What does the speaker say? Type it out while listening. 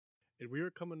And we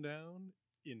are coming down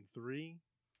in 3,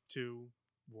 2,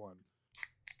 1.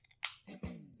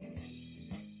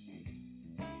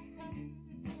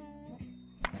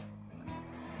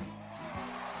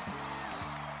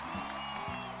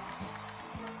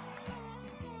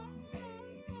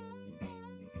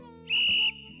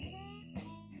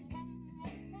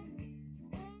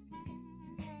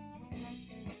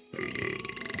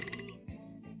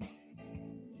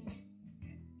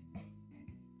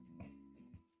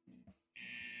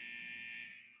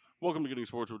 Welcome to Getting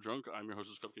Sports with Drunk. I'm your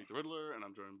hostess, Cupcake the Riddler, and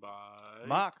I'm joined by...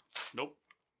 Mock. Nope.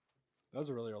 That was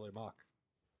a really early mock.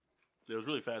 It was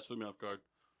really fast, threw me off guard.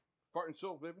 Fart and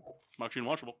soul, baby. Mock Sheen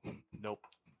Washable. Nope.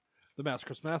 The Mask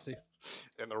Chris Massey.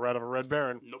 And the Rat of a Red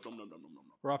Baron. Nope.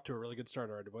 We're off to a really good start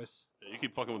already, boys. Yeah, you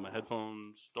keep fucking with my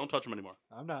headphones. Don't touch them anymore.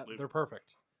 I'm not. Leave They're it.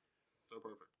 perfect. They're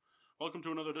perfect. Welcome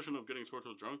to another edition of Getting Sports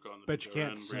with Drunk on the Bet you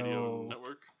can't, BJRN Radio so-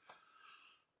 Network.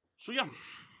 So yeah,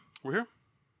 we're here.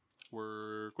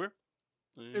 We're queer.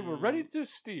 And we're ready to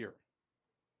steer.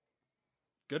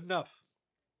 Good enough.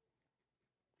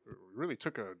 We really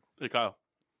took a... Hey Kyle,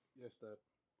 Yes, Dad.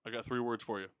 I got 3 words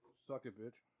for you. Suck it,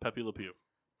 bitch. Pepe Le Pew.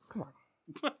 Come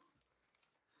on.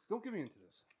 Don't get me into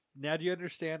this. Now, do you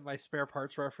understand my spare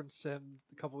parts reference to him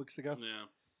a couple weeks ago? Yeah.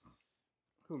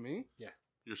 Who, me?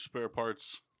 Your spare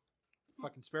parts.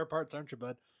 Fucking spare parts, aren't you,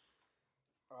 bud?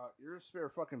 You're a spare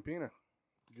fucking peanut.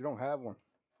 You don't have one.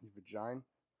 You vagina.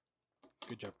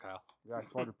 Good job, Kyle. Yeah, I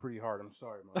farted pretty hard. I'm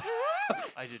sorry, man.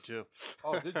 I did too.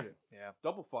 Oh, did you? Yeah.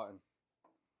 Double farting.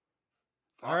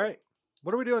 All right.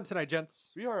 What are we doing tonight,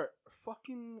 gents? We are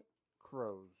fucking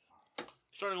crows.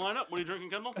 Starting lineup. What are you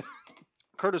drinking, Kendall?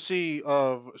 Courtesy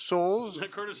of Souls.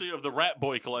 Courtesy of the Rat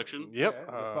Boy collection. Yep.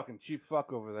 Yeah, the fucking cheap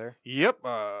fuck over there. Yep.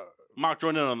 Mock,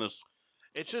 join in on this.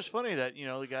 It's just funny that,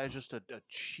 the guy's just a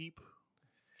cheap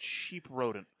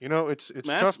rodent. You know, it's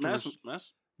Mass, tough to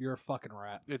Mass. You're a fucking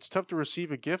rat. it's tough to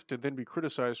receive a gift and then be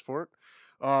criticized for it.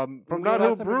 From When Not the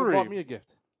Hill last time you bought me Brewery. a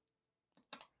gift.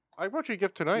 I brought you a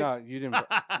gift tonight. No, you didn't.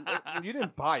 You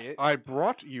didn't buy it. I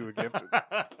brought you a gift.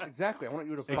 Exactly. I want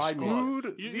you to buy me. Exclude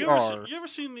You the ever, R. you ever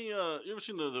seen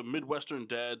the Midwestern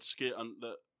Dad skit on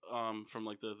the from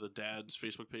like the Dad's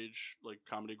Facebook page, like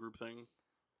comedy group thing?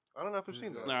 I don't know if I've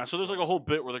seen that. Nah, so there's like a whole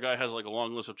bit where the guy has like a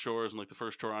long list of chores, and like the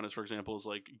first chore on it, for example, is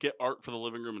like get art for the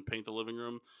living room and paint the living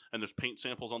room, and there's paint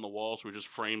samples on the wall, so he just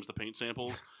frames the paint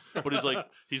samples. But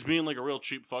he's being like a real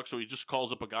cheap fuck, so he just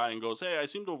calls up a guy and goes, "Hey, I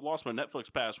seem to have lost my Netflix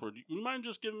password. You mind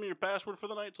just giving me your password for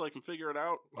the night so I can figure it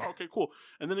out?" "Oh, okay, cool.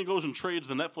 And then he goes and trades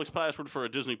the Netflix password for a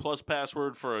Disney Plus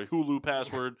password, for a Hulu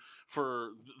password, for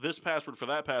this password, for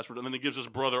that password, and then he gives his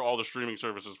brother all the streaming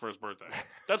services for his birthday.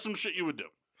 That's some shit you would do.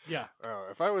 Yeah.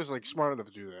 If I was like smart enough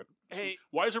to do that. Hey,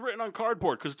 Why is it written on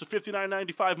cardboard? Because it's a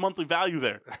 $59.95 monthly value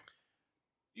there.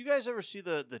 you guys ever see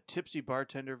the tipsy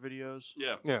bartender videos?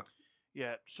 Yeah.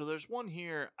 Yeah. So there's one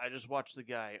here. I just watched the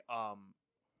guy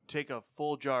take a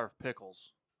full jar of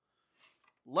pickles,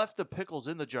 left the pickles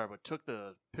in the jar, but took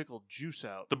the pickle juice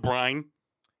out. The brine.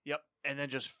 Yep. And then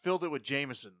just filled it with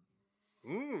Jameson.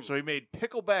 Mm, So he made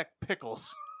pickleback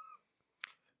pickles.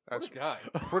 that's What a guy.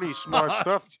 pretty smart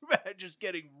stuff. Imagine just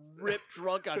getting ripped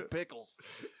drunk on pickles.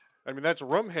 I mean, that's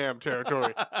rum ham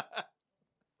territory.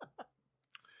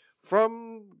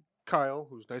 From Kyle,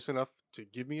 who's nice enough to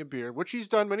give me a beer, which he's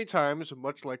done many times,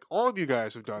 much like all of you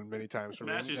guys have done many times for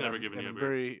me. Massey's and never I'm- given and you a I'm beer.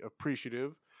 very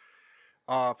appreciative.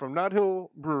 From Not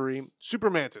Hill Brewery, Super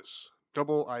Mantis,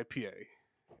 double IPA.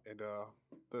 And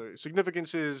the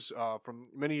significance is, from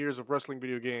many years of wrestling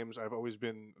video games, I've always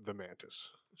been the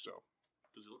Mantis. So,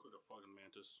 Does he look like a fucking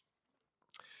mantis?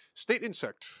 state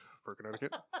insect for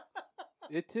Connecticut.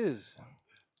 It is.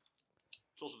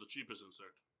 It's also the cheapest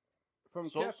insect. From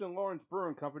So- Captain Lawrence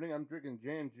Brewing Company, I'm drinking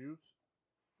Jan Juice.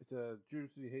 It's a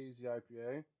juicy, hazy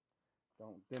IPA.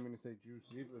 Didn't mean to say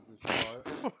juicy, but just saw it.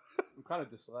 I'm kind of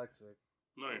dyslexic.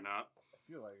 No, you're not. I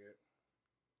feel like it.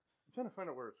 I'm trying to find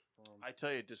out where it's from. I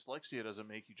tell you, dyslexia doesn't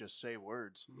make you just say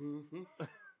words. Mm-hmm. It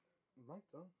might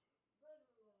though.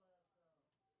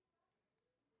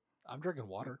 I'm drinking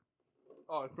water.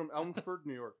 Oh, it's from Elmford,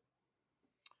 New York.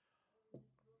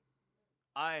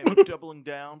 I am doubling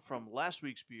down from last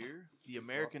week's beer, the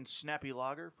American Snappy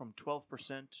Lager from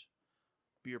 12%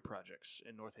 Beer Projects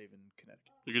in North Haven,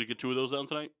 Connecticut. You gonna get 2 of those down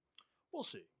tonight? We'll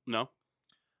see. No.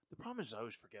 The problem is I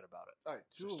always forget about it. All right,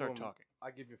 So two of start them, talking.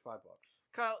 I give you $5.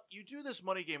 Kyle, you do this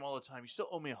money game all the time. You still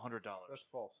owe me $100. That's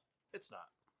false. It's not.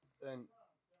 And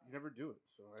you never do it,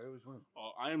 so I always win.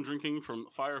 I am drinking from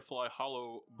Firefly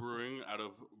Hollow Brewing out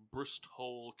of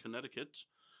Bristol, Connecticut,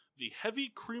 the Heavy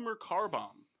Creamer Car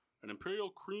Bomb, an imperial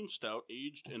cream stout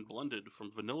aged and blended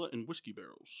from vanilla and whiskey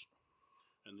barrels.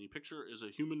 And the picture is a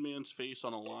human man's face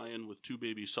on a lion with 2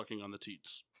 babies sucking on the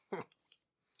teats.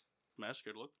 Matt,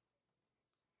 scared look?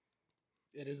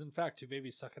 It is, in fact, 2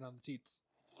 babies sucking on the teats.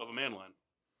 Of a man lion.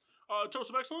 Toast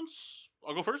of excellence.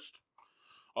 I'll go first.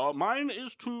 Mine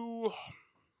is to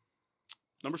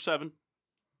number 7.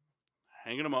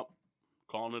 Hanging him up.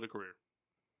 Calling it a career.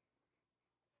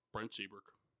 Brent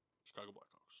Seabrook. Chicago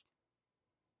Blackhawks.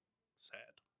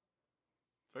 Sad.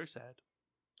 Very sad.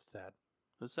 Sad.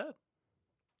 It's sad.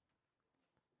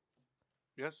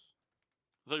 Yes,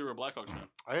 I thought you were a Blackhawks fan.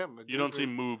 I am. You don't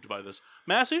seem moved by this.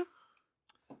 Massey,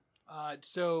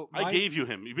 So I gave you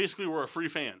him. You basically were a free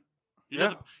fan. You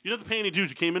didn't have to pay any dues.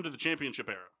 You came into the championship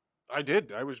era. I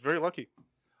did. I was very lucky.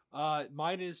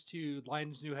 Mine is to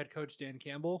Lions' new head coach Dan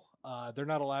Campbell. They're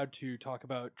not allowed to talk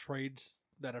about trades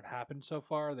that have happened so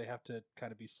far. They have to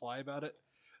kind of be sly about it.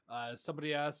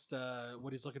 Somebody asked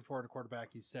what he's looking for in a quarterback.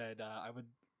 He said, "I would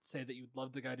say that you'd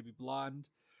love the guy to be blonde.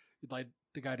 You'd like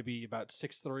the guy to be about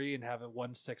 6'3" and have a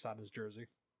 1-6 on his jersey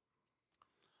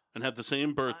And had the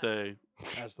same birthday.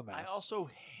 as the mask." I also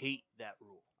hate that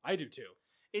rule. I do too.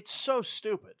 It's so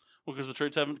stupid. Well, because the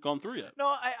trades haven't gone through yet. No,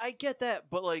 I get that,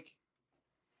 but like,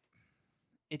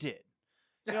 it did.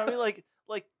 You know what I mean?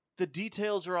 Like the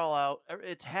details are all out.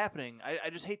 It's happening. I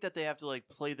just hate that they have to like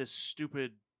play this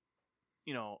stupid.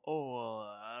 I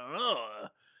don't know.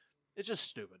 It's just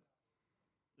stupid.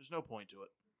 There's no point to it.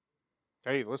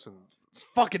 Hey, listen, It's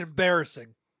fucking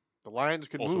embarrassing. the Lions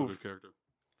could Also a move. good character.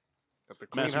 Got the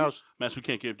clean Mass, house. Mass, we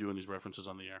can't keep doing these references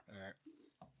on the air. All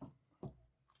right.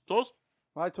 Toast?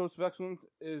 My toast of excellence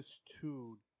is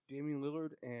to Damian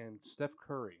Lillard and Steph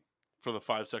Curry. For the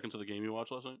 5 seconds of the game you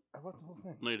watched last night? I went the whole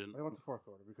thing. No, you didn't. I went the fourth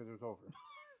quarter because it was over.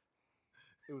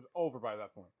 It was over by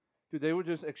that point. Dude, they were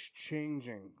just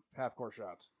exchanging half-court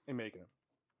shots and making them.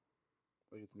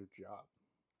 Like it's their job.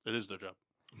 It is their job.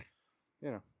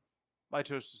 You know. My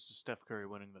toast is to Steph Curry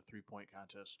winning the 3-point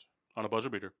contest. On a buzzer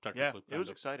beater, Yeah, technically. it was kind of.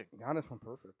 exciting. Giannis went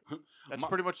perfect. That's My-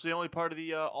 pretty much the only part of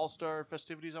the All-Star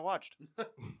festivities I watched.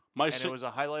 My And syn- it was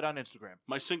a highlight on Instagram.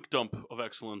 My sink dump of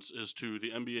excellence is to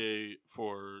the NBA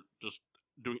for just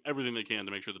doing everything they can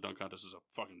to make sure the dunk contest is a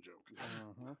fucking joke.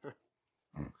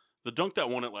 Uh-huh. The dunk that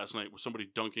won it last night was somebody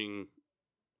dunking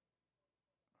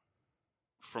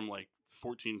from like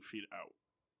 14 feet out,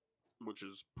 which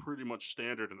is pretty much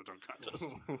standard in the dunk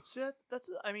contest. See, that's.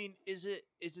 I mean, is it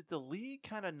the league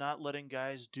kind of not letting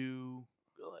guys do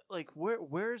like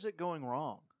where is it going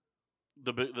wrong?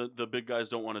 the big guys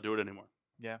don't want to do it anymore.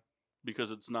 Yeah.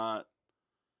 Because it's not.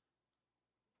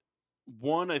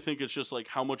 One, I think it's just like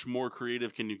how much more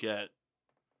creative can you get?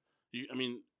 I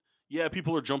mean, yeah,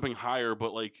 people are jumping higher,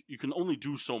 but like you can only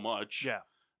do so much. Yeah.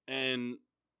 And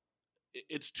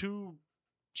it's too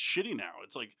shitty now.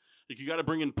 It's like you got to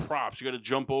bring in props. You got to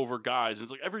jump over guys. And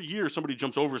it's like every year somebody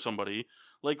jumps over somebody.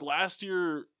 Like last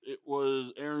year, it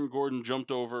was Aaron Gordon jumped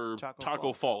over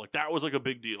Taco Fall. Like that was like a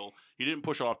big deal. He didn't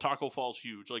push off. Taco Fall's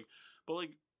huge. Like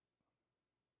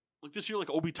this year, like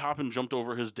Obi Toppin jumped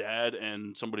over his dad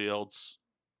and somebody else.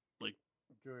 Like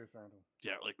Julius Randle.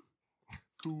 yeah, like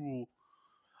cool.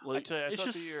 I Like tell you, I it's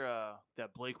thought just the year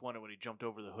that Blake won it when he jumped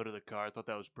over the hood of the car. I thought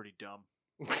that was pretty dumb.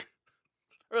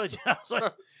 Really, I was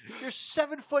like, "You're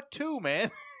 7'2",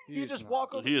 man. He You is just not.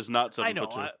 walk over." he is not 7'2". I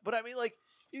know, but I mean, like,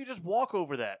 you just walk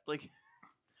over that. Like,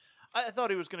 I thought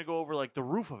he was going to go over like the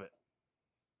roof of it,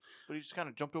 but he just kind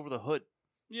of jumped over the hood.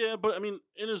 Yeah, but I mean,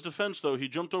 in his defense, though, he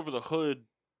jumped over the hood,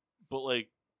 but like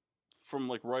from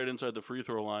like right inside the free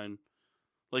throw line,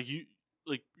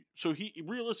 so he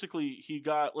realistically he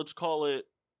got, let's call it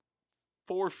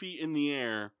 4 feet in the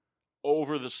air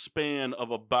over the span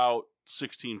of about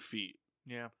 16 feet.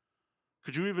 Yeah,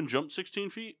 Could you even jump 16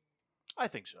 feet? I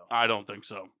think so. I don't think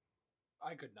so.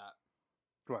 I could not.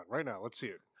 Come on, right now. Let's see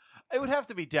it. It would have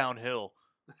to be downhill.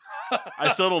 I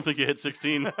still don't think you hit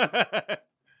 16.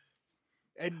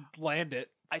 And land it.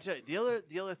 I tell you,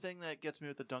 the other thing that gets me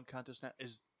with the dunk contest now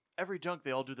is every dunk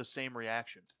they all do the same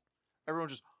reaction. Everyone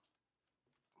just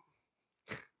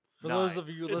For Nine. those of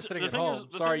you listening the at thing is- home,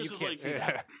 the sorry thing you is, can't like, see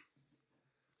Yeah. that.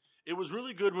 It was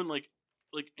really good when like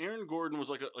Aaron Gordon was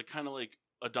like kind of like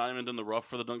a diamond in the rough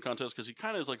for the dunk contest because he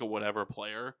kind of is like a whatever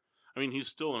player. I mean, he's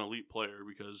still an elite player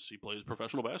because he plays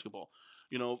professional basketball.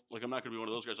 You know, like I'm not going to be one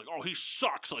of those guys like, oh, he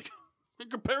sucks. Like in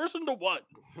comparison to what?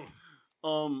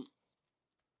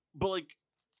 But like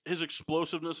his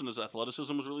explosiveness and his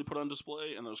athleticism was really put on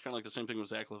display, and that was kind of like the same thing with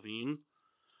Zach LaVine.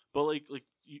 But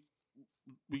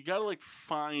we got to like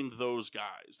find those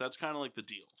guys. That's kind of like the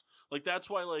deal. Like that's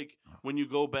why like when you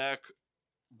go back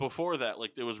before that,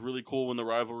 like, it was really cool when the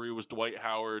rivalry was Dwight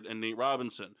Howard and Nate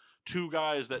Robinson. Two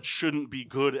guys that shouldn't be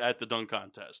good at the dunk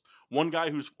contest. One guy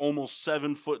who's almost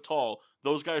 7 foot tall.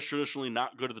 Those guys traditionally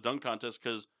not good at the dunk contest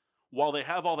because while they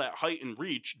have all that height and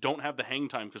reach, don't have the hang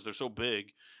time because they're so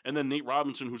big. And then Nate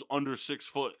Robinson, who's under 6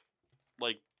 foot.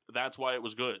 Like, that's why it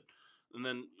was good. And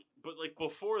then, but like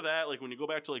before that, like when you go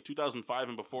back to like 2005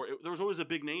 and before, there was always a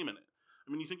big name in it.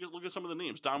 I mean, look at some of the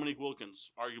names. Dominique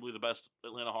Wilkins, arguably the best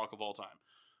Atlanta Hawk of all time.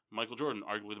 Michael Jordan,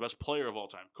 arguably the best player of all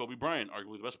time. Kobe Bryant,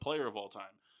 arguably the best player of all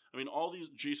time. I mean, all these.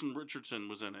 Jason Richardson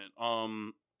was in it.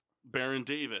 Baron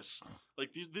Davis,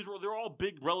 like they're all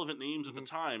big relevant names at the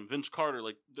time. Vince Carter,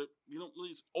 like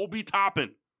Obi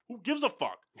Toppin. Who gives a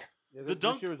fuck? Yeah, The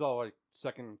dunk- this year was all like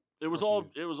second. It was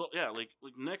rookie. all yeah. Like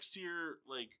next year,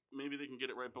 like maybe they can get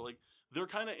it right, but like they're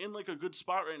kind of in like a good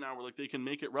spot right now where like they can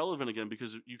make it relevant again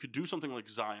because you could do something like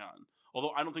Zion.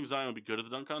 Although I don't think Zion would be good at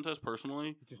the dunk contest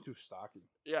personally. He's just too stocky.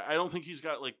 Yeah, I don't think he's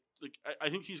got like I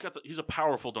think he's a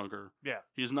powerful dunker. Yeah.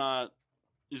 He's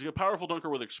a powerful dunker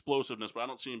with explosiveness, but I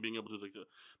don't see him being able to do like the.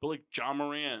 But like John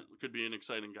Morant could be an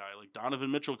exciting guy. Like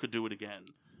Donovan Mitchell could do it again.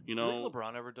 You Do you think know,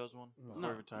 LeBron ever does one No.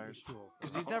 before he retires? He's too old.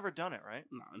 Because he's never done it, right?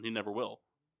 no, and he never will.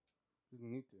 He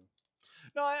didn't need to.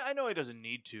 No, I know he doesn't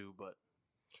need to, but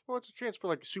Well, it's a chance for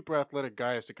like super athletic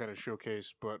guys to kind of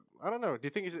showcase, but I don't know. Do you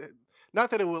think not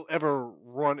that it will ever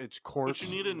run its course? But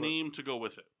you need a name to go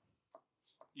with it.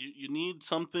 You need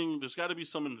something. There's got to be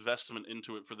some investment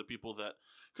into it for the people that.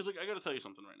 Because like I got to tell you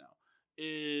something right now.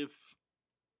 If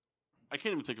I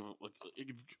can't even think of like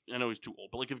I know he's too old,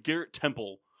 but like if Garrett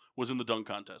Temple was in the dunk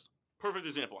contest, perfect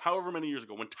example. However many years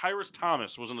ago, when Tyrus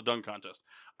Thomas was in the dunk contest,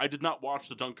 I did not watch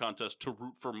the dunk contest to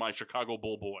root for my Chicago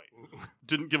Bull boy.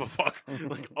 Didn't give a fuck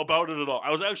like about it at all. I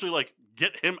was actually like,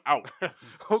 get him out.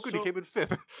 Hogan So- came in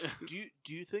 5th.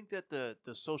 do you think that the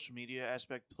social media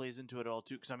aspect plays into it all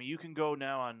too? Because I mean, you can go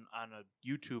now on a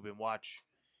YouTube and watch,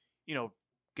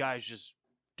 guys just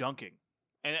dunking,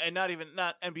 and not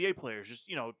NBA players, just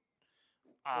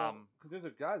Because there's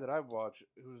a guy that I watch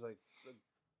who's like a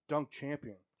dunk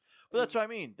champion. But that's what I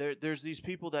mean. There's these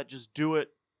people that just do it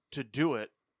to do it,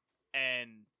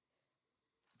 and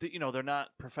they're not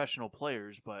professional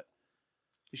players, but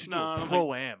they should No, I do a don't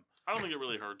pro-am. I don't think it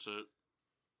really hurts it.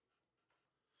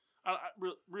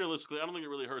 Realistically, I don't think it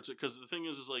really hurts it because the thing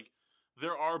is like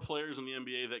there are players in the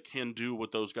NBA that can do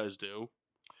what those guys do.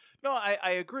 No,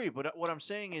 I agree, but what I'm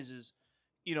saying is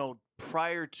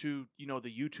prior to the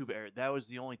YouTube era, that was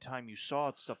the only time you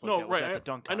saw stuff like No, that. Was right, at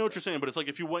the dunk I know what you're contest. saying, but it's like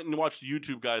if you went and watched the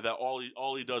YouTube guy that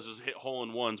all he does is hit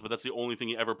hole-in-ones, but that's the only thing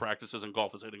he ever practices in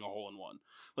golf is hitting a hole-in-one.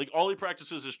 Like all he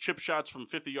practices is chip shots from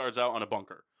 50 yards out on a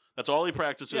bunker. That's all he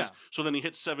practices. Yeah. So then he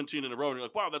hits 17 in a row, and you're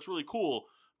like, wow, that's really cool.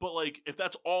 But like if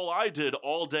that's all I did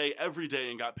all day, every day,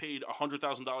 and got paid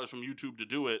 $100,000 from YouTube to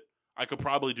do it, I could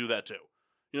probably do that too.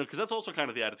 Because that's also kind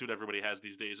of the attitude everybody has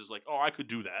these days is like, oh, I could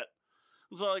do that.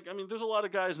 So like, I mean, there's a lot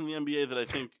of guys in the NBA that I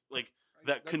think like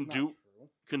that That's can not do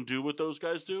true. what those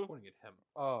guys do. Pointing at him.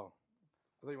 Oh,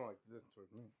 I thought you want like this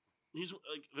towards me. He's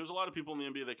like, there's a lot of people in the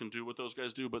NBA that can do what those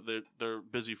guys do, but they're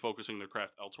busy focusing their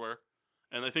craft elsewhere.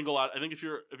 And I think if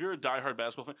you're a diehard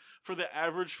basketball fan, for the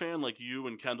average fan like you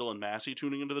and Kendall and Massey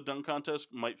tuning into the dunk contest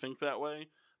might think that way,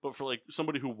 but for like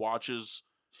somebody who watches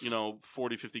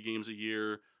 40, 50 games a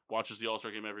year, watches the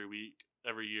All-Star game every week,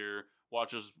 every year,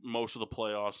 watches most of the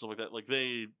playoffs, stuff like that. Like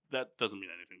that doesn't mean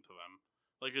anything to them.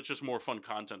 Like it's just more fun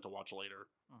content to watch later.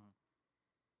 Mhm.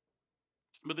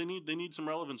 But they need some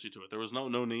relevancy to it. There was no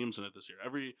names in it this year.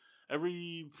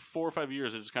 Every 4 or 5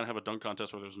 years, they just kind of have a dunk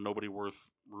contest where there's nobody worth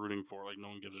rooting for. Like no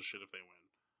one gives a shit if they win.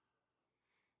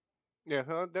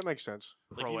 Yeah, that makes sense.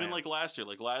 Like even Pro-am. like last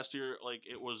year, like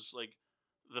it was like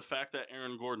the fact that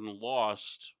Aaron Gordon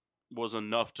lost was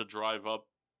enough to drive up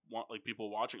like people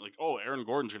watching, like, oh, Aaron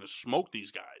Gordon's gonna smoke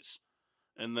these guys,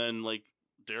 and then like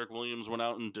Derek Williams went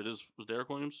out and did his Derek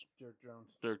Williams,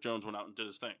 Derek Jones went out and did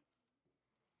his thing.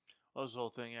 That was the whole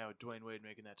thing, with Dwayne Wade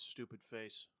making that stupid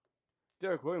face.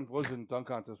 Derek Williams was in dunk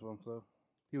contest with him, so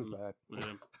he was bad.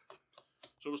 Yeah.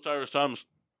 So was Tyrus Thomas.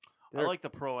 I like the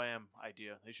pro-am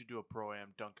idea. They should do a pro-am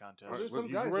dunk contest. Alright, There's well, some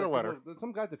you guys write a that letter. there's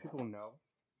some guys that people know,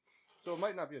 so it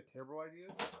might not be a terrible idea.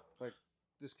 Like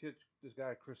this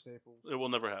guy Chris Staples. It will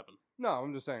never happen. No,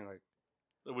 I'm just saying like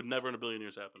It would never in a billion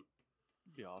years happen.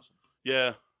 It'd be awesome.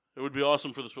 Yeah, it would be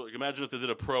awesome for the sport. Like, imagine if they did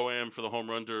a pro-am for the home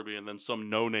run derby, and then some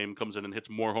no-name comes in and hits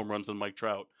more home runs than Mike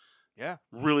Trout. Yeah.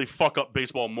 Really fuck up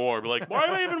baseball more. Be like, why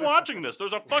am I even watching this?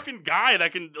 There's a fucking guy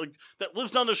that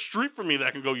lives down the street from me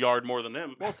that can go yard more than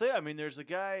him. Well, there's a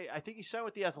guy. I think he signed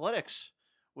with the Athletics.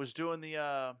 Was doing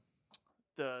the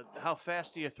how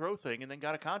fast do you throw thing, and then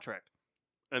got a contract.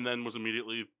 And then was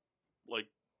immediately like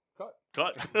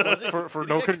Cut. for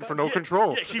no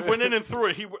control. Yeah, he went in and threw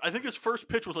it. I think his first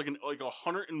pitch was like a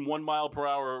 101 mile per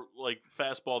hour like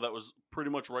fastball that was pretty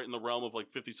much right in the realm of like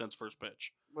 50 Cent's first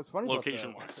pitch. What's funny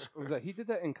Location about that wise. was that he did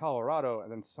that in Colorado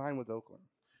and then signed with Oakland.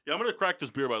 Yeah, I'm gonna crack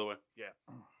this beer by the way. Yeah.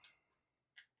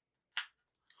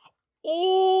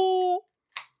 Oh,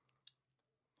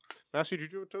 Massey,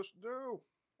 did you do a toast? No.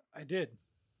 I did.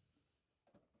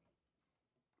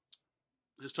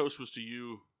 his toast was to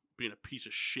you being a piece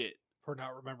of shit, For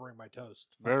not remembering my toast.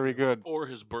 Very good. or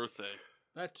his birthday.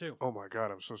 That too. Oh my god,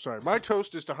 I'm so sorry. My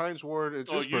toast is to Heinz Ward. It's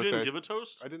Oh, his you birthday. didn't give a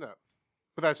toast? I did not.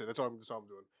 But that's it. That's all I'm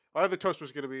doing. My other toast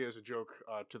was going to be as a joke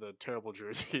to the terrible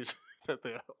jerseys that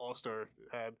the All-Star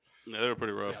had. Yeah, they were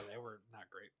pretty rough. Yeah, they were not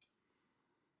great.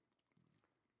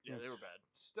 Yeah, they were bad.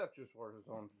 Steph just wore his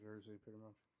own jersey, pretty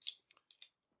much.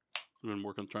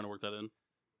 We've been trying to work that in.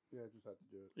 Yeah, I just had to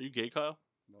do it. Are you gay, Kyle?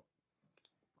 Nope.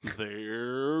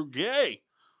 They're gay.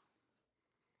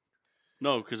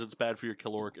 No, because it's bad for your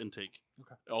caloric intake.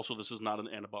 Okay. Also, this is not an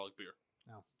anabolic beer.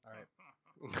 No. All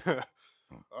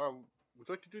right. Would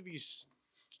you like to do these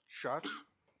shots?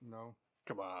 No.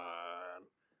 Come on.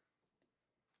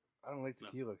 I don't like No,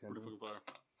 tequila, pretty Kendall. fucking fire.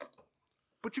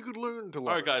 But you could learn to love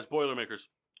All right, it. guys, Boilermakers.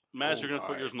 Mass, Oh you're going to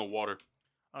put my. yours in the water.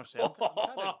 Honestly, I'm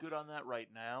kind of good on that right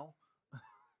now.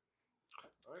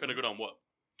 Kind of good on what?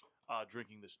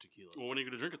 Drinking this tequila. Well, when are you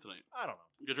going to drink it tonight? I don't know.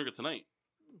 You got to drink it tonight.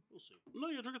 We'll see. No,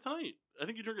 you got to drink it tonight. I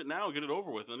think you drink it now and get it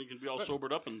over with, and then you can be all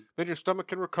sobered up. And Then your stomach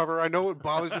can recover. I know it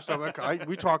bothers your stomach.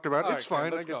 We talked about it. All It's right,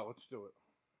 Ken, fine. I Let's get. go. Let's do it.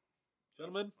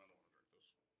 Gentlemen.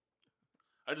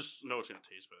 I just know it's going to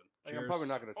taste bad. Like, I'm Cheers. probably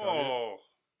not going to try it.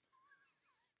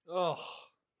 Oh, Oh.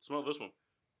 smell this one.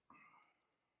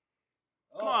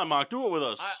 Come on, Mark, do it with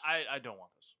us. I don't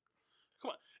want this.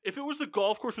 If it was the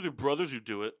golf course with your brothers, you'd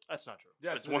do it. That's not true.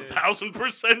 Yes, That's it is. 1,000%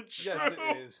 true. Yes,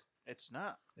 it is. It's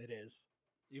not. It is.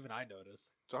 Even I noticed.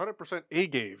 It's 100%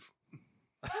 agave.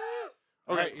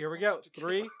 All right, here we go.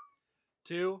 3,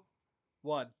 2,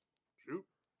 1. Shoot.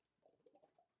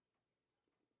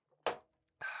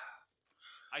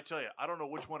 I tell you, I don't know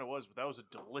which one it was, but that was a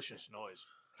delicious noise.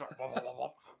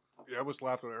 Yeah, I almost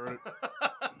laughed when I heard it. That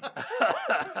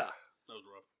was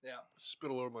rough. Yeah. Spit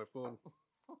all over my phone.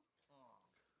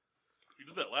 You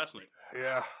did that last night.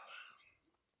 Yeah.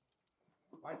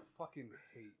 I fucking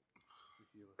hate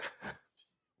tequila.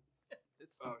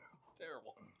 It's Oh.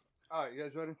 terrible. All right, you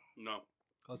guys ready? No.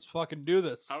 Let's fucking do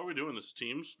this. How are we doing this?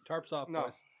 Teams? Tarps off, No.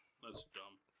 boys. That's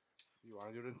dumb. You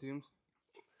want to do it in teams?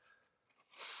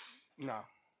 No.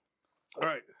 All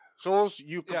right. Souls,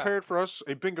 you Yeah. prepared for us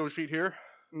a bingo sheet here.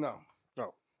 No.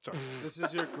 No. Sorry. This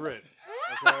is your grid.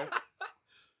 Okay?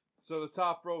 So the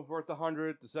top row worth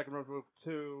 100, the second row worth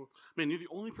 2. Man, you're the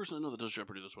only person I know that does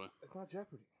Jeopardy this way. It's not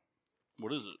Jeopardy.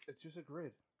 What is it? It's just a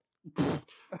grid.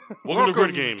 Welcome to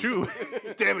Grid Game. to-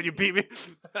 Damn it, you beat me.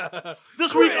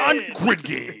 This week on Grid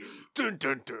Game. Dun,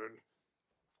 dun, dun.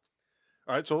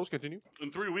 All right, Souls, continue.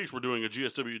 In 3 weeks, we're doing a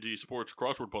GSWD Sports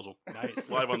crossword puzzle Nice.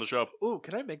 live on the show. Ooh,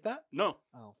 can I make that? No,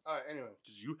 Oh. All right, anyway.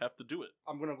 because you have to do it.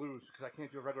 I'm going to lose because I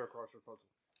can't do a regular crossword puzzle.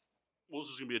 Well,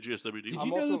 this is going to be a GSWD. Did I'm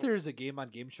you know also- that there's a game on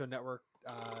Game Show Network?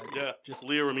 Yeah, Just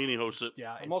Leah Ramini hosts it.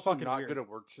 yeah. I'm It's also fucking not weird. good at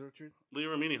word searching. Leah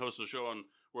Ramini hosts a show on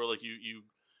where like you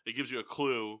it gives you a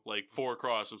clue like 4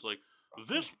 across. And it's like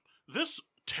this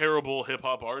terrible hip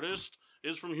hop artist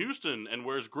is from Houston and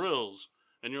wears grills.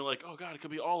 And you're like, oh god, it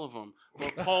could be all of them.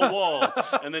 Well, Paul Wall,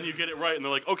 and then you get it right, and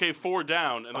they're like, okay, 4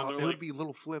 down, and then It they're would like, be a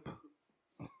little flip.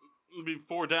 it'd be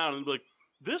 4 down, and you'd be like,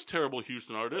 this terrible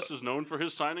Houston artist is known for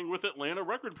his signing with Atlanta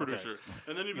record producer,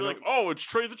 and then you'd be You know- like, oh, it's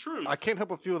Trey the Truth. I can't help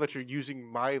but feel that you're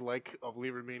using my like of Lee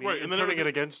Remini Right, and and then turning it would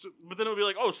it be- against. But then it would be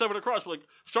like, oh, 7 across. But like,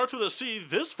 starts with a C.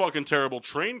 This fucking terrible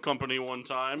train company one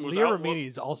time was Leah out. Remini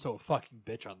is also a fucking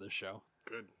bitch on this show.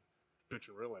 Good. Bitch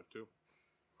in real life, too.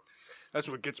 That's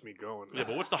what gets me going. Yeah,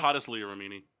 but what's the hottest Leah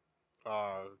Remini?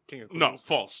 King of No, Queens.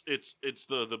 false. It's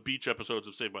the beach episodes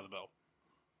of Saved by the Bell.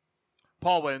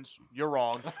 Paul wins. You're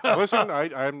wrong. Listen,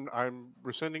 I'm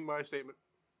rescinding my statement.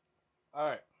 All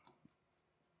right.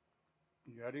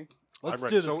 You ready? Let's I'm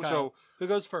do ready. this. Kyle. Who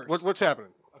goes first? What's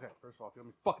happening? Okay, first of all, if you let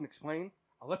me fucking explain,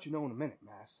 I'll let you know in a minute,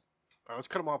 Mass. All right, let's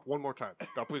cut him off one more time.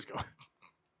 No, please go.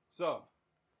 So,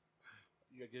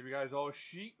 I give you guys all a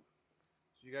sheet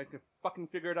so you guys can fucking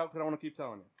figure it out because I want to keep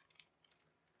telling you.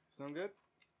 Sound good?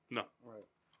 No. All right.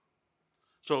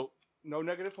 So No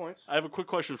negative points. I have a quick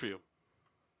question for you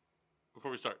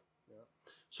before we start. Yeah.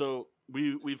 So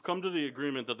we've come to the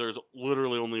agreement that there's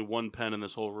literally only one pen in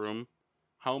this whole room.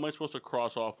 How am I supposed to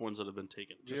cross off ones that have been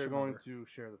taken? We are going to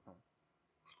share the pen.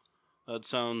 That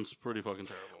sounds pretty fucking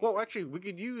terrible. Well, actually, we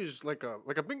could use like a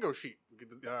bingo sheet. We could,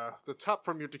 the top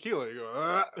from your tequila. You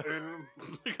go, and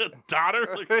like a dotter?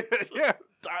 Like, yeah.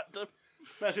 Matt, you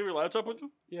have your laptop with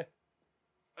you? Yeah.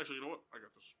 Actually, you know what? I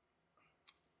got this.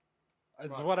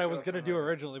 It's Come on, what I go was for going to it. do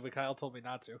originally, but Kyle told me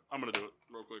not to. I'm going to do it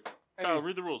real quick. Hey. Kyle,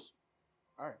 read the rules.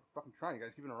 All right, fucking trying. You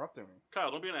guys keep interrupting me.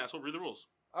 Kyle, don't be an asshole. Read the rules.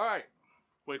 All right.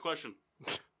 Wait, question.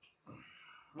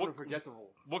 I'm gonna forget the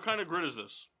rule. What kind of grid is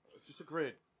this? It's just a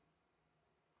grid.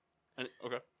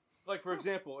 Okay. Like, for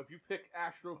example, if you pick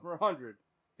Astro for 100,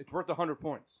 it's worth 100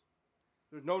 points.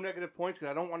 There's no negative points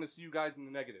because I don't want to see you guys in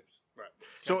the negatives. Right.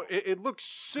 So it looks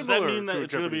Does similar. that mean that to a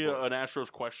it's going to Jeopardy be board. an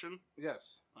Astros question?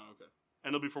 Yes. Oh, okay.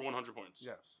 And it'll be for 100 points?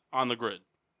 Yes. On the grid.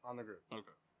 On the grid. Okay.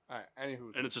 All right.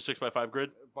 Anywho. And it's a 6x5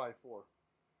 grid? by 4.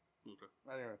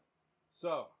 Okay. Anyway.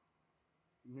 So.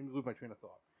 You made me lose my train of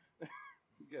thought.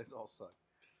 You guys all suck.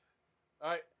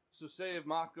 All right. So say if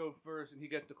Mock goes first and he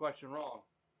gets the question wrong,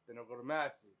 then he'll go to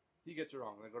Massey. He gets it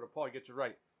wrong. Then go to Paul. He gets it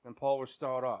right. Then Paul will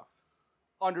start off.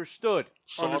 Understood.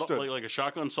 Understood. Like a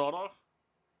shotgun sawed off?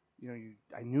 You know,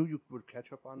 I knew you would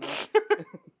catch up on that.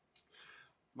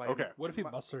 My- Okay. What if he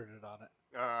my- mustarded it on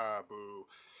it? Boo.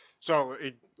 So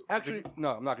Actually, no,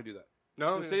 I'm not gonna do that.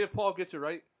 no. So say if Paul gets it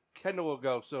right, Kendall will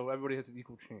go, so everybody has an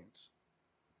equal chance.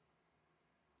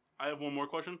 I have one more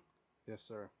question. Yes,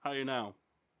 sir. How are you now?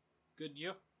 Good,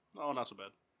 you? Oh, not so bad.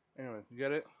 Anyway, you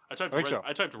get it? I typed I think red, so.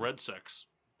 I typed red sex.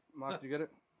 Mark, do you get it?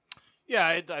 Yeah,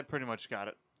 I pretty much got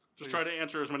it. Just try to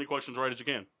answer as many questions right as you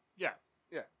can.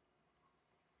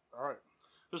 All right.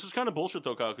 This is kind of bullshit,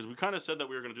 though, Kyle, because we kind of said that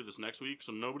we were going to do this next week,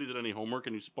 so nobody did any homework,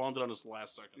 and you spawned it on us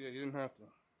last second. Yeah, you didn't have to.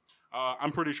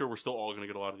 I'm pretty sure we're still all going to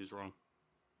get a lot of these wrong.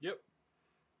 Yep.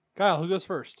 Kyle, who goes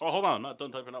first? Oh, hold on. I'm not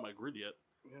done typing out my grid yet.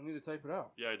 You don't need to type it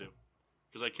out. Yeah, I do.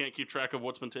 Because I can't keep track of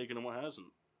what's been taken and what hasn't.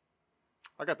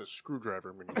 I got the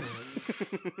screwdriver mini.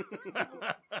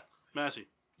 Massey,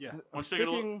 Yeah. why don't you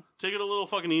Freaking- take it a little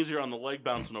fucking easier on the leg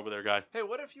bouncing over there, guy. Hey,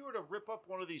 what if you were to rip up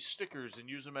one of these stickers and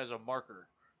use them as a marker?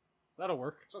 That'll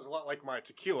work. Sounds a lot like my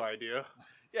tequila idea.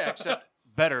 Yeah, except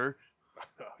better.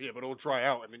 Yeah, but it'll dry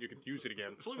out and then you can use it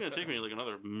again. It's only going to take me like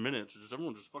another minute. So just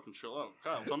everyone just fucking chill out.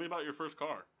 Kyle, tell me about your first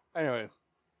car. Anyway,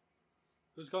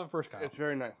 Who's going first, Kyle? it's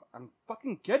very nice. I'm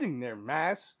fucking getting there,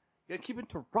 Mass. You gotta keep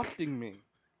interrupting me.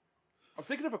 I'm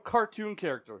thinking of a cartoon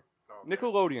character. Oh,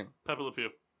 Nickelodeon. Pepe Le Pew.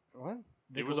 What?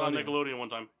 He was on Nickelodeon one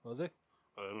time. Was he?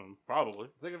 Probably.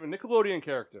 Think of a Nickelodeon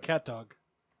character. Cat dog.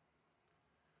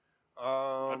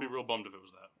 I'd be real bummed if it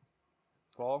was that.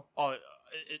 Paul? Oh,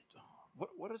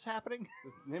 what is happening?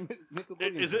 Name it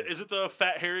Nickelodeon. Is it the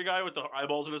fat hairy guy with the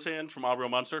eyeballs in his hand from All Real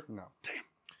Monster? No.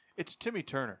 It's Timmy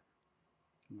Turner.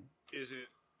 Is it?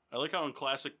 I like how in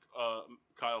classic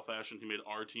Kyle fashion he made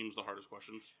our teams the hardest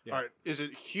questions. Yeah. All right. Is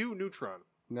it Hugh Neutron?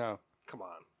 No. Come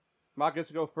on. Mock gets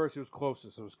to go first. He was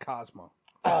closest. It was Cosmo.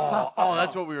 Oh,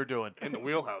 that's what we were doing. In the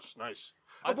wheelhouse. Nice.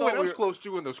 I Oh boy, thought that we was were- close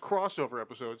to in those crossover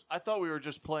episodes. I thought we were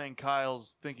just playing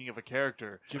Kyle's thinking of a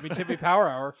character. Jimmy Timmy Power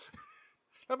Hour.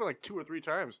 That'd been like 2 or 3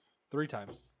 times. 3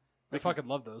 times. I fucking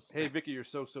love those. Hey, Vicky, you're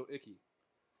so icky.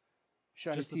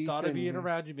 Shiny Just the teeth thought of and- being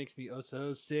around you makes me oh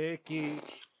so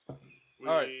sicky. All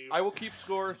right, I will keep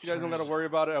score. You guys don't got to worry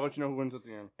about it. I'll let you know who wins at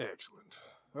the end. Excellent.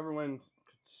 Whoever wins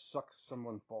could suck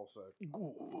someone's ballsack. Good.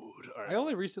 All right. I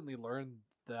only recently learned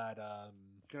that I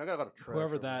got a lot of trash. whoever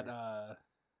over that here.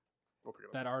 We'll pick it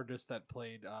up. that artist that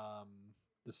played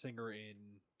the singer in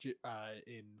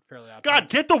Fairly Odd God,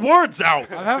 Parents- get the words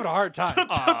out I'm having a hard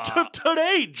time.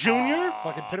 today, Junior.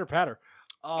 Fucking pitter patter.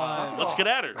 Let's get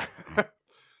at her.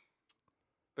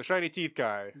 The shiny teeth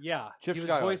guy. Yeah, Chip he was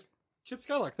Skylark. voiced. Chip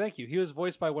Skylark, thank you. He was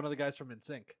voiced by one of the guys from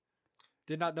NSYNC.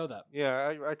 Did not know that.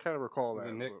 Yeah, I kind of recall Was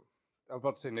that. it Nick? but- I was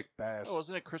about to say Nick Bass. Oh,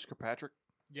 wasn't it Chris Kirkpatrick?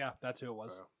 Yeah, that's who it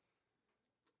was.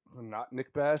 Not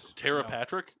Nick Bass. Tara No.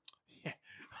 Patrick.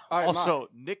 All right, Also,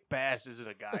 Nick Bass isn't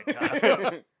a guy.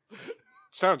 Mock.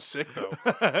 Sounds sick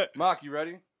though. Mock, you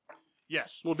ready?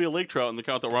 Yes. We'll be a lake trout in the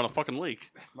count that we're on a fucking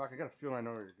lake. Mock, I got a feeling I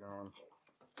know where you're going.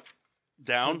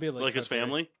 Down, It'd be a lake like his trout there.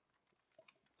 family.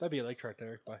 That'd be a lake trout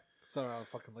there. By so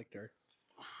fucking lake there.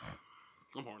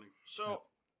 I'm horny. So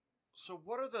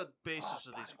what are the basis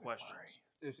of these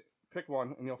questions? Pick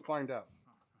one, and you'll find out.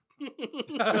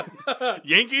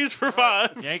 Yankees for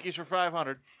 5. Yankees for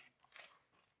 500.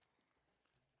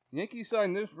 Yankees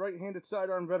signed this right-handed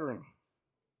sidearm veteran.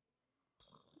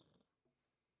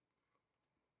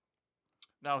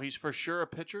 Now he's for sure a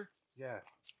pitcher. Yeah,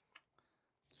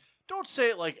 Don't say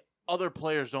it like other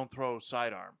players don't throw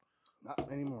sidearm.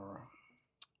 not anymore.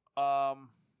 I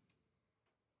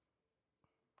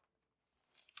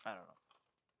don't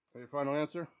know. Your final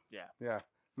answer? Yeah. Yeah.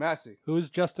 Massey? Who's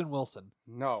Justin Wilson?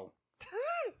 No.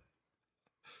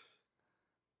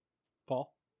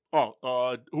 Paul.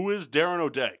 Oh, who is Darren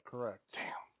O'Day? Correct.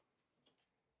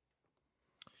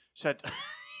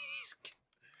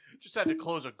 Just had to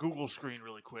close a Google screen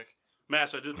really quick.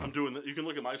 Mass, I'm doing that. You can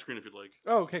look at my screen if you'd like.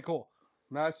 Oh, okay, cool.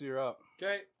 Massey, you're up.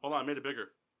 Okay. Hold on, I made it bigger.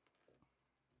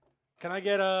 Can I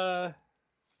get No,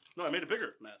 I made it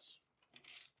bigger, Mass.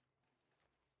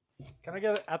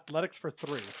 athletics for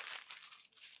 3?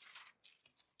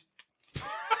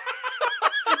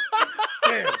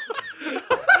 Damn.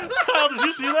 Kyle, did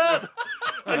you see that?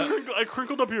 I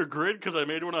crinkled up your grid because I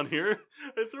made one on here.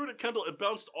 I threw it at Kendall. It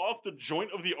bounced off the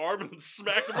joint of the arm and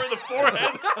smacked him right in the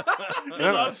forehead.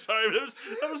 I'm sorry.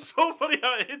 That was so funny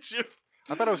how it hit you.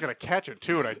 I thought I was gonna catch it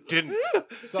too, and I didn't.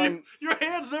 Sign, Your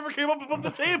hands never came up above the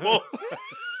table.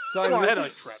 sign, Well, I had this,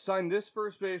 like trap. sign this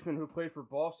first baseman who played for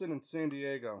Boston and San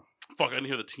Diego. Fuck, I didn't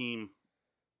hear the team.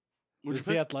 What'd you It's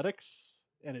the pick? athletics,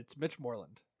 and it's Mitch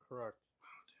Moreland. Correct.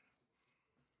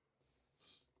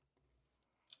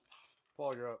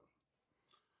 Paul, you're up.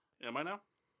 Am I now?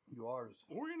 You ours.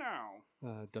 Or you now?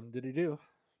 Dumb did he do?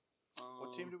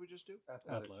 What team did we just do?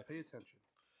 Athletics. Athletics. Pay attention.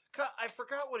 I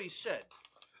forgot what he said.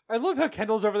 I love how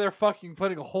Kendall's over there fucking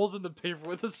putting holes in the paper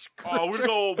with a screwdriver. Oh, we're gonna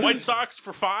go White Sox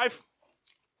for 5.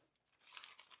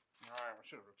 All right, I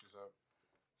should have looked this up.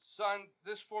 Sign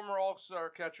this former All-Star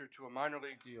catcher to a minor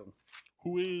league deal.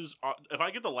 Who is? If I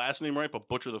get the last name right but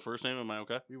butcher the first name, am I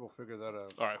okay? We will figure that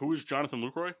out. All right. Who is Jonathan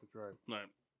Lucroy? That's right. No,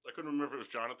 I couldn't remember if it was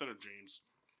Jonathan or James.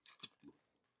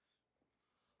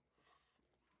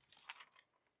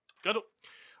 Got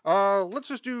it. Let's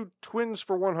just do Twins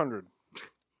for 100. That's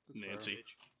Nancy.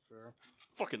 Fair.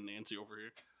 Fucking Nancy over here.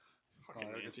 Fucking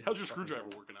Oh, Nancy. that's How's your fucking screwdriver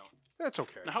weird. working out? That's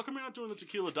okay. Now, how come you're not doing the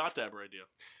tequila dot dabber idea?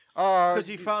 Because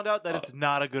he found out that it's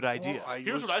not a good well, idea.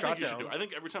 Here's was what I shot think you should down. do. I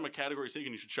think every time a category is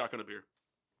taken, you should shotgun a beer.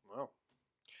 Wow,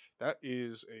 that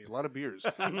is a lot of beers.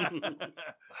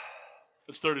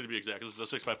 It's 30 to be exact. This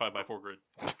is a 6x5x4 grid.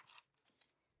 All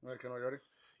right, Kendall, you ready?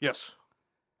 Yes,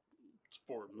 It's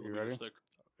 4 You millimeters ready? thick.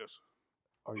 yes.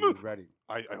 Are you ready?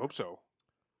 I hope so.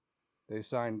 They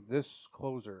signed this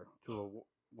closer to a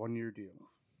one-year deal.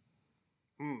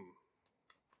 Oh,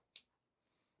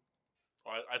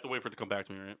 I have to wait for it to come back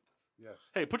to me, right? Yes.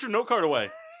 Hey, put your note card away.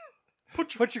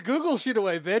 Put your Google sheet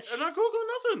away, bitch. I'm not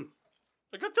Googling nothing.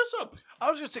 I got this up. I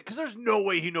was going to say, because there's no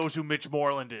way he knows who Mitch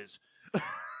Moreland is.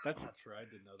 That's not true. I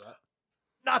didn't know that.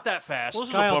 Not that fast. Well, this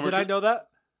is a Kyle, bummer. did I know that?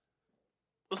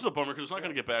 This is a bummer because it's not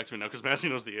going to get back to me now because Massey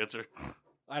knows the answer.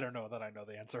 I don't know that I know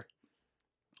the answer.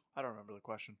 I don't remember the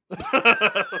question.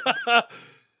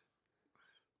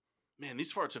 Man,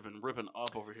 these farts have been ripping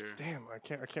up over here. Damn, I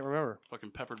can't remember.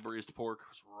 Fucking peppered braised pork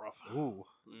was rough. Ooh,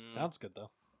 Yeah. sounds good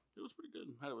though. It was pretty good.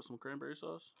 Had it with some cranberry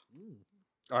sauce.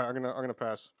 All right, I'm gonna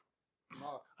pass.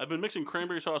 Mark. I've been mixing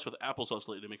cranberry sauce with applesauce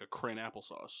lately to make a cran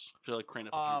applesauce. Because I like cran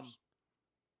apple juice.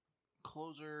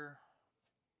 Closer.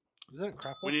 Is that a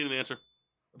crap We one? need an answer.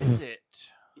 Is it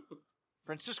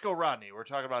Francisco Rodney? We were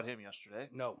talking about him yesterday.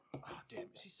 No. Oh, damn.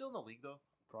 Is he still in the league, though?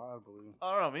 Probably.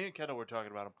 I don't know. Me and Kendall were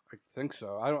talking about him. I think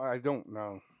so. I don't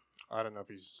know. I don't know if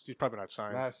he's probably not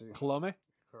signed. Massey. Colome?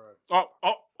 Correct. Oh,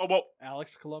 well.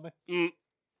 Alex Colome?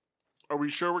 Are we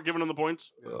sure we're giving him the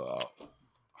points?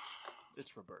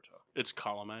 It's Roberto. It's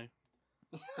column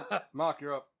Mark,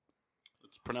 you're up.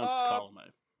 It's pronounced Uh, column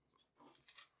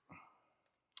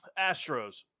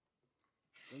Astros.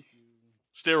 Thank you.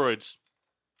 Steroids.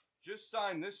 Just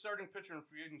signed this starting pitcher in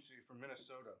free agency from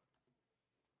Minnesota.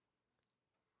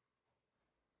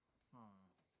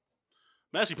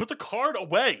 Massey, put the card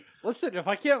away. Listen, if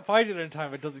I can't find it in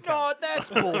time, it doesn't count. No, that's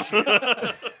bullshit.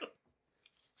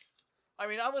 I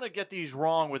mean, I'm going to get these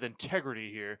wrong with integrity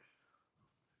here.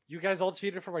 You guys all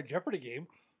cheated for my Jeopardy game.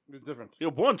 The difference. Yeah,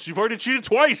 once. You've already cheated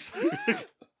twice. I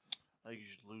think you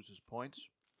should lose his points.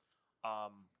 I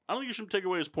don't think you should take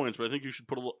away his points, but I think you should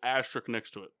put a little asterisk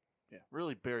next to it. Yeah,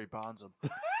 really Barry Bonds him.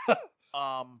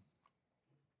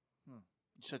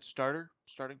 You said starting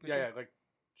pitcher? Yeah, like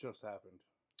just happened.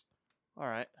 All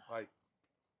right. Like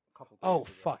a couple days Oh, ago.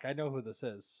 fuck. I know who this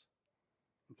is.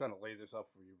 I'm trying to lay this up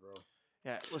for you, bro.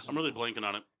 Yeah, listen. I'm really blanking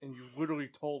on it. And you literally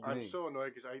told me. I'm so annoyed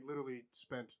because I literally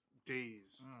spent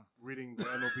days Mm. reading the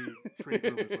MLB trade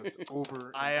rumors list over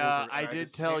and I, over. And I did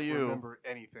just tell can't you. remember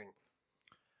anything.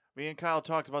 Me and Kyle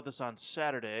talked about this on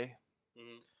Saturday.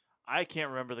 Mhm. I can't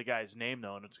remember the guy's name,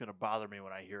 though, and it's going to bother me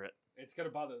when I hear it. It's going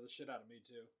to bother the shit out of me,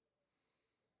 too.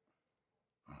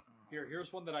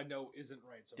 Here's one that I know isn't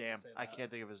right. So I'm Damn, gonna say I that.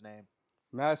 can't think of his name.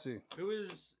 Massey. Who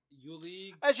is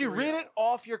Yuli? As you read Gurriel? it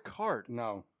off your card.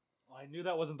 No. I knew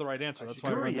that wasn't the right answer. That's She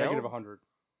why I Gurriel? read went that. negative 100.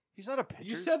 He's not a pitcher.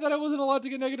 You said that I wasn't allowed to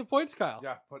get negative points, Kyle.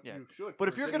 Yeah, but Yeah. you should. But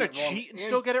if for you're getting going to it wrong cheat and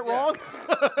still get it yeah. wrong?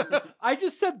 I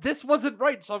just said this wasn't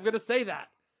right, so I'm going to say that.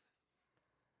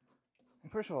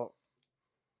 First of all,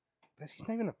 he's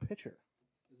not even a pitcher.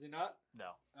 Is he not?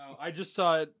 No. Oh, I just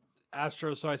saw it.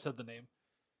 Astros, so I said the name.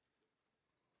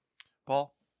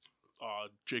 Paul?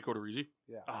 Jake Odorizzi.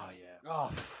 Yeah. Oh, yeah. Oh,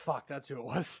 fuck. That's who it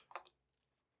was.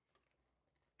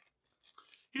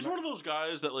 He's one of those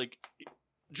guys that, like,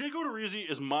 Jake Odorizzi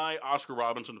is my Oscar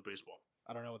Robinson of baseball.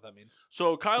 I don't know what that means.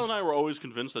 So Kyle and I were always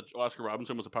convinced that Oscar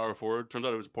Robinson was a power forward. Turns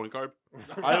out he was a point guard.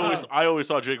 I always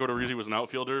thought Jake Odorizzi was an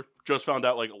outfielder. Just found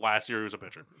out, like, last year he was a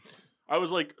pitcher. I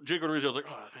was like, Jake Odorizzi, I was like,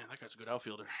 oh, man, that guy's a good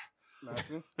outfielder.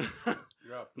 Madison?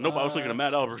 You're up. Nope, I was thinking of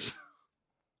Matt Albers.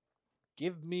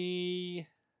 Give me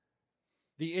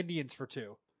the Indians for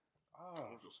 2. Oh,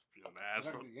 Just being an it's ass.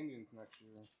 not gonna be Indians next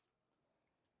year.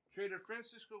 Traded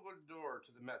Francisco Lindor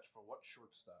to the Mets for what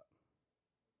shortstop?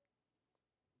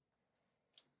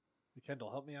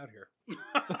 Kendall, help me out here.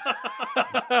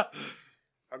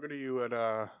 How good are you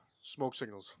at smoke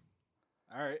signals?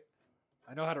 All right.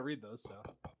 I know how to read those, so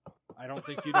I don't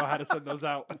think you know how to send those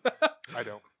out. I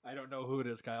don't. I don't know who it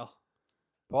is, Kyle.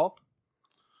 Paul?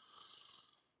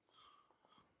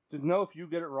 Just know if you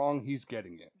get it wrong, he's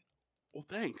getting it. Well,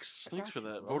 thanks. I Thanks got for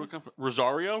you, that. bro. Vote of confidence.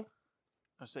 Rosario?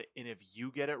 I say, and if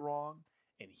you get it wrong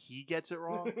and he gets it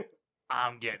wrong,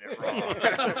 I'm getting it wrong.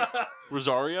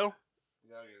 Rosario?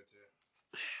 Yeah, I'll give it to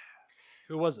you.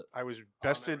 Who was it? I was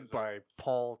bested by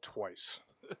Paul twice.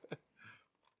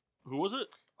 Who was it?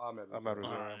 Ahmed. I'm out of Uh,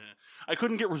 Rosario. I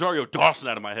couldn't get Rosario Dawson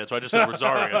out of my head, so I just said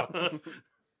Rosario.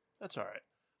 That's all right.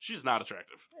 She's not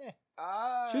attractive.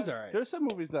 She's all right. There's some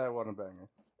movies that I want to bang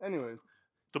her. Anyways.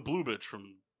 The blue bitch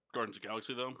from Guardians of the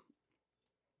Galaxy, though.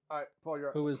 All right, Paul, you're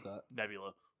up. Who is that?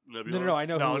 Nebula. Nebula. No, I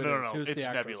know No, who it no, is. no, Who's it's the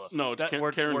actress? Nebula. No, it's That-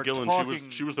 Karen we're Gillan. talking-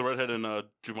 She was the redhead in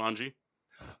Jumanji.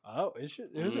 Oh, is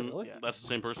it Mhm. really? Yeah. That's the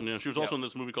same person. Yeah, she was also in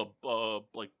this movie called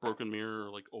like Broken Mirror, or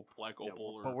like Black Yeah,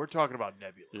 Opal. but Or, we're talking about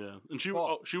Nebula. yeah, and she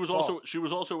Paul, she was Paul. also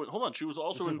hold on, she was This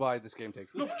also is in why this game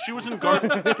takes. no, she was in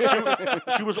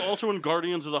she was also in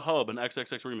Guardians of the Hub, an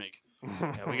XXX remake.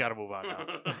 Yeah, we got to move on now.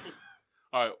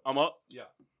 All right, I'm up. Yeah.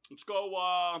 Let's go.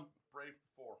 Brave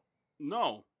 4.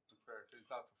 No, It's fair. It's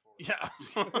not for 4.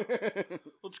 Yeah.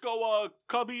 let's go.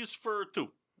 Cubbies for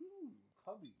 2.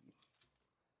 Hubby.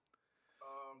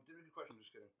 Didn't read the question.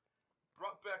 Just kidding.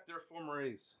 Brought back their former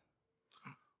ace.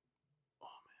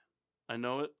 I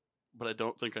know it, but I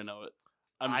don't think I know it.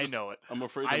 I know it. I'm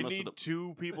afraid I I messed it need up.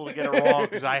 2 people to get it wrong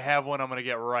because I have one I'm going to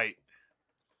get right.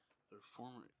 Their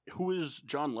former. Who is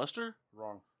John Lester?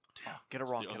 Wrong. Get it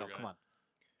It's wrong, the other Kendall. guy. Come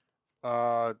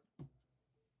on.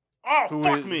 Oh, Who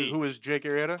fuck is me! who is Jake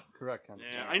Arrieta? Correct, Kendall.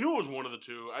 Yeah, I knew it was one of the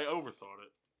two. I overthought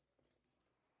it.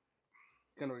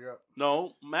 Kendall, you're up.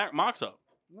 No, Mock's up.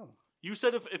 No. You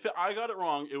said if I got it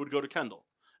wrong, it would go to Kendall.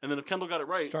 And then if Kendall got it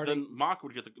right, Starting- then Mock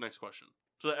would get the next question.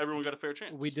 So that everyone got a fair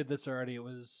chance. We did this already. It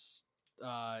was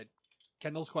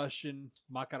Kendall's question.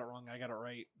 Mock got it wrong. I got it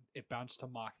right. It bounced to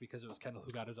Mock because it was Kendall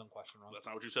who got his own question wrong. That's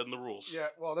not what you said in the rules. Yeah,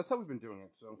 well, that's how we've been doing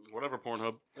it, so Whatever,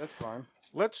 Pornhub. that's fine.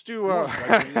 Let's do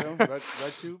Red video, red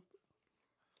tube.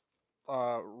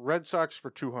 Red Sox for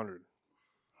 200.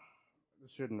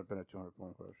 This shouldn't have been a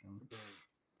 200-point question.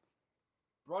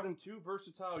 Brought in 2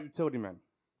 versatile utility men.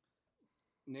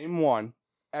 Name one.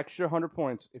 Extra 100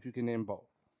 points if you can name both.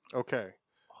 Okay.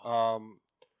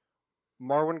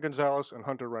 Marwin Gonzalez and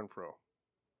Hunter Renfroe.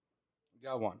 You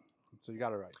got one, so you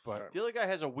got it right. But The other guy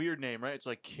has a weird name, right? It's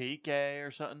like Kike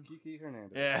or something. Kiki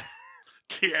Hernandez. Yeah.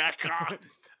 Yeah, God.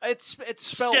 It's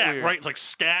spelled Scat, weird. right? It's like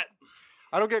scat.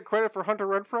 I don't get credit for Hunter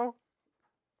Renfroe?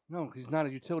 No, he's not a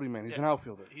utility man. He's Yeah. an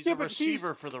outfielder. He's Yeah, a but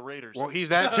receiver for the Raiders. Well, he's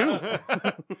that too.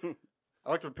 I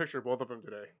like to picture both of them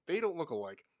today. They don't look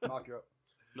alike. Knock you up.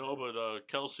 No, but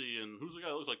Kelsey and who's the guy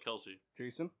that looks like Kelsey?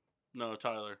 Jason. No,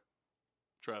 Tyler.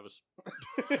 Travis.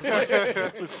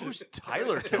 Who's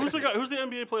Tyler? Who's the guy? Who's the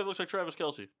NBA player that looks like Travis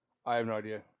Kelsey? I have no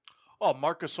idea. Oh,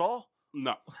 Marc Gasol?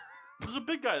 No. There's a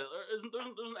big guy. There's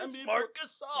an NBA Marc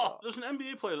Gasol. There's an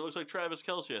NBA player that looks like Travis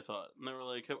Kelsey, I thought. And they were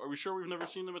like, are we sure we've never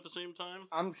seen them at the same time?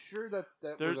 I'm sure that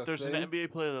was a There's thing. an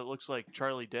NBA player that looks like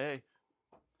Charlie Day.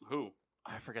 Who?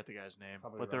 I forget the guy's name,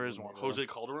 Probably but there right, is one. wouldn't Jose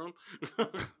Calderon? Who's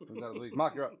out of the league?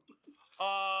 Mock, you're up.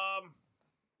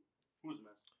 Who's the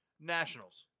best?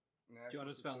 Nationals.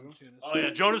 Jonas Valanciunas. Oh, yeah,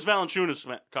 Jonas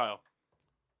Valanciunas, Kyle.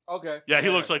 Okay. Yeah, he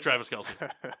looks like Travis Kelsey.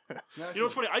 Nationals. You know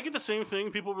what's funny? I get the same thing.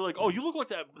 People be like, oh, you look like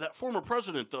that former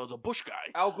president, the Bush guy.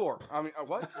 Al Gore. I mean,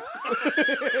 what?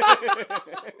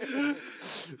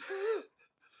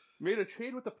 Made a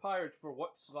trade with the Pirates for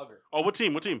what slugger? Oh, what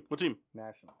team?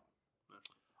 National.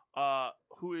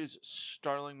 Who is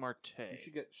Starling Marte? You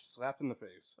should get slapped in the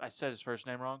face. I said his first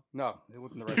name wrong. No, it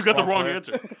wasn't the right. You got the wrong wrong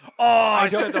player. answer. Oh, I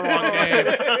said the wrong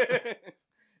name.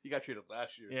 You got treated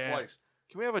last year Yeah. twice.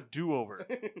 Can we have a do-over?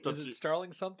 Is it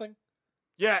Starling something?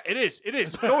 Yeah, it is. It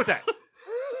is. Go with that.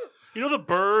 You know the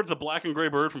bird, the black and gray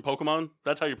bird from Pokemon?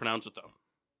 That's how you pronounce it, though.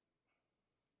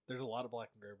 There's a lot of black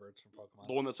and gray birds from Pokemon.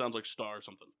 The one that sounds like Star or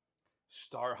something.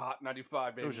 Star Hot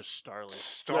 95, baby. It was just Starling. There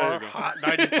Star you go. Hot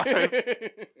 95.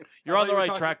 You're I on thought the you were right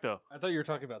talking- track, though. I thought you were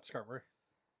talking about Skarmory.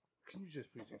 Can you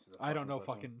just please answer the I don't know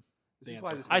question? fucking This the is why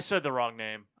answer. this I said the wrong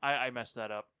name. I messed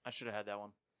that up. I should have had that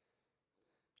one.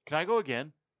 Can I go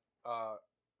again?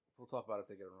 We'll talk about it if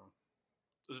they get it wrong.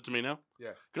 Is it to me now?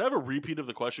 Yeah. Can I have a repeat of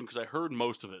the question? Because I heard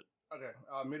most of it. Okay.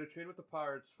 Made a trade with the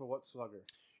Pirates for what slugger?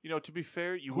 You know, to be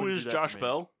fair, you Who wouldn't is do that for Josh me.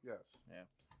 Bell? Yes.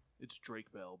 It's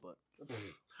Drake Bell, but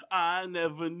I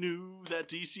never knew that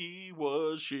DC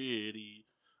was shitty.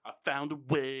 I found a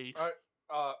way. All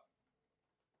right.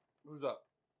 Who's up?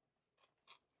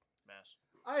 Mass.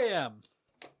 I am.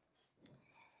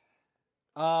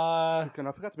 I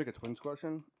forgot to make a Twins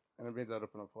question, and I made that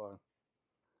up on the fly.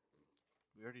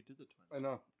 We already did the twins. I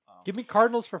know. Give me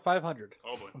Cardinals for 500.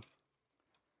 Oh boy.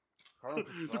 Cardinals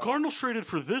are The solid. Cardinals traded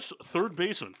for this third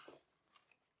baseman.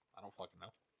 I don't fucking know.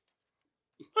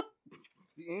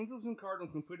 The Angels and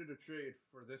Cardinals completed a trade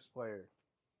for this player.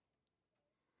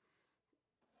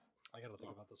 I gotta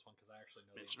think about this one because I actually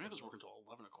know. Man, the Samantha's answer to working this. until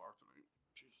 11 o'clock tonight.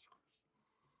 Jesus Christ.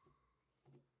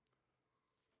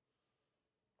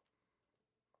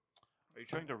 Are you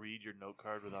trying to read your note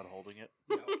card without holding it?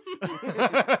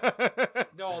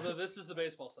 No, although this is the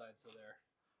baseball side, so there.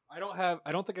 I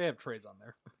don't think I have trades on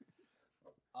there.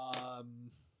 Got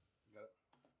it.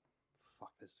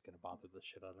 Fuck, this is gonna bother the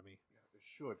shit out of me. Yeah, it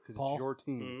should, because Paul? it's your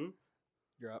team. Hmm?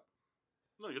 You're up.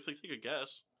 No, you have to take a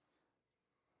guess.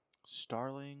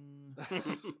 Starling.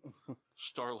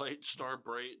 Starlight,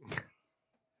 Starbright.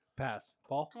 Pass.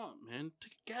 Paul. Come on, man.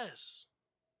 Take a guess.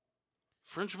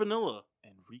 French vanilla.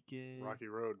 Enrique. Rocky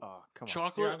Road. Oh, come on.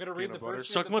 Chocolate. Here, I'm gonna read the Peanut butter.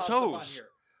 first Suck name my that pops up on toes. here.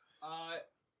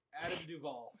 Adam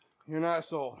Duvall. You're an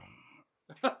asshole.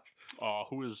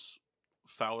 Who is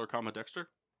Fowler, Dexter?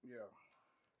 Yeah.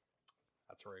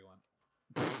 That's where he went.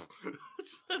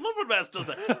 I love when Mass does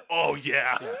that. Oh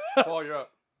yeah. Paul, you're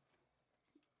up.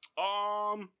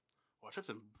 I typed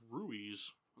in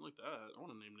breweries. I like that. I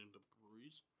want to name the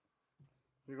breweries.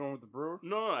 You're going with the Brewers?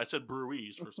 No, I said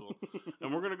breweries first of all,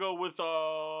 and we're gonna go with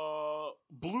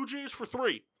Blue Jays for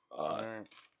 3. All right.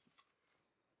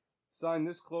 Sign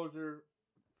this closer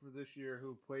for this year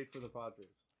who played for the Padres.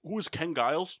 Who is Ken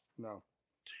Giles? No.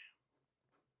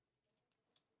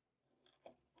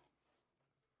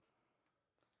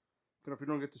 If you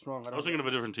don't get this wrong, I was thinking of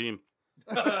a different team.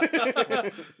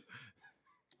 of.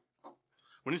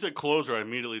 When he said closer, I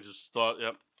immediately just thought,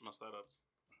 "Yep, messed that up."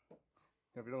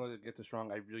 If you don't get this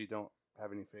wrong, I really don't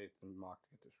have any faith in Mock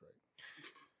to get this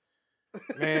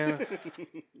right. Man,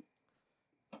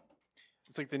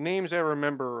 it's like the names I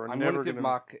remember are I'm never going to give gonna.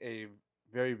 Mock a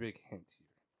very big hint here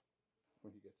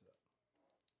when he gets it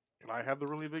Can I have the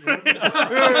really big hint?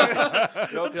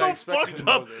 up. No, That's 'cause I so expect you fucked to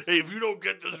know up. this. Hey, if you don't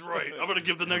get this right, I'm gonna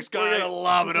give the next We're guy. gonna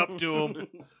lob it up to him.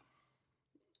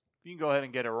 You can go ahead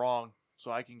and get it wrong, so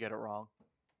I can get it wrong.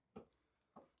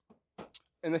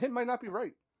 And the hint might not be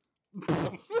right.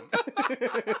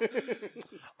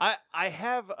 I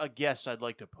have a guess I'd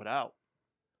like to put out.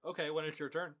 Okay, when it's your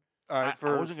turn. All right,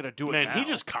 I wasn't gonna do it. Man, he now.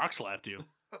 just cockslapped you.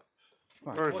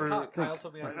 for, Well, for, Kyle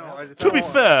told me I I know. I just To be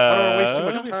don't wanna- I don't wanna waste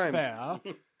too fair, much time.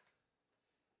 fair.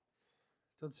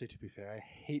 Don't say to be fair. I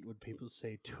hate when people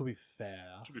say to be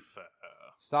fair. To be fair.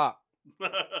 Stop.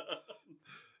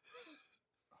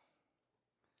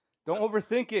 Don't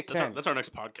overthink it, Ken. That's our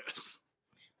next podcast.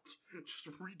 Just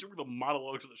redoing the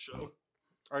monologues of the show.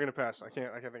 I'm gonna pass. I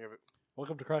can't think of it.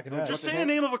 Welcome to Kraken Just Ag. Just the say a hint?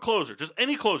 name of a closer. Just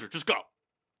any closer. Just go.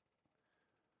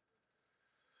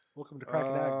 Welcome to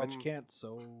Kraken Ag. Bet you Um, can't.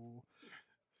 So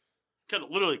Ken,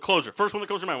 literally closer. First one that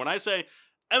comes to your mind. When I say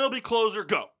MLB closer,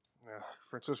 go.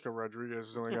 Francisco Rodriguez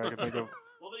is the only guy I can think of.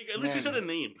 Well, at least you Man. said a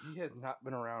name. He has not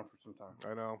been around for some time.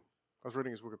 I know. I was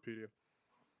reading his Wikipedia.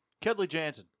 Kedley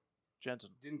Jensen.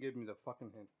 Didn't give me the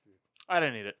fucking hint, dude. I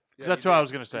didn't need it. 'Cause Yeah, that's you what I did.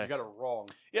 was gonna You say. got it wrong.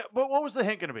 Yeah, but what was the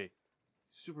hint gonna be?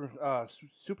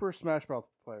 Super Smash Mouth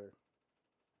player.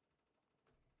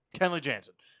 Kenley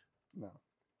Jansen. No.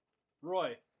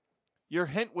 Roy. Your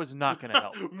hint was not gonna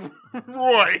help.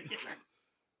 Roy.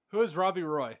 Who is Robbie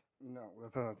Roy? No,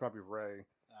 it's probably Ray.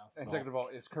 Oh, And well. second of all,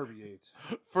 it's Kirby Yates.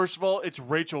 First of all, it's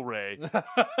Rachel Ray.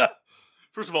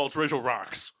 First of all, it's Rachel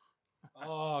Rocks.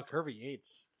 Oh, Kirby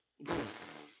Yates.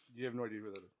 You have no idea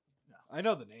who that is. I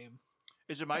know the name.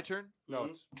 Is it my turn? No, Mhm.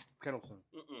 it's Kendallson.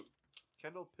 Mm-mm.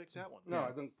 Kendall picks that one. No,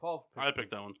 I think Paul. I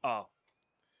picked that one. Oh.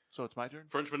 So it's my turn?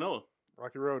 French vanilla.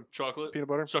 Rocky Road. Chocolate. Peanut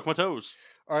butter. Suck my toes.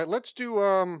 All right, let's do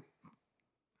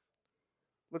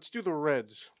let's do the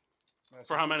Reds.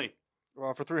 For how many?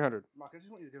 For 300. Mark, I just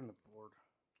want you to give him the board.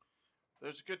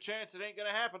 There's a good chance it ain't gonna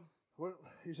happen. What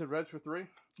you said? Reds for 3.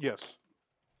 Yes.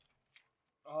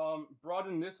 Brought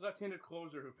in this left-handed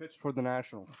closer who pitched for the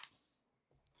National.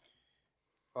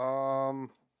 I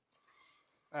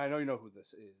know you know who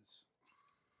this is.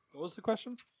 What was the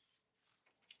question?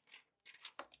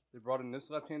 They brought in this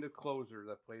left-handed closer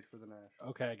that played for the National.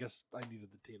 Okay, I guess I needed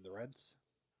the team, the Reds.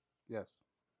 Yes.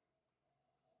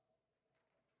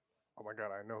 Oh my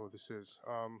god, I know who this is.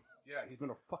 Yeah, he's been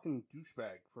a fucking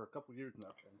douchebag for a couple years now,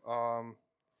 Ken.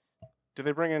 Did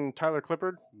they bring in Tyler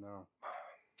Clippard? No.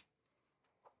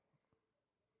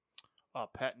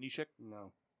 Pat Neshek.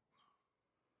 No.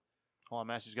 Hold on,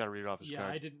 Massey's got to read it off his Yeah,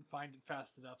 card. I didn't find it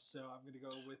fast enough, so I'm going to go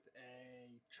with a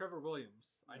Trevor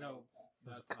Williams. I know.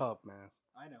 It's That's a Cub, man.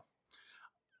 I know.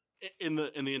 In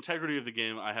the integrity of the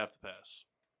game, I have to pass.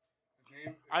 The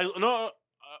game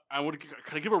I would.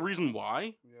 Can I give a reason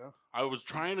why? Yeah. I was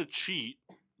trying to cheat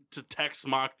to text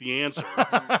Mock the answer,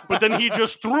 but then he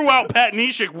just threw out Pat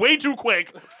Neshek way too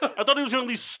quick. I thought he was going to at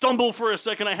least stumble for a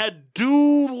second. I had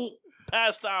Doolittle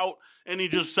passed out, and he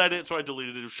just said it, so I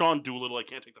deleted it. It was Sean Doolittle. I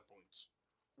can't take the points.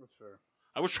 That's fair.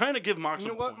 I was trying to give Mock You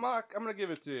some know what, points. Mark? I'm going to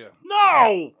give it to you.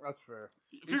 No! That's fair.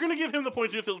 If you're going to give him the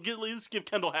points, you have to at least give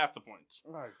Kendall half the points.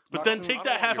 All right. But Mark, then so- take I that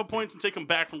don't want half your a points and take them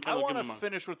back from I Kendall. want Give him to mine.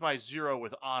 finish with my 0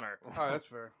 with honor. All right, that's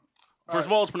fair. First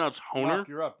of all, it's pronounced Honer. Mark,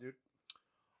 you're up, dude.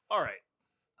 All right,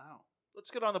 Ow. let's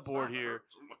get on the board here.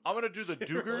 I'm going to do the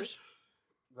Dugars.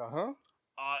 Uh-huh.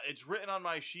 It's written on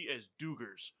my sheet as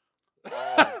Dugars.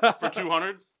 For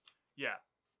 200? Yeah.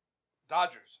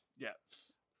 Dodgers. Yeah.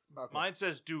 Okay. Mine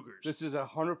says Dugars. This is a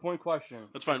 100-point question.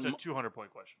 That's fine. It's a 200-point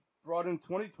question. Brought in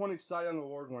 2020 Cy Young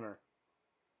Award winner.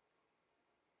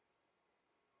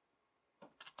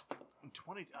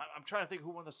 I'm trying to think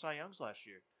who won the Cy Youngs last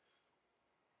year.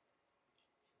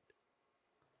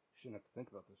 Shouldn't have to think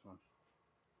about this one.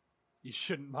 You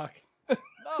shouldn't mock.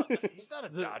 No, he's not a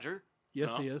The- Dodger. Yes,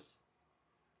 No. he is.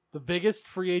 The biggest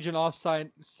free agent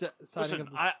signing Listen, of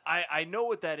the I know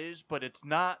what that is, but it's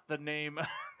not the name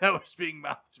that was being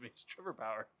mouthed to me. It's Trevor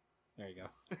Bauer. There you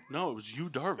go. No, it was you,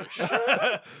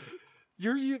 Darvish.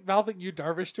 You're mouthing you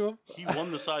Darvish to him? He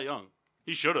won the Cy Young.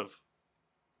 He should have.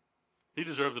 He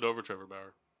deserved it over Trevor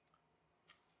Bauer.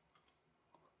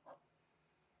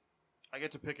 I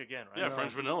get to pick again, right? Yeah,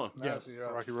 French vanilla. Yes. Massey, you're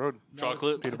up. Rocky Road.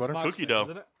 Chocolate, it's peanut butter, Mock's cookie pick, dough.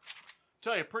 Isn't it?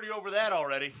 Tell you, pretty over that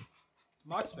already. It's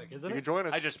Mock's pick, isn't You it? can join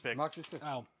us. I just picked. Mark just picked.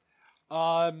 Oh.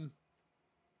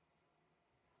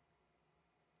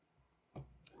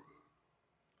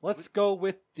 Let's go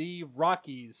with the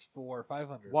Rockies for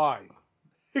 500. Why?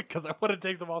 Because I want to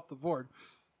take them off the board.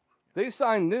 They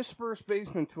signed this first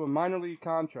baseman to a minor league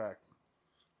contract.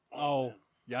 Oh,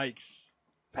 yikes.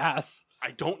 Pass.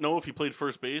 I don't know if he played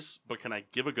first base, but can I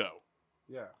give a go?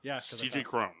 Yeah, Yeah. 'cause I CJ passed.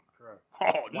 Cron. correct.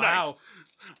 Oh, Wow.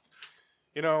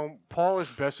 You know, Paul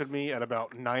has bested me at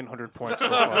about 900 points so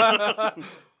far.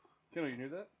 Kendall, you knew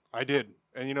that? I did.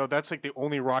 And, you know, that's like the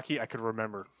only Rocky I could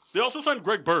remember. They also signed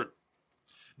Greg Bird.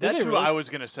 That's they who really? I was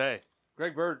going to say.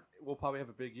 Greg Bird will probably have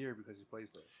a big year because he plays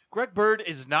there. Greg Bird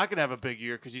is not going to have a big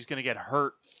year because he's going to get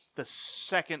hurt the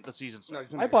second the season No, starts.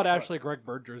 he's gonna I get bought cut. actually a Greg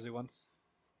Bird jersey once.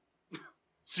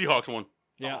 Seahawks won.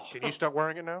 Yeah. Can you stop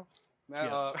wearing it now?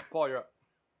 Now, Yes. Paul, you're up.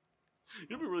 You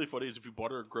know what'd be really funny is if you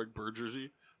bought her a Greg Bird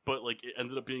jersey, but like it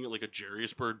ended up being like a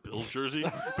Jarius Bird Bills jersey.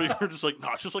 But you're just like,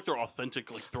 nah, it's just like their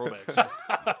authentic like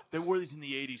throwbacks. They wore these in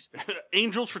the 80s.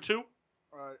 Angels for 2.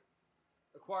 All right.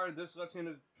 Acquired this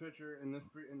left-handed pitcher in the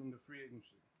free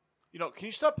agency. You know, can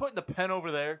you stop putting the pen over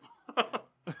there?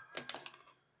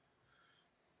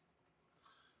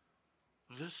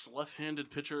 This left-handed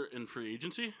pitcher in free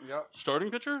agency? Yep. Starting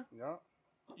pitcher? Yep.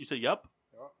 You say yep?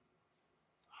 Yep.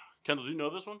 Kendall, do you know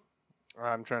this one?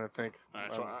 I'm trying to think. All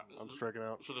right, so I'm striking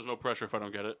out. So there's no pressure if I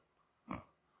don't get it.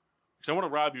 Because I want to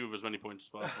rob you of as many points as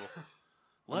possible.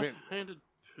 I mean- Left-handed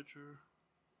pitcher.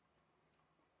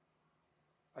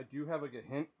 I do have like a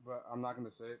hint, but I'm not going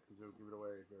to say it because it'll give it away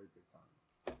very big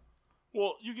time.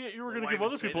 Well, you were Then going to why give even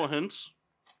other say people that? hints.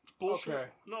 It's bullshit. Okay.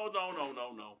 No.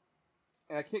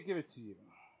 And I can't give it to you.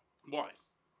 Why?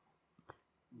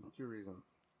 2 reasons.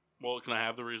 Well, can I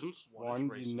have the reasons? One,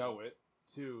 racism. you know it.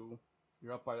 2,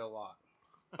 you're up by a lot.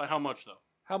 By how much, though?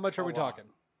 How much are A we lot. talking?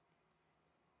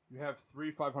 You have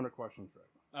 3 500 questions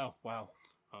right. Oh, wow.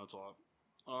 Oh, that's a lot.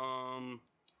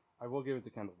 I will give it to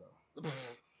Kendall though.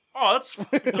 Oh, that's.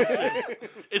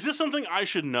 Is this something I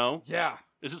should know? Yeah.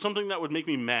 Is it something that would make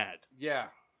me mad? Yeah.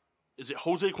 Is it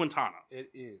Jose Quintana? It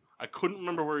is. I couldn't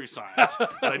remember where he signed,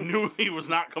 but I knew he was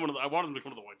not coming to. I wanted him to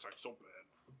come to the White Sox so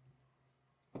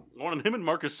bad. I wanted him and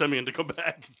Marcus Semien to come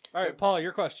back. All right, Paul,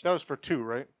 your question. That was for 2,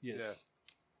 right? Yes.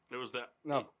 It was that.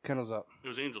 No, Kendall's up. It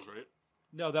was Angels, right?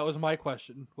 No, that was my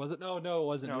question. Was it? No, it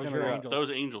wasn't. No, it was Kendall your got- Angels. That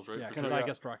was Angels, right? Yeah, For because two? I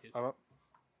guessed Rockies. I'm up.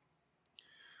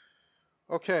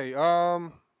 Okay.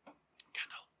 Orioles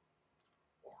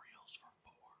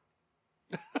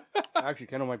for 4. Actually,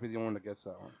 Kendall might be the only one that gets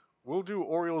that one. We'll do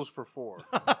Orioles for 4.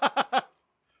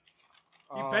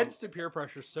 You bends to peer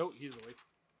pressure so easily.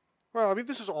 Well, I mean,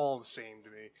 this is all the same to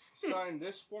me. Signed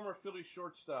this former Philly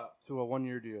shortstop to a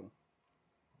 1-year deal.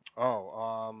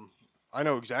 Oh, I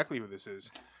know exactly who this is,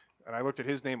 and I looked at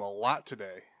his name a lot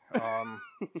today.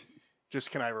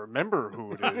 Just can I remember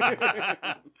who it is?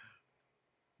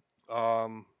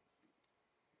 God,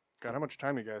 how much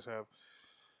time do you guys have?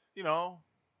 You know,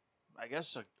 I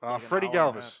guess like an Freddie hour and a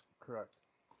half. Galvis. Correct.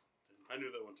 I knew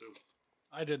that one too.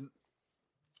 I didn't.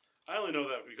 I only know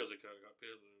that because it got.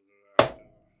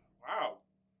 Wow.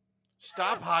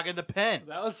 Stop hogging the pen.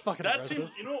 That was fucking That aggressive. seems.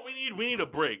 You know what we need? We need a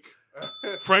break.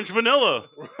 French vanilla.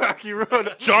 Rocky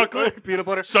Road. Chocolate. Peanut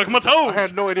butter. Suck my toes. I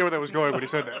had no idea where that was going when he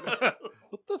said that.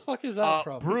 What the fuck is that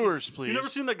from? Brewers, please. You never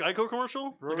seen the Geico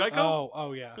commercial? The Brewers? Geico?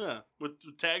 Oh yeah. Yeah. With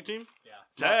the tag team? Yeah.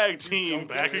 Tag team. Don't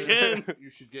Back get again. You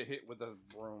should get hit with a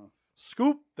broom.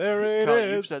 Scoop. There it Kyle,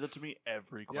 is. you've said that to me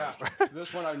every Yeah, question.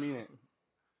 this one I mean it.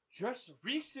 Just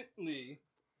recently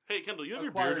Hey, Kendall, you have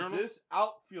your beer acquired journal? this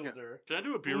outfielder. Can I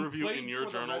do a beer who review played in your for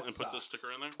the journal Red and put this Sox. sticker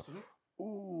in there?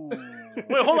 Ooh.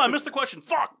 Wait, hold on. I missed the question.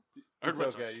 Fuck. I heard It's Red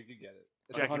okay, Sox. you could get it.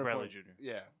 It's Jackie 100 Bradley points. Jr.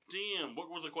 Yeah. Damn. What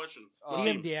was the question? Uh, What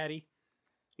Damn, team? Daddy.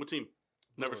 What team?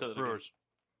 Never said that. again. Brewers.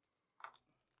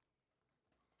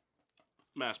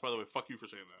 Mass, by the way, fuck you for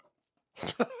saying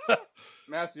that.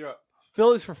 Mass, you're up.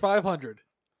 Phillies for 500.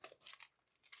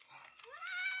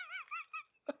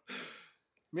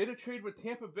 Made a trade with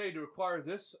Tampa Bay to acquire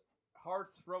this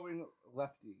hard-throwing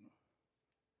lefty.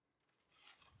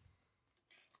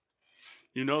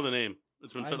 You know the name.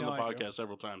 It's been I said on the know I do. podcast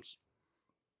several times.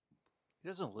 He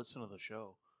doesn't listen to the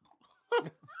show.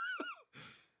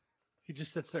 He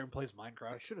just sits there and plays I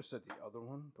Minecraft. should have said the other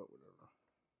one, but whatever.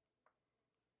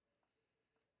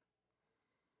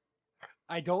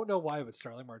 I don't know why, but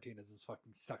Starling Martinez is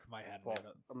fucking stuck in my head. Well,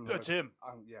 man. That's him.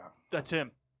 Yeah. That's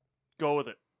him. Go with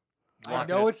it. I Lock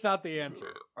know it. it's not the answer.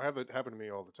 I have it happen to me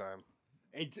all the time.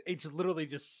 It's literally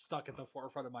just stuck at the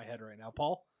forefront of my head right now.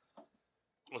 Paul?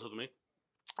 What's with me?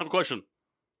 I have a question.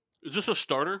 Is this a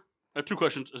starter? I have two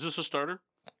questions. Is this a starter?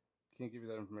 Can't give you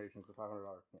that information. It's a $500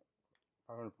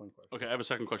 500-point question. Okay, I have a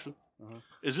second question. Uh-huh.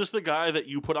 Is this the guy that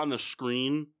you put on the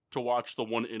screen to watch the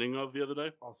one inning of the other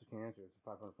day? Also can't answer. It's a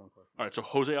 500-point question. All right, so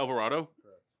Jose Alvarado.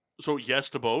 Correct. So yes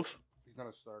to both, He's not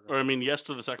a starter. or I mean yes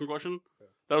to the second question. Yeah.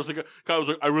 That was the guy. Kyle was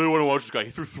like, I really want to watch this guy. He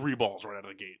threw 3 balls right out of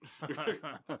the gate.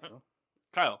 That's true.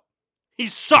 Kyle, he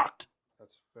sucked.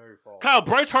 That's very false. Kyle,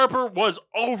 Bryce Harper was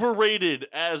overrated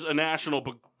as a national,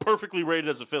 but perfectly rated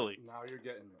as a Philly. Now you're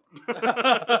getting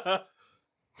it.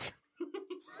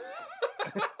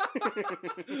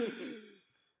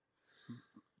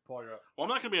 Paul, you're up. Well, I'm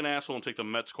not going to be an asshole and take the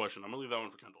Mets question. I'm going to leave that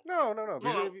one for Kendall. No.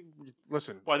 Because No. if you,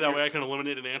 listen. Why, that way I can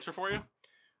eliminate an answer for you?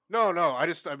 No. I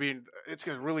mean, it's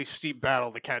a really steep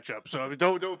battle to catch up. So I mean,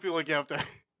 don't feel like you have to.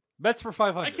 Mets for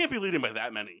 500. I can't be leading by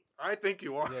that many. I think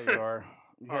you are. Yeah, you are.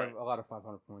 You All have right. a lot of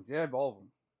 500 points. You have all of them.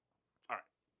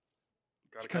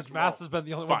 Gotta Because catch 'em Mass all. has been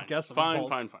the only one Fine, guessing. fine, Paul.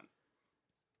 fine.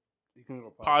 You can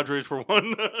go Padres for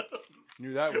one.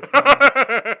 Knew that was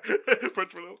coming.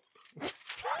 French vanilla.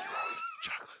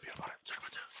 Chocolate, peanut butter,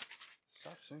 chocolate toast.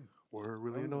 Stop saying. We're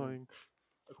really annoying.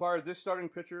 Acquired this starting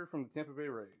pitcher from the Tampa Bay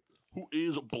Rays. Who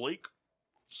is Blake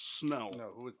Snell?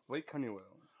 No, who is Blake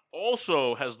Honeywell.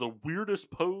 Also has the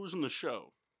weirdest pose in the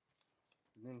show.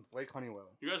 His name is Blake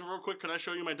Honeywell. You guys, real quick, can I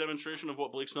show you my demonstration of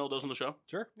what Blake Snell does on the show?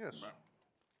 Sure. Yes.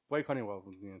 Blake Honeywell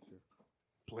was the answer.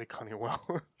 Blake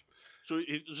Honeywell. So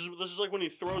this is like when he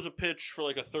throws a pitch for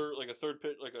like a third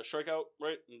pitch, like a strikeout,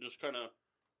 right? And just kind of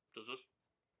does this.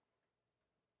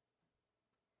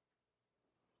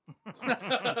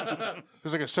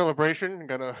 There's like a celebration.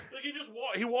 Gonna.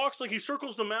 Like he walks like he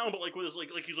circles the mound, but like with his like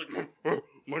he's like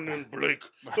my name's Blake.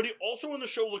 But he also in the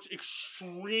show looks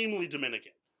extremely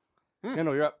Dominican.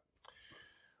 Kendall, you're up.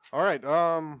 All right.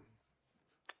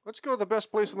 Let's go to the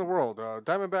best place in the world.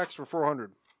 Diamondbacks for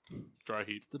 400. Dry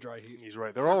heat. The dry heat. He's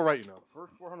right. They're all right, you know.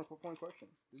 First 400-point question.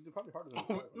 These are probably harder than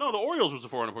Oh, no, the Orioles was the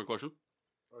 400-point question.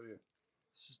 Oh, yeah.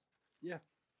 Yeah.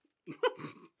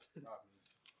 Nah,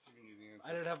 you need the answer.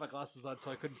 I didn't have my glasses on, so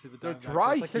I couldn't see the The Diamondbacks. I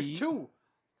dry was like, there's heat- 2.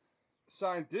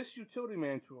 Signed this utility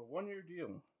man to a 1-year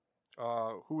deal.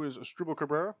 Who is Asdrubal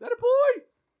Cabrera? That a boy!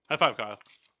 High five, Kyle.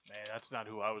 Man, that's not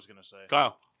who I was gonna say.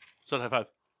 Kyle, said high five.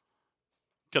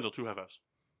 Kendall, 2 high fives.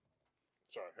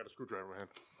 Sorry, I had a screwdriver in my hand.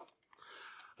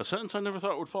 A sentence I never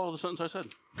thought would follow the sentence I said.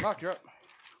 Mark, you're up.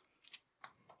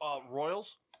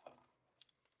 Royals.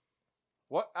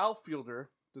 What outfielder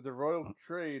did the Royals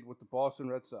trade with the Boston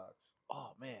Red Sox?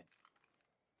 Oh man.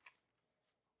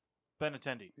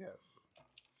 Benintendi. Yes.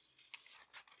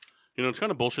 You know, it's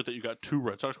kind of bullshit that you got 2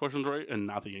 Red Sox questions right and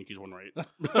not the Yankees one right.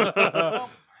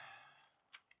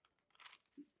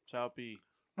 Shall it be?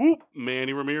 Whoop,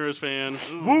 Manny Ramirez fan.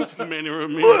 Whoop, Manny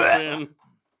Ramirez fan.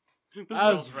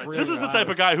 This is the type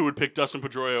of guy who would pick Dustin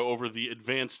Pedroia over the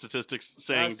advanced statistics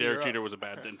saying Actually, Derek you're Jeter up. was a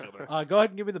bad infielder. Go ahead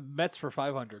and give me the Mets for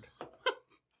 500.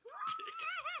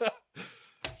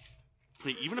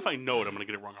 Hey, even if I know it, I'm going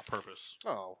to get it wrong on purpose.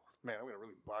 Oh, man, I'm going to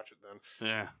really botch it then.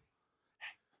 Yeah.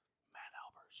 Hey,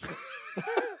 Matt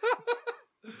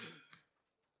Albers.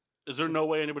 Is there no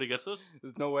way anybody gets this?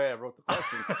 There's no way I wrote the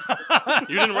question.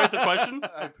 You didn't write the question?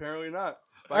 Apparently not.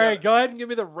 All right, go ahead and give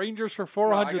me the Rangers for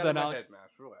 400 then, Alex. Alex.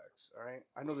 Relax, all right?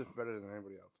 I know this better than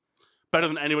anybody else. Better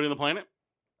than anybody on the planet?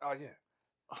 Oh,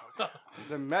 yeah.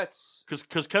 The Mets.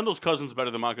 Because Kendall's cousin's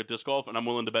better than Monk at disc golf, and I'm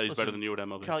willing to bet he's better Listen, than you at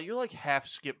MLB. Cal, you're like half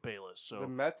Skip Bayless. So The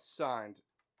Mets signed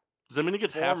Does that mean he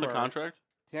gets half the Former- contract?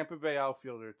 Tampa Bay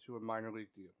outfielder to a minor league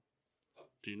deal.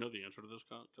 Do you know the answer to this,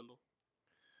 Kendall?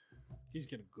 He's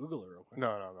gonna Google it real quick.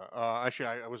 No. Actually,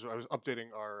 I was updating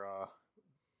our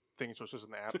thing, so it's just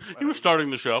in the app. He was starting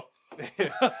the show.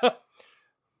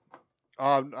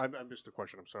 I missed the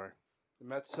question. I'm sorry. The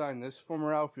Mets signed this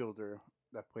former outfielder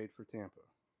that played for Tampa.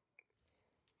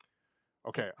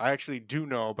 Okay, I actually do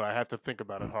know, but I have to think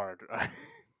about it hard.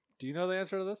 Do you know the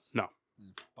answer to this? No.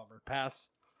 Bummer. Pass.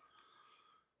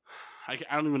 I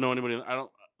don't even know anybody.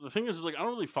 The thing is like I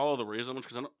don't really follow the Rays that much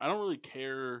because I don't really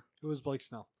care. Who was Blake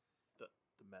Snell? the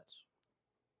Mets.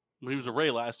 He was a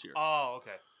Ray last year, Oh,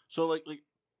 okay. so like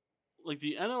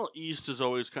the NL East is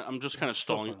always kind. I'm just kind of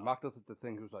stalling. Mocked up at the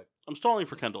thing who's like, I'm stalling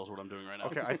for Kendall is what I'm doing right now.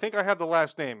 Okay, I think I have the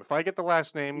last name. If I get the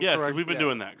last name, Yeah, 'cause correct, we've been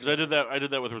doing that because I did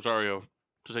that with Rosario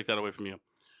to take that away from you.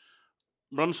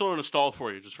 But I'm still going to stall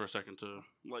for you just for a second to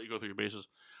let you go through your bases.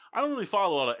 I don't really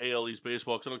follow a lot of AL East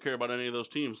baseball because I don't care about any of those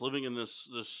teams. Living in this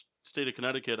state of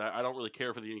Connecticut, I don't really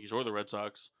care for the Yankees or the Red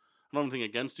Sox. I don't have anything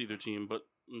against either team, but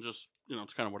I'm just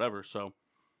it's kind of whatever. So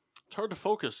it's hard to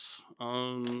focus.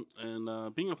 And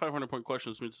being a 500-point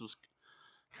question means it's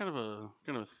kind of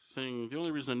a thing. The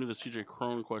only reason I knew the CJ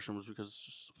Crone question was because it's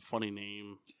just a funny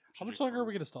name. How CJ much longer are Cron.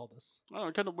 we gonna stall this? I don't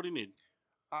know, kind of. What do you need?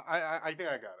 I think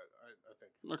I got it. I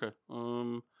think. Okay.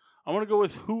 I want to go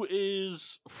with who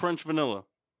is French Vanilla.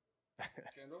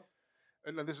 Kendall?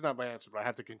 No, this is not my answer, but I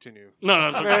have to continue. No,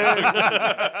 it's okay.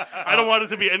 I don't want it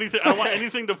to be anything. I don't want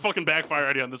anything to fucking backfire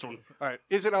on you on this one. All right,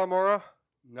 is it Almora?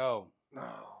 No. No.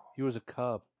 He was a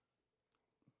Cub.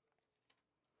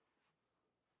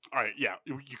 All right, yeah,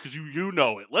 because you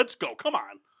know it. Let's go. Come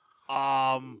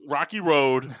on. Rocky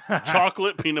Road,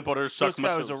 chocolate peanut butter, So suck this my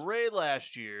guy was toes. a Ray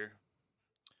last year.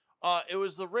 It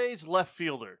was the Rays left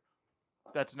fielder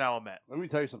that's now a Met. Let me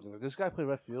tell you something. If this guy played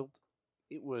left field,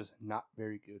 it was not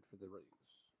very good for the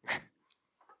Rays.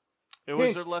 It was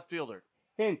Hint. their left fielder.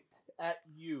 Hint at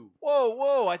you.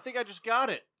 Whoa! I think I just got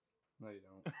it. No, you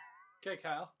don't. Okay,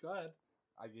 Kyle, go ahead.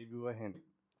 I gave you a hint.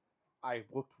 I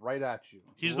looked right at you.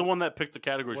 He's the one that picked the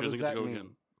category. What She doesn't does get to that go mean?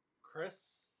 again. Chris.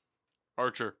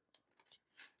 Archer.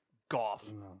 Goff.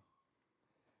 No.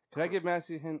 Can I give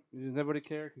Massey a hint? Does nobody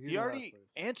care? 'Cause he's He in last already place.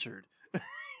 answered.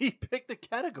 He picked the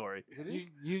category. Did he?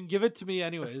 You can give it to me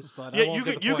anyways, but I Yeah, won't you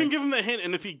get can the you can points. give him the hint,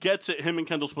 and if he gets it, him and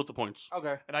Kendall split the points.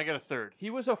 Okay. And I got a third. He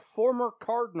was a former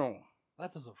Cardinal.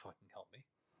 That doesn't fucking help me.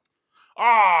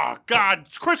 Ah, God,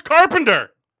 it's Chris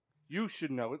Carpenter. You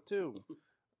should know it too.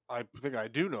 I think I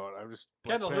do know it. I'm just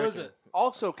Kendall, who is it?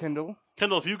 Also, Kendall.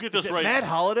 Kendall, if you get Is this it right, Matt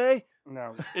Holliday?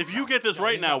 No. if you get this No,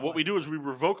 right he's now, not what we playing. do is we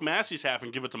revoke Massey's half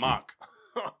and give it to Mock.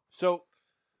 So,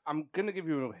 I'm gonna give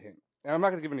you a hint. And I'm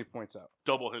not gonna give any points out.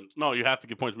 Double hint. No, you have to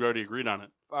give points. We already agreed on it.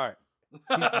 All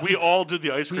right. We all did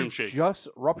the ice cream He shake. just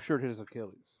ruptured his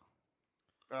Achilles.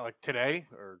 like today,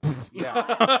 or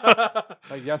Yeah.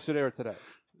 Like yesterday or today.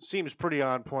 seems pretty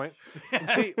on point.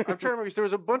 See, I'm trying to remember. There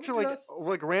was a bunch of Just-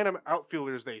 like random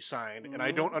outfielders they signed, and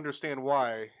I don't understand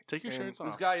why. Take your And shirts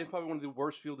This off. guy is probably one of the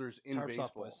worst fielders in Tarps baseball.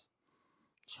 off, boys.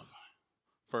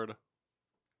 Ferda.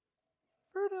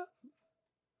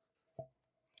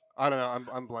 I don't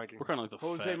know. I'm blanking. We're kind of like the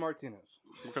Jose fat. Martinez.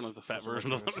 We're kind of like the fat Jose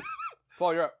version of Martinez. them.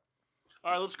 Paul, you're up.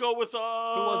 All right, let's go with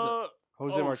was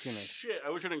Jose oh, Martinez. Shit, I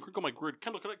wish I didn't crinkle my grid.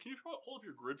 Kendall, can you hold up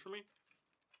your grid for me?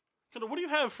 Kendall, what do you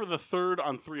have for the third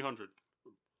on 300?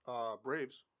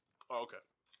 Braves. Oh, okay.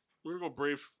 We're gonna go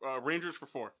Braves, Rangers for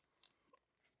 4.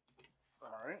 All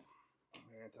right.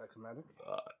 Anticlimactic.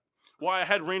 Well, I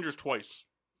had Rangers twice,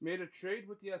 Made a trade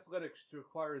with the Athletics to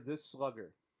acquire this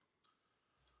slugger.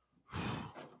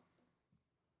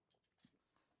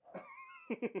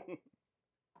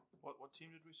 What team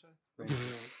did we say?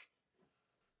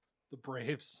 The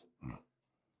Braves.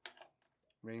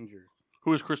 Rangers.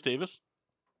 Who is Chris Davis?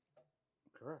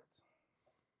 Correct.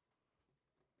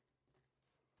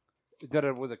 Is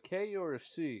that with a K or a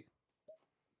C?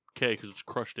 K, because it's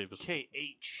Crush Davis.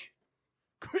 KH.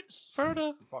 Chris.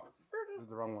 Ferda. Fuck. This is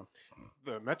the wrong one.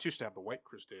 The Mets used to have the white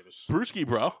Chris Davis. Brewski,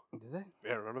 bro. Did they?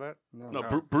 Yeah, remember that? No, No.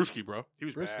 Brewski, bro. He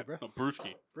was Brewski, bad. bro. No,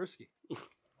 Brewski. Brewski.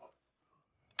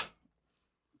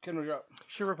 Kendall, you're up.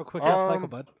 Should rip a quick out cycle, Um,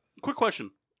 bud. Quick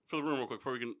question for the room, real quick,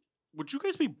 before we can. Would you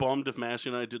guys be bummed if Massey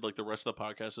and I did like the rest of the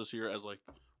podcast this year as like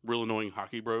real annoying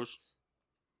hockey bros?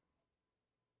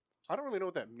 I don't really know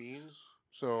what that means,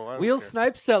 so I don't Wheel care.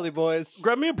 snipe Sally, boys.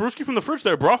 Grab me a Brewski from the fridge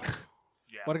there, bro.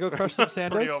 Yeah. Want to go crush some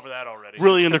Pretty Sandos? over that already.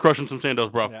 Really into crushing some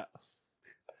Sandos, bro. Yeah.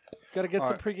 Got to get All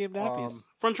some right, pregame nappies.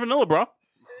 French vanilla, bro.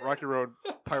 Rocky Road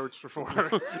Pirates for 4.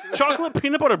 Chocolate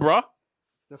peanut butter, bro.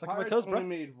 The Suck my Pirates toes, only bro.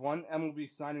 made one MLB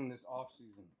signing this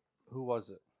offseason. Who was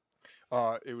it?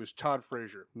 It was Todd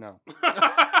Frazier. No.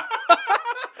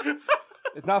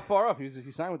 It's not far off. He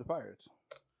signed with the Pirates.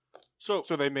 So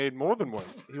So they made more than one.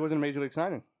 He wasn't a major league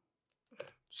signing.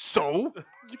 So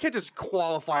you can't just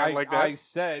qualify it like that. I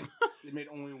said they made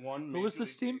only one. Who was Major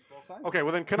this League team? Baseball signing. Okay,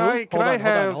 well then can Who? I Hold on,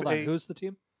 have hold on. a Who's the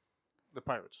team? the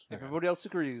Pirates? If everybody else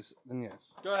agrees, then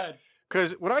yes. Go ahead.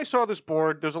 Because when I saw this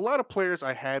board, there's a lot of players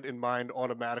I had in mind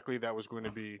automatically that was going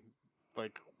to be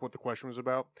like what the question was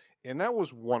about, and that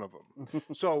was one of them.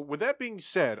 So with that being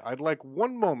said, I'd like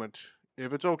one moment,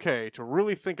 if it's okay, to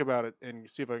really think about it and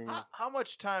see if I can How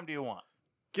much time do you want?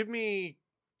 give me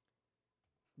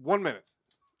 1 minute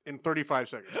in 35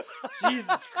 seconds.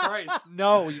 Jesus Christ.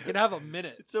 No, you can have a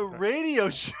minute. It's a radio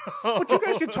show. But you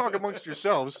guys can talk amongst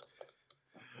yourselves.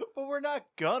 But we're not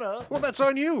gonna. Well, that's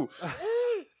on you.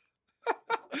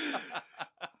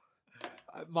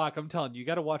 Mock, I'm telling you, you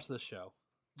got to watch this show.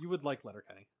 You would like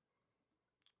Letterkenny.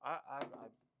 I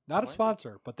Not a Might be.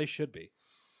 sponsor, but they should be.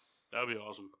 that'd be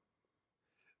awesome.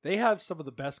 They have some of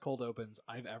the best cold opens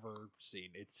I've ever seen.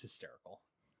 It's hysterical.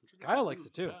 Kyle likes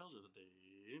it too. Pals of the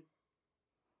day.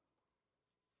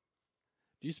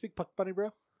 Do you speak Puck Bunny,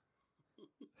 bro?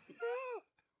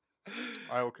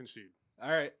 I will concede. All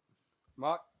right.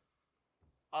 Mock.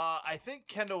 I think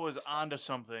Kendall was onto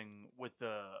something with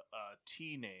the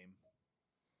T name.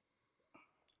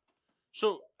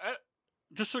 So,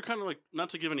 just to kind of like, not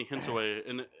to give any hints away,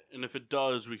 and if it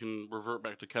does, we can revert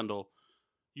back to Kendall.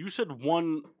 You said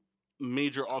one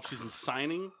major offseason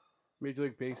signing, Major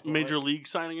League Baseball. major right? league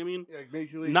signing. I mean, Yeah,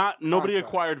 Major League. not nobody contract.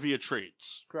 acquired via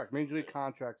trades. Correct. Major League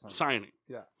contract signing. Signing.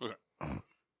 Yeah.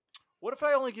 What if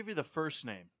I only give you the first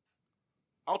name?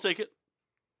 I'll take it.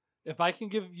 If I can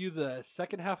give you the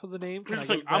second half of the name, can Here's I the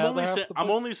thing. get the other half of the I'm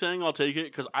points? only saying I'll take it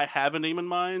because I have a name in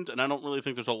mind, and I don't really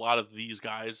think there's a lot of these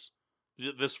guys.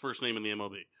 This first name in the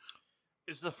MLB.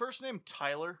 Is the first name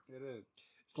Tyler? It is.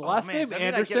 Is the last man, name does that mean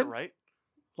I get Anderson? it right?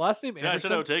 Last name Yeah, I Anderson.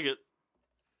 said I would take it.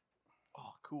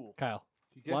 Oh, cool. Kyle.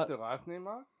 Did you La- get the last name,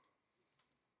 Mock?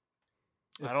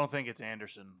 I don't think it's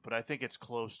Anderson, but I think it's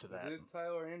close to that. It is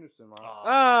Tyler Anderson, Mock. Oh.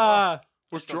 Ah,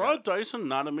 Was still got Gerard Dyson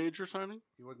not a major signing?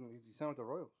 He wasn't. He signed with the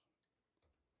Royals.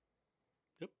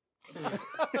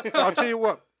 I'll tell you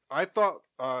what. I thought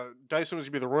Dyson was going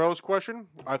to be the Royals question.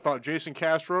 I thought Jason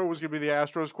Castro was going to be the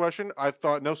Astros question. I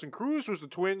thought Nelson Cruz was the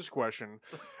Twins question.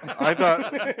 I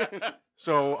thought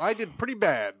so. I did pretty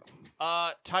bad.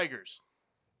 Tigers.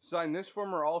 Signed this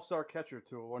former All-Star catcher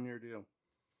to a 1-year deal.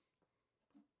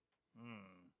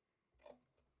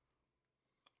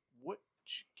 Which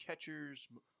catchers?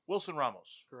 Wilson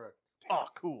Ramos. Correct. Oh,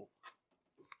 cool.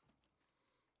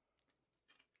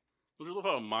 Would you love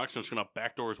how Mock's just going to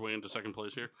backdoor his way into second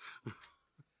place here?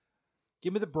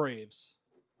 give me the Braves.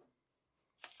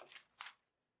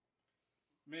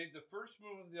 Made the first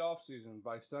move of the offseason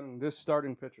by signing this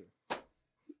starting pitcher.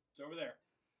 It's over there.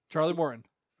 Charlie Morton.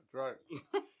 That's right.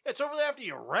 It's over there after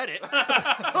you read it.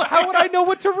 How would I know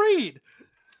what to read?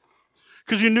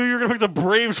 Because you knew you were going to pick the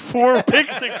Braves 4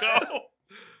 picks ago.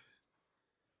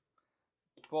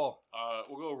 Paul.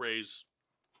 We'll go Rays.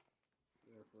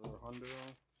 There for Hondo.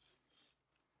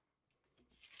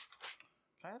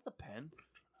 Can I have the pen?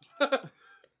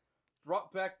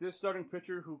 Brought back this starting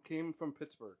pitcher who came from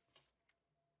Pittsburgh.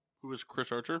 Who is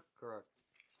Chris Archer? Correct.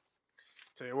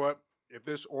 Tell you what. If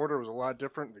this order was a lot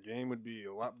different, the game would be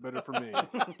a lot better for me.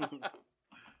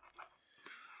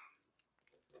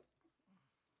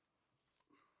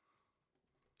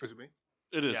 Is it me?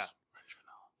 It is. Yeah.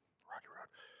 Rocky Road.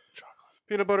 Chocolate.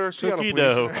 Peanut butter. Seattle, Cookie please.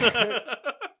 dough.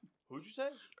 Who'd you say?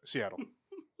 Seattle.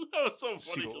 That was so funny.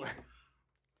 Seagull. Dylan.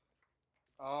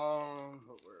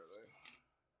 Where are they?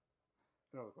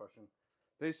 Another question.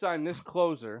 They signed this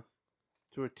closer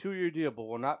to a 2-year deal, but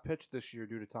will not pitch this year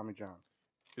due to Tommy John.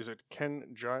 Is it Ken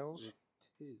Giles?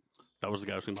 That was the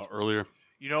guy I was thinking about earlier.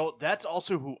 You know, that's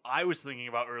also who I was thinking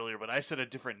about earlier, but I said a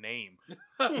different name.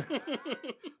 That's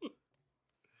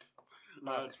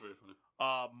very funny.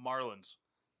 Marlins.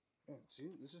 Yeah,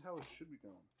 see, this is how it should be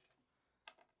going.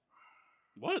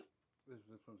 What? This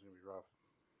one's gonna be rough.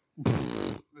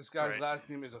 This guy's Right. last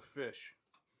name is a fish.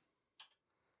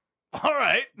 All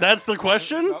right. That's the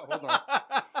question? No, hold on.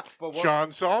 But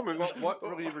John Salmons. what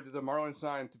reliever did the Marlins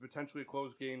sign to potentially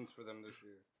close games for them this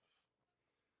year?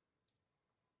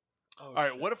 Oh, All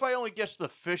right, what if I only guess the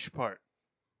fish part?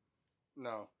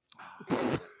 No.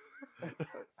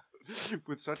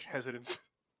 With such hesitance.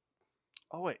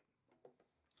 Oh, wait.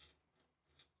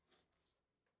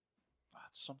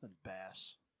 It's something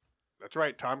Bass. That's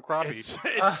right, Tom Crappie.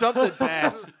 It's something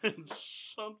Bass.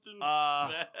 Something Uh,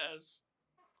 Bass.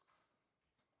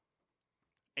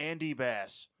 Andy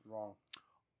Bass. Wrong.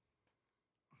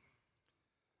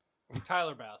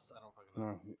 Tyler Bass. I don't fucking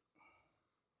know. No.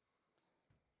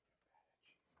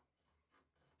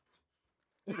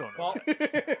 You don't know. Well,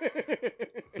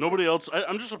 Nobody else.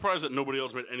 I'm just surprised that nobody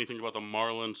else made anything about the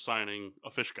Marlins signing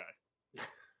a fish guy.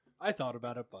 I thought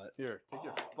about it, but Here, take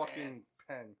your fucking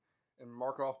pen and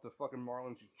mark off the fucking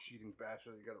Marlins, you cheating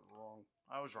bastard. You got it wrong.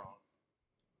 I was wrong.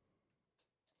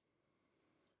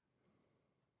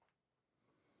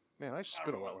 Man, I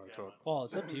spit a lot when I talk. well,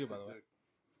 it's up to you, by the way.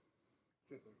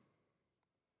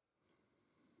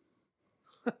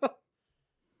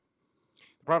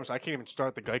 The problem is I can't even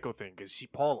start the Geico thing because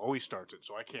Paul always starts it,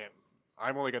 so I can't.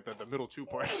 I'm only got the middle two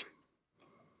parts.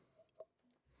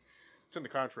 It's in the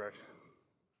contract.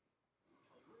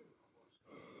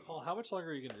 Paul, how much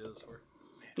longer are you gonna do this for?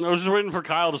 I was just waiting for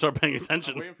Kyle to start paying I'm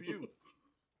attention. waiting for you.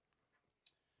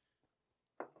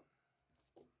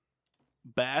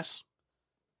 Bass,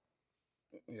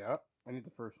 Yeah, I need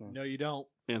the first name. No, you don't.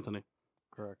 Anthony.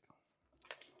 Correct.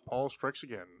 Paul strikes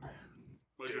again.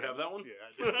 Did you have that one?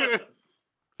 Yeah, I did.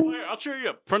 Here, I'll cheer you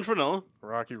up. French vanilla,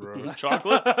 Rocky Road.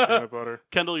 chocolate. Peanut butter.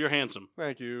 Kendall, you're handsome.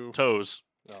 Thank you. Toes.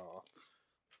 Aw.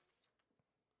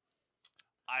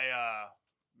 I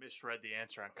misread the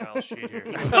answer on Kyle's sheet here.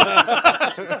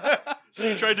 So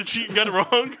you tried to cheat and got it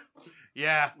wrong?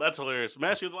 Yeah. That's hilarious.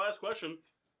 Mass, you the last question.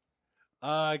 Go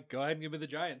ahead and give me the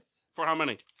Giants For how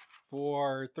many?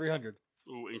 for 300.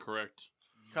 Ooh, incorrect.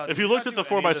 Kyle, If did you not looked at do the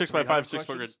any 4x6 of the by 5 6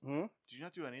 300 questions? Hmm? Did you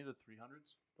not do any of the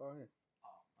 300s? Oh, here. Oh,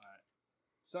 all right.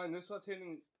 Sign this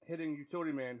left-hitting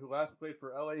utility man who last played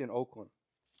for LA and Oakland.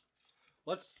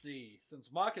 Let's see.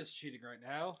 Since Mock is cheating right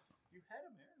now, You had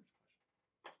a marriage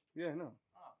question. Yeah, I know.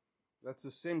 Oh. That's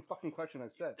the same fucking question I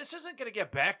said. This isn't going to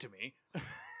get back to me.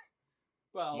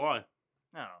 well, Why?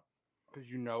 No. Because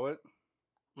you know it.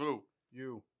 Who?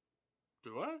 You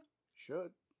Do I?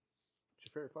 should. It's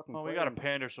your favorite fucking Well, player. we got a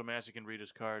pander so Massey can read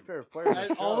his card. Favorite player in the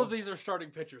and all show. of these are starting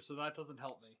pitchers, so that doesn't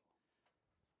help me.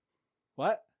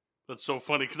 What? That's so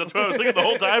funny because that's what I was thinking the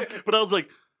whole time. But I was like,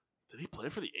 did he play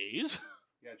for the A's?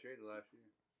 Yeah, traded last year.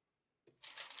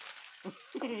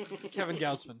 Kevin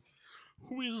Gaussman.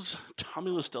 Who is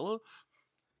Tommy LaStella?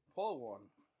 Paul won.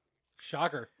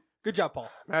 Shocker. Good job, Paul.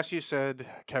 Massey said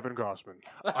Kevin Grossman.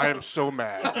 I am so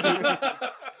mad.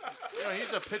 You know,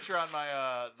 he's a pitcher on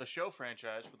my the show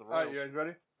franchise for the All Royals. right, you guys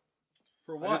ready?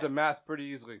 For I did what? the math pretty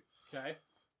easily. Okay.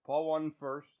 Paul won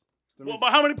first. That Well, means-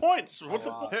 but how many points? What's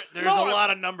lot. the, There's No, a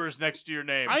lot of numbers next to your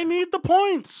name. I need the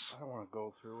points. I don't want to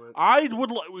go through it. I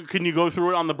would. Can you go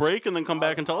through it on the break and then come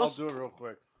back and tell us? I'll do it real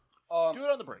quick. Do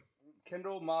it on the break.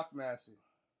 Kendall Mock Massey.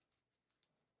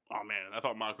 Oh man, I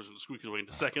thought Mark was going to squeak his way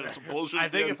into second. It's some bullshit. I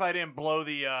think if I didn't blow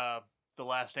the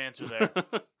last answer there. All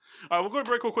right, we'll go to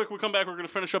break real quick. We'll come back. We're going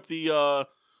to finish up the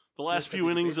last few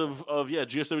GSWD innings of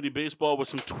GSWD baseball with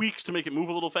some tweaks to make it move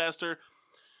a little faster,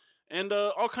 and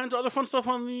all kinds of other fun stuff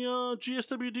on the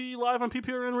GSWD live on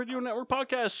PPRN Radio Network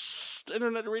podcast,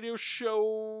 internet radio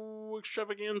show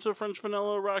extravaganza, French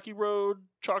vanilla, Rocky Road,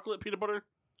 chocolate, peanut butter.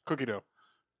 Cookie dough.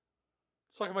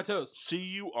 Sucking my toes. See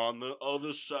you on the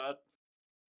other side.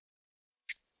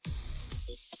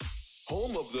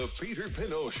 Home of the Peter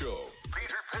Pinot Show.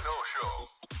 Peter Pinot Show.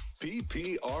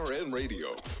 PPRN Radio.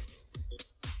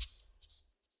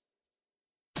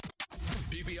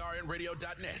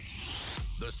 PPRNradio.net.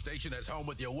 The station that's home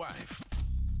with your wife.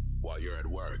 While you're at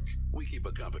work, we keep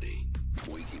her company.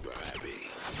 We keep her happy.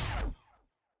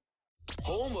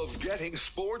 Home of getting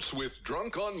sports with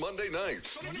Drunk on Monday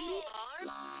nights.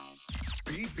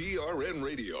 PPRN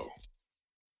Radio.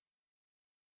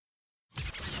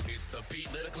 It's The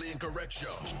politically incorrect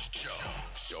show.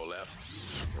 Show left,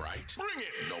 right. Bring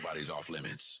it. Nobody's off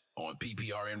limits on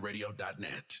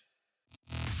PPRNradio.net.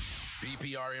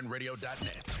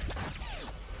 PPRNradio.net.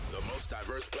 The most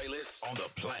diverse playlist on the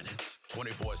planet.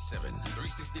 24/7,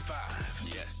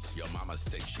 365. Yes, your mama's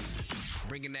station.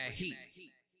 Bringing that heat.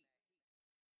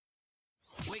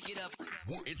 Wake it up.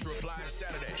 It's Reply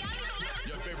Saturday.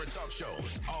 Your favorite talk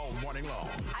shows all morning long.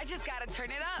 I just gotta turn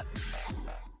it up.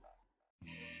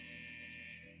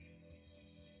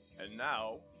 And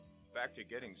now, back to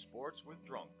getting sports with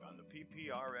Drunk on the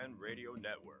PPRN Radio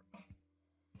Network.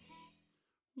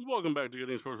 Welcome back to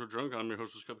Getting Sports with Drunk. I'm your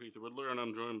hostess, Cupcake the Riddler, and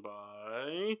I'm joined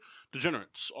by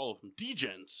degenerates, all of them,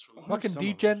 degens. Fucking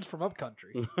degens from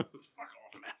Upcountry. Fuck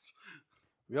off, mess.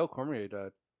 Real Cormier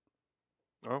died.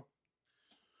 Oh.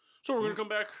 So we're gonna come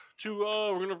back to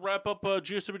we're gonna wrap up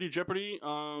GSWD Jeopardy.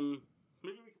 Maybe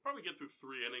we could probably get through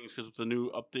 3 innings because of the new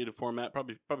updated format.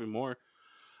 Probably more.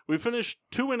 We finished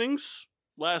 2 innings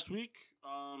last week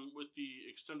with the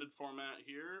extended format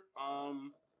here. It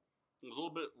was a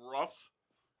little bit rough.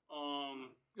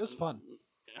 It was fun.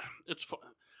 It's fun.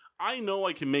 I know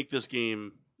I can make this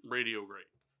game radio great.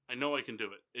 I know I can do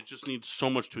it. It just needs so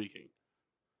much tweaking.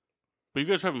 But you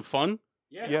guys are having fun?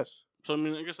 Yeah. Yes. So, I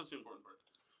mean, I guess that's the important part.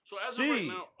 So, as of right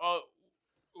now,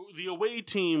 the away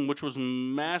team, which was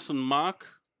Mass and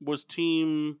Mock, was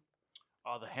team...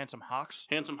 The Handsome Hawks.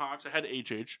 Handsome Hawks. I had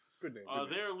HH. Good name.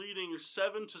 They're leading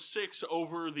 7-6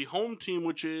 over the home team,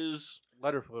 which is...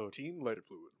 Lighter Fluid. Team Lighter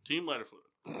Fluid. Team Lighter Fluid.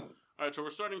 All right, so we're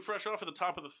starting fresh off at the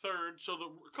top of the 3rd. So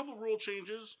a couple rule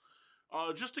changes,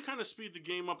 just to kind of speed the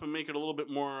game up and make it a little bit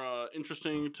more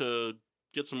interesting, to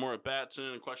get some more at-bats in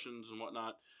and questions and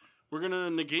whatnot. We're going to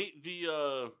negate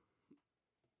the...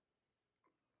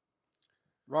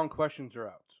 Wrong questions are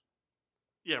out.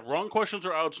 Yeah, wrong questions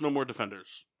are outs, no more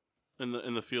defenders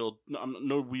in the field.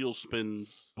 No wheel spin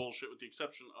bullshit, with the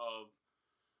exception of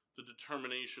the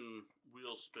determination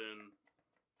wheel spin,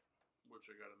 which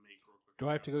I got to make real quick. Do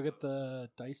I have to go get the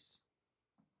dice?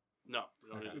 No. We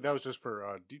don't need it. That was just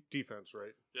for defense,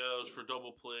 right? Yeah, that was for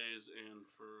double plays and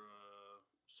for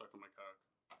sucking my cock.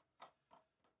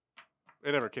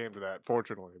 It never came to that,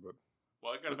 fortunately. But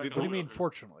Well, I got it back What on What do you the mean, wheel.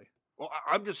 fortunately? well,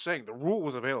 I'm just saying the rule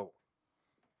was available.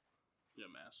 Yeah,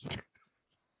 Mass. Fucking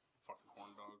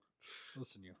horn dog.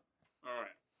 Listen, you. All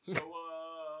right. So,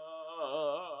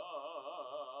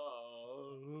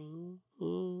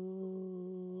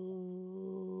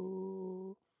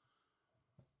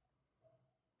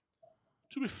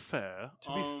 to be fair,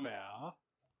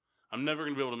 I'm never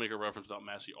going to be able to make a reference without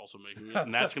Massey also making it,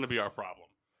 and that's going to be our problem.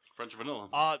 French vanilla.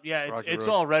 Yeah, Rocky it's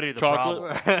Road. already the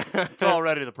Chocolate? problem. It's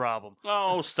already the problem.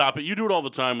 Oh, stop it. You do it all the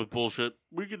time with bullshit.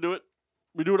 We can do it.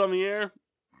 We do it on the air.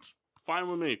 It's fine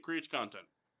with me. It creates content.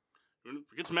 If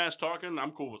it gets Mass talking,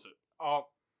 I'm cool with it. What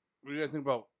do you guys think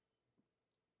about...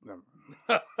 Never.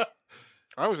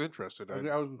 I was interested. I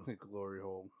was going to think Glory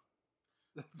Hole.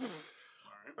 All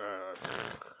right.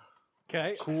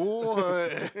 Okay. Cool.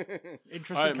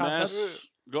 Interesting All right, concept. Mass.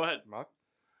 Go ahead. Mock?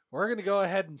 We're going to go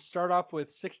ahead and start off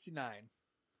with 69.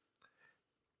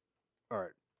 All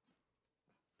right.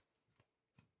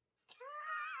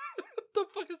 What the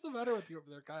fuck is the matter with you over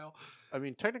there, Kyle? I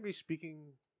mean, technically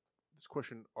speaking, this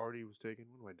question already was taken.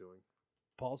 What am I doing?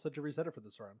 Paul said to reset it for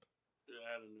this round. Yeah,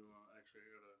 I had a new one. Actually,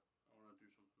 I want to do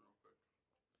something real quick.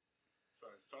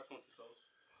 Sorry. Talk amongst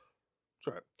yourselves.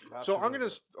 Sorry. So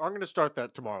I'm gonna start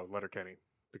that tomorrow, Letterkenny,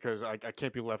 because I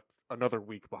can't be left another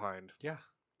week behind. Yeah.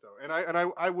 So and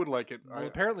I would like it. Well,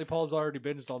 apparently Paul's already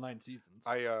binged all 9 seasons,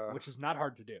 which is not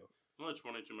hard to do. Only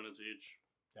 22 minutes each.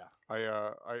 Yeah.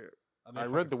 I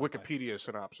read the Wikipedia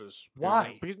synopsis.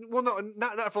 Why? Because well, no,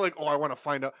 not for like, oh, I want to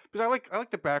find out. Because I like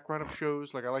the background of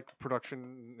shows. Like I like the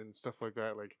production and stuff like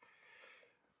that. Like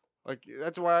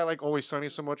that's why I like Always Sunny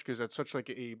so much, because that's such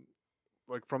like a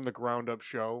from the ground up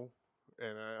show.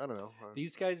 And I don't know.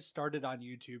 These guys started on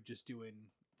YouTube just doing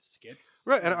skits.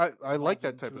 Right, and I like that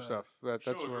evolved type into of a- stuff. That's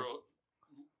Show is where. real.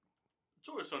 It's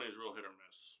Always Sunny is real hit or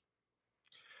miss.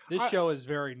 This show is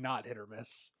very not hit or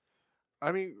miss.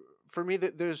 I mean, for me,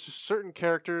 there's certain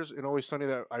characters in Always Sunny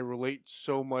that I relate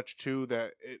so much to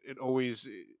that it always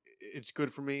it's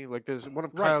good for me. Like there's one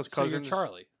of Kyle's so cousins. you're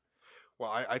Charlie.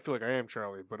 Well, I feel like I am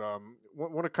Charlie, but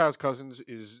one of Kyle's cousins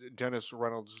is Dennis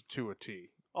Reynolds to a T.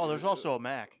 Oh, there's also a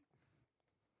Mac.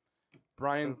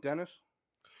 Brian Dennis?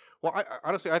 Well, I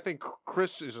honestly I think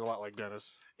Chris is a lot like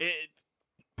Dennis.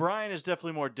 Brian is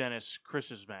definitely more Dennis.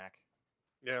 Chris is Mac.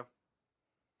 Yeah.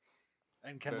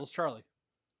 And Kendall's Charlie.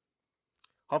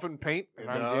 Huff and Paint.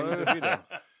 And I'm Danny DeVito.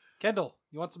 Kendall,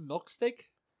 you want some milk steak?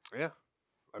 Yeah.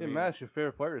 Hey, Matt, your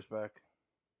favorite player's back.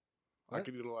 I What?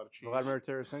 could eat a lot of cheese. Vladimir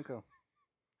Tarasenko.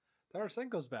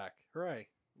 Tarasenko's back. Hooray.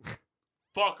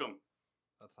 Fuck him.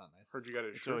 That's not nice. Heard you got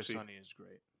it. It's Always Sunny is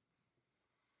great.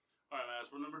 All right,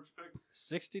 Mass. What number did you pick?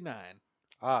 69.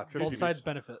 Ah, tricky. Both sides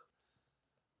benefit.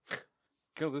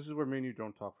 Kill, this is where me and you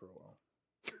don't talk for a while.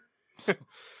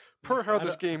 Per how I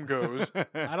this don't- game goes.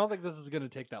 I don't think this is going to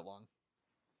take that long.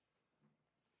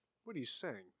 What are you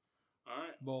saying? All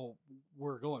right. Well,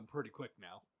 we're going pretty quick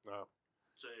now. Oh.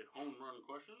 It's a home run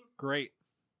question. Great.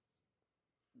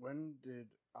 When did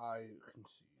I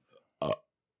concede?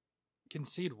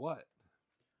 Concede what?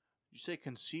 You say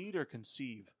concede or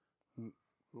conceive?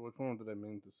 Which one did I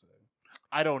mean to say?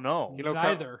 I don't know. You know,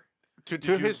 Neither. To Did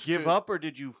you his give up or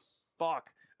did you fuck?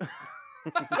 From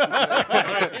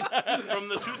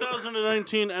the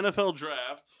 2019 NFL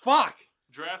Draft, Fuck!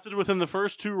 drafted within the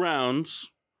first 2 rounds,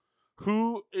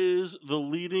 who is the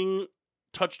leading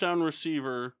touchdown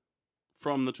receiver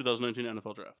from the 2019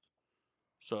 NFL Draft?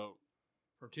 So,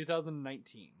 From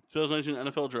 2019.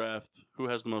 2019 NFL Draft, who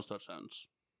has the most touchdowns?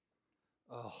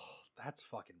 Oh, that's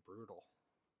fucking brutal.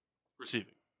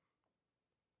 Receiving.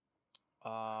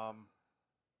 I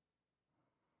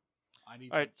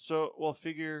need All right, so we'll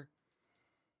figure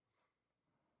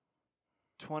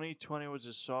 2020 was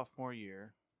his sophomore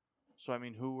year. So, I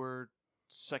mean, who were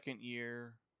second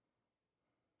year?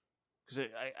 Because,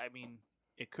 I mean,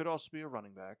 it could also be a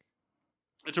running back.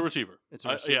 It's a receiver. It's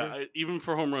a receiver? Even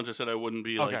for home runs, I said I wouldn't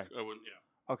be like, Okay. I wouldn't,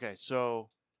 yeah. Okay, so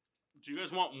Do you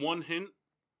guys want one hint?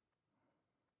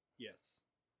 Yes.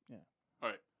 All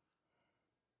right.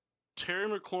 Terry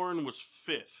McLaurin was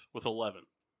 5th with 11.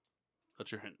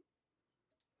 That's your hint.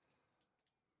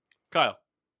 Kyle.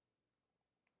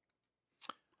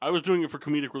 I was doing it for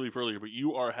comedic relief earlier, but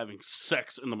you are having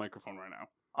sex in the microphone right now.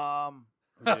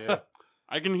 Yeah.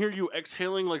 I can hear you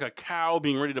exhaling like a cow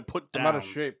being ready to put down. I'm out of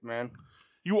shape, man.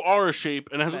 You are a shape,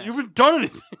 and hasn't Mass. even done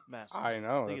anything. Mass. I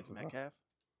know. I think that's it's enough. Metcalf.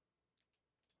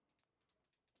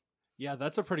 Yeah,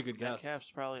 that's a pretty good guess.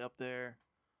 Metcalf's probably up there.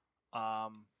 I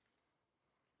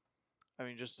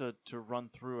mean, just to run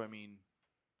through, I mean,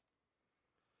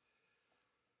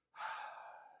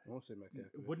 I won't say Metcalf.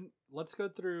 Let's go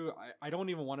through. I don't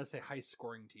even want to say high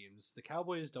scoring teams. The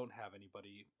Cowboys don't have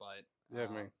anybody, but Yeah,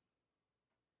 me.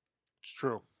 It's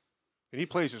true. And he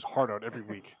plays his heart out every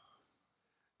week.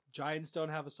 Giants don't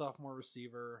have a sophomore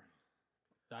receiver.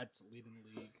 That's leading the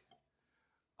league.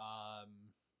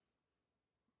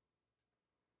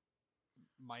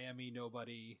 Miami,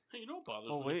 nobody. Hey, you know what bothers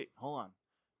oh me? wait, hold on.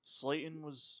 Slayton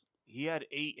he had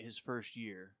 8 his first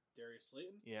year. Darius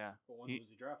Slayton? Yeah, But when He- was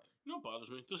he drafted? You know what bothers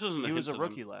me? This isn't. he a was hint a to them.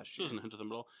 rookie last This year. isn't a hint to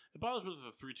them at all. It bothers me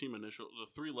that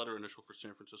the 3-letter initial for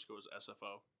San Francisco is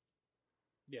SFO.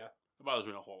 Yeah. It bothers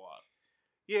me a whole lot.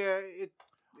 Yeah,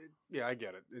 yeah, I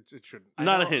get it. It shouldn't. I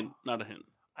Not a know- hint. Not a hint.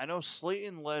 I know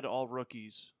Slayton led all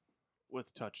rookies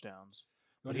with touchdowns,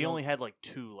 but But he only had like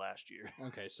 2 last year.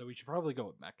 Okay, so we should probably go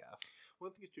with Metcalf.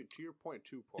 Well, I think it's to your point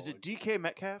too, Paul. Is it DK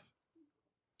Metcalf?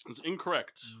 It's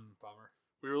incorrect. Bummer.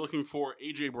 We were looking for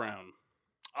AJ Brown.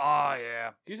 Oh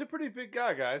yeah, He's a pretty big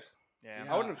guy, guys. yeah.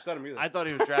 I wouldn't have said him either. I thought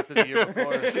he was drafted the year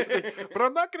before. But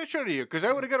I'm not going to show to you because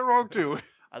I would have got it wrong too.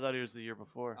 I thought he was the year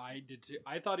before. I did too.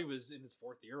 I thought he was in his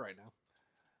 4th year right now.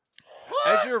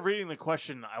 As you were reading the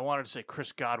question, I wanted to say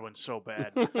Chris Godwin so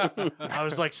bad. I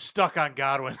was like stuck on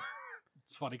Godwin.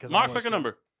 It's funny because Mark, pick a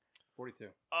number. 42.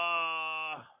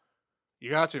 You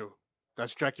got to.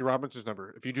 That's Jackie Robinson's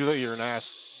number. If you do that, you're an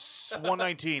ass.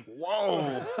 119.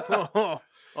 Whoa.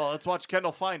 Oh, let's watch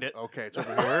Kendall find it. Okay, it's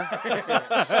over here.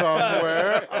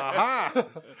 Somewhere. Aha.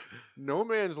 No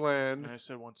man's land. And I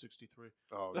said 163.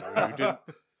 Oh, no, you didn't. All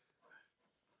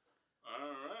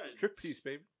right. Trick piece,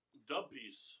 baby. Dub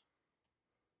piece.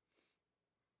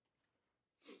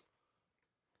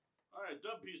 All right,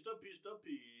 dub piece.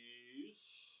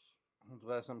 When's the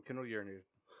last time Kendall urinated?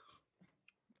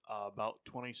 About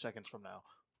 20 seconds from now.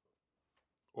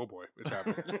 Oh, boy. It's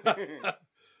happening.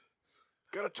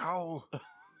 Got a towel.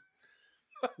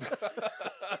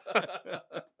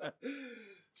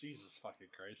 Jesus fucking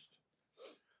Christ.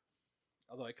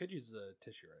 Although I could use a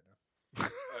tissue right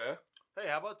Oh, yeah? Hey,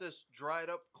 how about this dried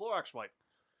up Clorox wipe?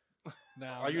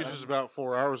 now. I used this about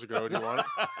 4 hours ago. Do you want it?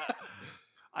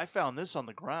 I found this on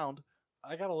the ground.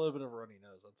 I got a little bit of a runny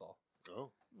nose. That's all.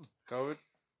 Oh. COVID?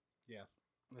 Yeah.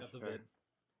 That's Got the fair. vid.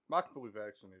 Mark fully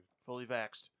vaccinated. Fully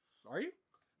vaxxed. Are you?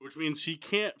 Which means he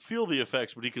can't feel the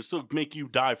effects, but he can still make you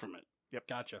die from it. Yep.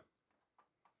 Gotcha.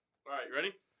 All right,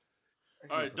 ready?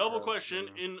 All right, double question.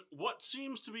 In what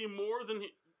seems to be more than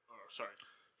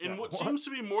seems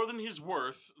to be more than he's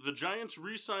worth, the Giants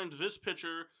re-signed this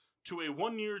pitcher to a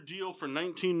 1-year deal for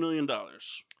 $19 million.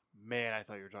 Man, I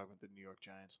thought you were talking about the New York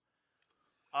Giants.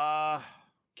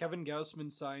 Kevin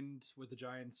Gaussman signed with the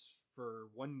Giants for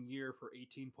 1 year for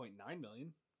 $18.9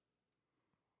 million.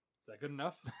 Is that good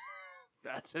enough?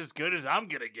 That's as good as I'm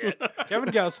gonna get. Kevin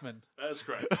Gaussman. That is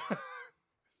correct.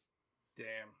 Damn,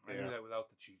 I Yeah. knew that without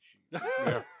the cheat sheet.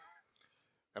 Yeah.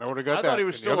 And I would have got I that. thought he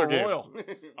was in the still a other game. Royal.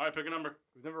 All right, pick a number.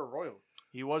 He was never a Royal.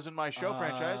 He was in my show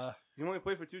franchise. He only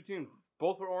played for 2 teams.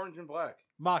 Both were orange and black.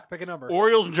 Mock, pick a number.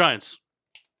 Orioles and Giants.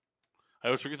 I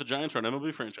always forget the Giants are an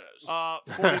MLB franchise.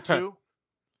 42.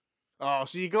 Oh,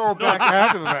 so you going back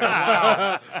after the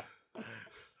fact. Wow.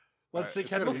 Let's see. It's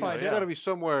Ken gotta will be- find It's out. got to be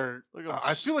somewhere. Look at him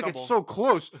I feel like it's stumble. so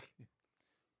close.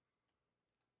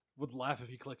 Would laugh if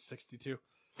he clicked 62.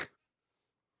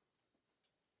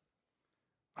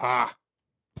 Ah.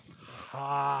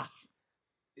 Ah.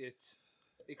 It's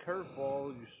a curveball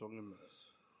you swung and miss.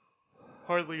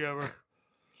 Hardly ever.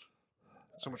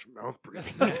 So much mouth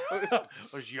breathing. I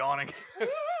was yawning.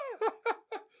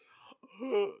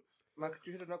 Matt, could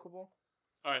you hit a knuckleball? All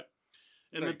right.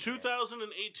 In the Thank you.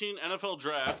 2018 NFL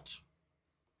Draft,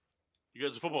 you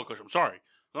guys are football coach. I'm sorry.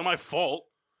 Not my fault.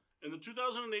 In the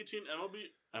 2018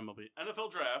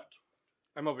 NFL Draft,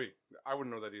 MLB. I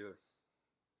wouldn't know that either.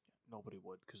 Nobody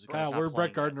would because the guy's Kyle, not where did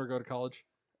Brett playing Gardner go to college?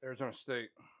 Arizona State.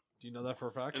 Do you know that for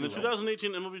a fact? in the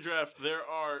 2018 MLB Draft, there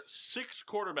are 6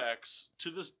 quarterbacks to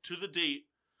the date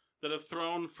that have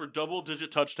thrown for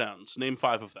double-digit touchdowns. Name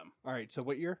 5 of them. All right. So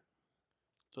what year?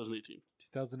 2018.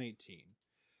 2018. yet.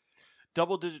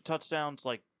 Double-digit touchdowns,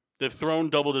 like They've thrown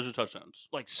double-digit touchdowns.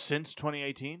 since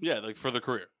 2018. Yeah, like for their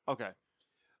career. Okay.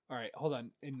 All right. Hold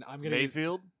on. And I'm gonna.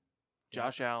 Mayfield,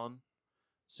 Josh Allen,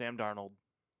 Sam Darnold.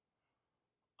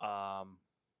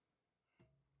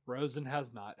 Rosen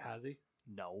has not, has he?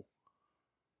 No.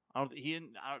 I don't.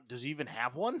 Does he even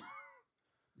have one?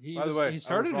 He By the was, way, I he was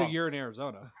started a wrong. year in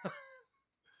Arizona.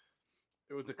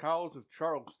 It was the College of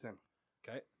Charleston.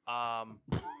 Okay.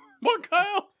 What,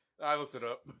 Kyle? I looked it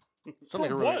up. Sound like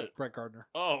a For really, what? Brett Gardner.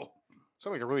 Oh.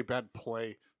 sound like a really bad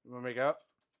play. You want to make out?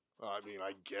 I mean,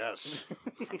 I guess.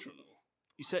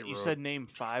 You said name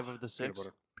 5 of the 6. Peanut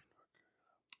butter.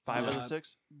 5 of the Uh,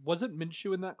 6. Wasn't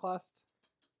Minshew in that class?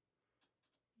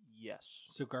 Yes.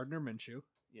 So Gardner Minshew.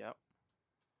 Yep.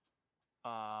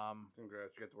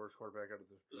 Congrats, you got the worst quarterback out of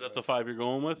this. Is that the 5 you're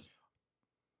going with?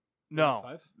 No.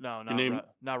 5? No. You name-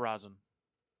 Not Rosin.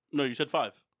 No, you said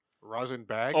 5. Rosin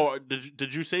bag. Oh,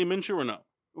 did you say Minshew or no?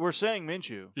 We're saying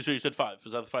Minshew. You said 5.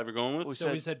 Is that the 5 you're going with? We So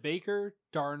said we said Baker,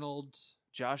 Darnold,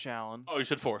 Josh Allen. Oh, you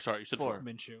said 4. Sorry, you said 4.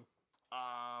 Minshew.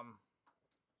 Um.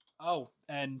 Oh,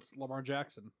 and Lamar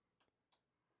Jackson.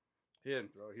 He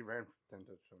didn't throw. He ran for 10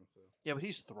 touchdowns. So. Yeah, but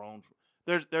he's thrown.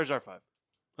 There's our 5.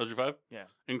 That was your 5? Yeah.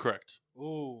 Incorrect.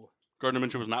 Ooh. Gardner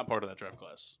Minshew was not part of that draft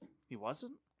class. He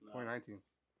wasn't. 2019.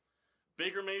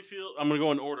 Baker Mayfield. I'm going to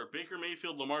go in order. Baker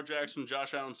Mayfield, Lamar Jackson,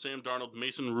 Josh Allen, Sam Darnold,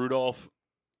 Mason Rudolph,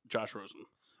 Josh Rosen.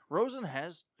 Rosen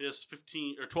has. He has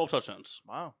 15 or 12 touchdowns.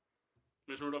 Wow.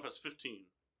 Mason Rudolph has 15.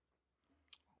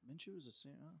 Minshew is a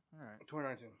same. All right.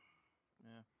 2019. Yeah.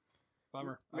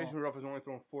 Bummer. Mason Rudolph has only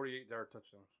thrown 48-yard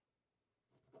touchdowns.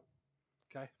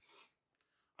 Okay.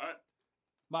 All right.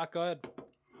 Mock, go ahead.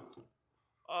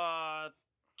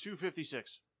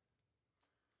 256.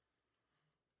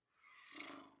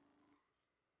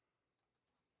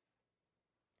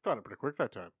 Found it pretty quick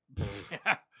that time.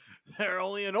 They're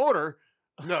only in order.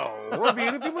 No, I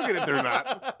mean, if you look at it, they're not.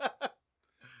 All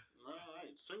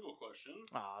right. Single question.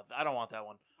 I don't want that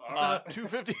one. All right.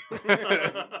 250.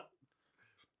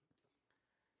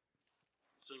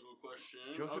 Single question.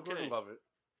 Joseph Okay. Gordon-Levitt.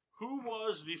 Who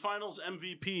was the Finals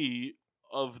MVP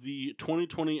of the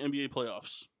 2020 NBA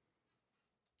playoffs?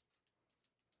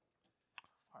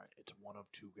 All right, it's one of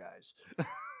 2 guys.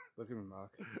 Look at me,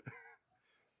 Mark.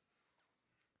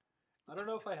 I don't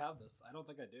know if I have this. I don't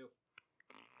think I do.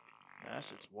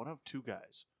 Yes, it's one of 2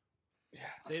 guys.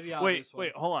 Say the obvious one.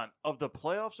 Wait, hold on. Of the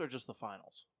playoffs or just the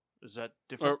finals? Is that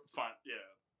different? Or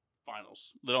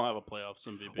finals. They don't have a playoffs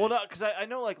MVP. Well, no, because I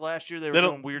know like last year they were They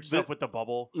don't- doing weird they- stuff with the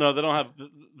bubble. No, they don't have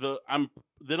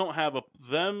they don't have a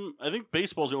them. I think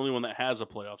baseball's the only one that has a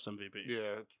playoffs MVP.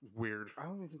 Yeah, it's weird. I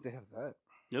don't even think they have that.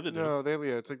 Yeah, they do. No,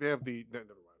 it's like they have the. Never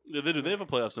mind. Yeah, they do. They have a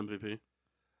playoffs MVP.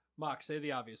 Mock, say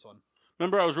the obvious one.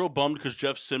 Remember, I was real bummed because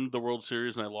Jeff simmed the World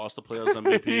Series and I lost the playoffs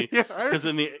MVP. Yeah, Because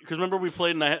remember we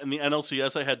played in the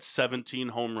NLCS, I had 17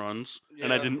 home runs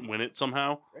and I Yeah. didn't win it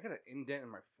somehow. I got an indent in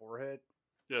my forehead.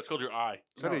 Yeah, it's called your eye.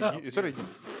 Is that a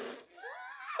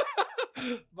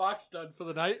Mock's done for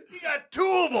the night. You got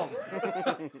 2 of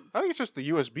them. I think it's just the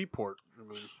USB port. I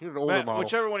mean, you're an older Matt, model.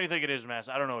 whichever one you think it is, Mass.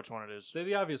 I don't know which one it is. Say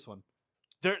the obvious one.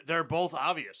 They're both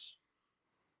obvious.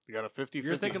 You got a 50-50.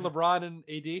 You're thinking LeBron and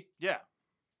AD? Yeah.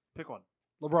 Pick one.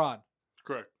 LeBron.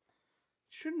 Correct.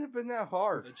 Shouldn't have been that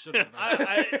hard. It should have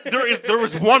been. There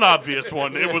was one obvious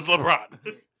one. It was LeBron.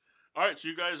 All right, so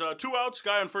you guys, 2 outs,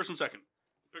 guy on first and second.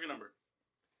 Pick a number.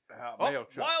 Mayo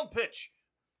Chuck. Wild pitch.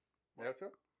 Mayo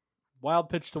Chuck? Wild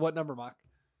pitch to what number, Mock?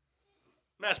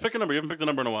 Mass, pick a number. You haven't picked a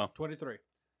number in a while. 23.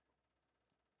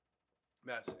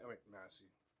 Massey.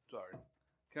 Sorry.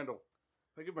 Kendall.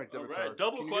 If I give my debit All right, card.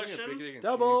 double can you give me a question. bacon, egg, and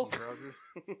Double. cheese and trousers?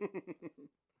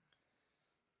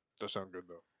 Does sound good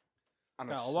though. On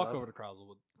a Yeah, I'll walk sub? over to Krausers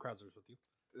with you.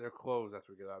 They're closed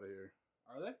after we get out of here.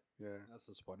 Are they? Yeah. That's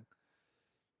disappointing.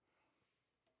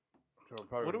 So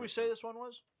probably What did we say this one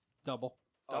was? Double.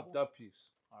 Dub piece.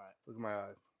 All right. Look at my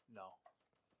eyes. No.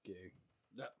 Gay.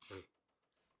 Yeah.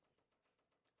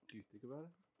 Do you think about it?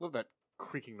 Love that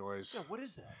creaking noise. Yeah, what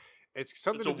is that? It's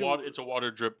something It's to do. it's a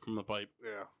water drip from the pipe.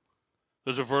 Yeah.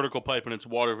 There's a vertical pipe, and it's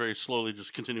water very slowly,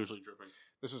 just continuously dripping.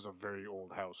 This is a very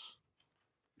old house.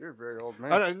 You're a very old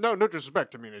man. No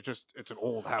disrespect. I mean, it's an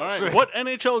old All house. right, what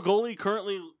NHL goalie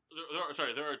currently...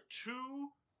 There are 2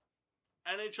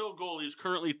 NHL goalies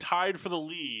currently tied for the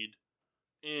lead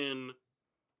in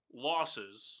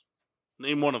losses.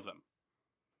 Name one of them.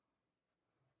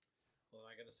 Well,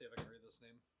 I gotta see if I can read this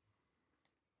name.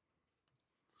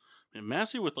 And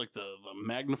Massey with like the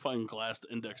magnifying glass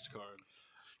index card.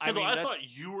 I Kendall, mean, I that's- thought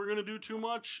you were gonna do too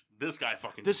much. This guy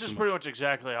fucking. This did is too pretty much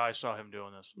exactly how I saw him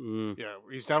doing this. Mm. Yeah,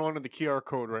 he's downloading the QR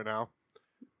code right now.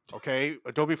 Okay,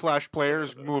 Adobe Flash Player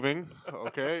is moving.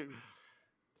 Okay.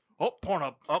 Oh,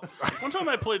 Pornhub. Up. One time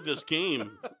I played this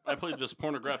game. I played this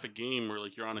pornographic game where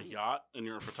like you're on a yacht and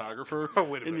you're a photographer Oh,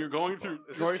 wait a and minute. you're going through.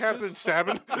 Is this Captain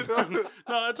Stabbin?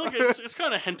 No, it's like it's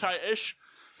kind of hentai-ish,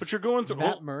 but you're going through.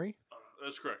 Matt Murray.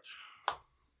 That's correct.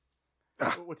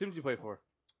 What team did you play for?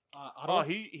 Oh,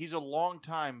 he's a long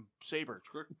time Saber.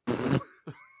 I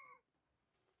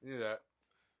knew that.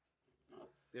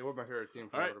 They were my favorite team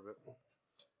for All a right. little bit.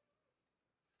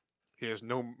 He has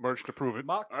no merch to prove it.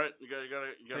 Mock. All right, you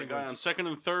got a guy on second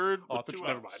and third. Oh, I with thought 2 you-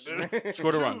 never outs. mind.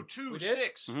 Scored a run.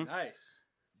 2-6. Mhm. Nice.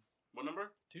 What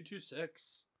number?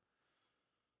 226.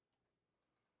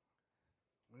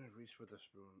 When did Reese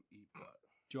Witherspoon eat butt?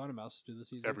 Do you want a mouse to do this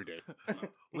season? Every day.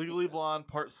 Legally Blonde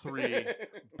Part 3.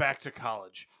 Back to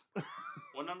college.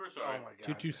 What number? Oh Sorry. my god.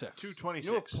 226. 226.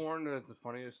 You know what porn that's the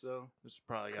funniest though? This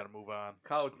probably got to move on.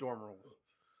 College dorm rules.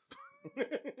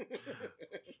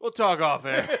 We'll talk off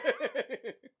air.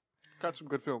 Got some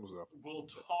good films though. We'll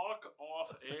talk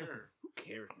off air. Who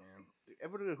cares, man?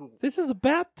 Everybody who This is a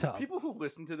bathtub. people who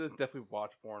listen to this definitely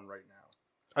watch porn right now.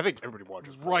 I think everybody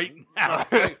watches porn. Right now.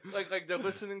 like they're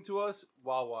listening to us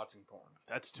while watching porn.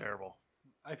 That's terrible.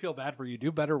 I feel bad for you.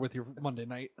 Do better with your Monday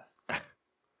night.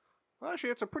 Well,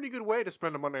 actually, it's a pretty good way to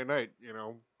spend a Monday night. You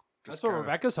know. That's what kinda-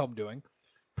 Rebecca's home doing.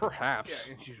 Perhaps.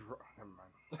 Yeah, and she's never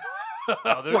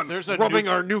mind. What, there's a rubbing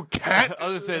new, our new cat. I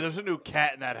was gonna say there's a new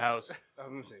cat in that house. I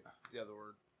was gonna say the other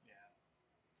word.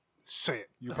 Say it.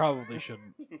 You probably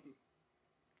shouldn't.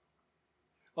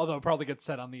 Although it probably gets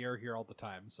said on the air here all the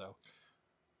time. So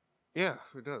Yeah,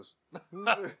 it does.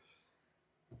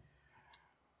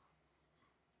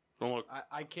 Don't look.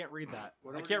 I can't read that.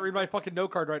 I can't read my fucking note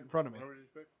card right in front of me.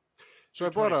 So I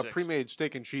bought a 226. pre-made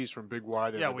steak and cheese from Big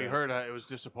Y. the Yeah, other we day. heard it was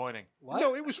disappointing. What?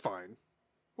 No, it was fine.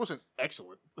 Wasn't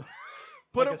excellent.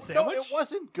 But Like a no, sandwich? it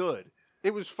wasn't good.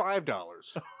 It was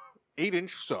 $5.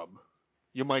 8-inch sub.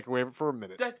 You microwave it for a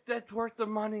minute. That's worth the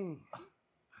money.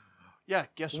 Yeah,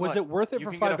 guess Was what? it worth it You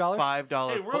for can get a $5? $5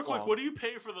 Hey, real quick, footlong. what do you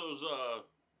pay for those?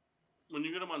 When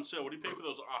you get them on sale, what do you pay for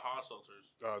those AHA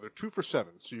seltzers? They're 2 for $7,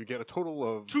 so you get a total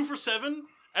of 2 for $7.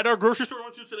 At our grocery store I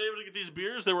went to today to get these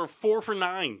beers, they were 4 for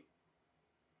 $9.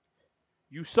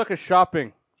 You suck at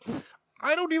shopping,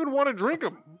 I don't even want to drink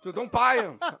them. so don't buy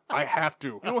them. I have to.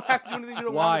 You don't have to do anything you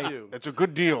don't Why? want to do. It's a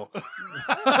good deal.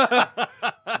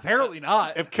 Apparently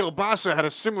not. If Kielbasa had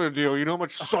a similar deal, you know how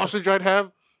much sausage I'd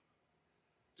have?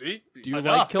 See? Do you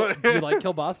like do you like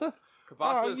kielbasa?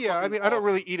 Kielbasa is Yeah, I fucking mean, I don't awesome.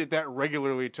 really eat it that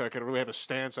regularly to kind of really have a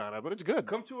stance on it, but it's good.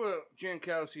 Come to a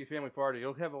Jankowski family party.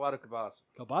 You'll have a lot of kielbasa.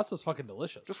 Kielbasa's fucking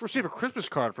delicious. Just receive a Christmas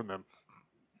card from them.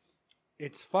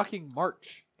 It's fucking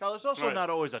March. Now, there's also Right. not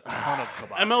always a ton of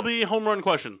kebabs. MLB home run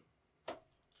question.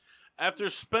 After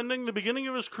spending the beginning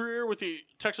of his career with the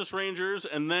Texas Rangers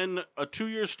and then a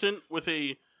 2-year stint with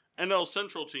a NL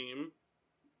Central team,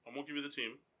 I won't give you the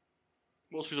team.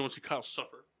 Well, because I want to see Kyle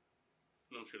suffer.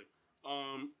 No, I'm just kidding. I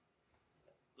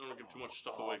don't want to give too much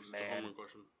stuff away 'cause it's a home man. run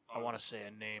question. I want to say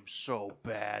a name so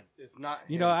bad. It's not.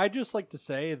 You him. know, I just like to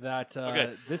say that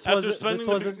Okay, this after wasn't spending this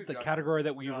the wasn't big- the category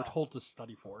that we were told to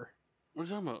study for. What are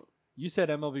you talking about? You said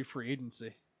MLB free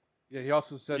agency. Yeah, he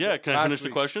also said. Yeah, can I last finish the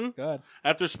week- question? Go ahead.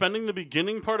 After spending the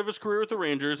beginning part of his career with the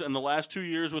Rangers and the last 2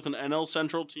 years with an NL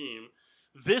Central team,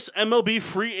 This MLB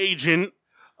free agent.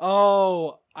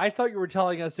 Oh, I thought you were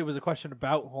telling us it was a question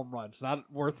about home runs, not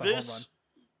worth a home run. This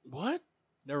what?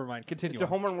 Never mind. Continue. It's a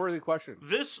home run worthy question.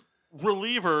 This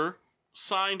reliever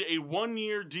signed a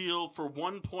 1-year deal for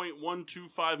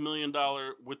 $1.125 million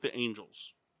with the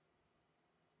Angels.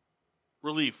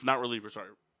 Relief, not reliever, sorry.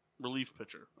 Relief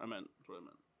pitcher. That's what I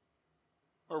meant.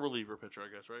 Or reliever pitcher,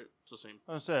 I guess, right? It's the same.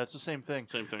 I was gonna say, it's the same thing.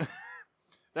 Same thing.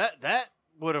 That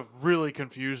would have really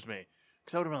confused me.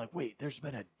 Because I would have been like, wait, there's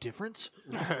been a difference?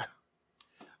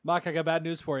 Mock, I got bad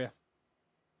news for you.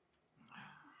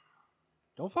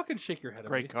 Don't fucking shake your head at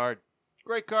Great me. card.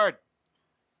 Great card.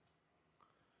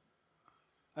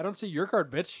 I don't see your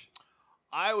card, bitch.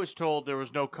 I was told there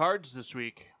was no cards this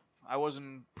week. I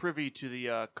wasn't privy to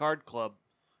the card club.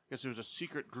 Guess it was a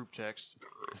secret group text.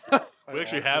 We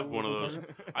actually have one of those.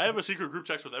 I have a secret group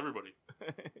text with everybody.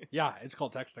 Yeah, it's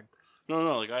called texting.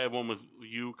 No. Like I have one with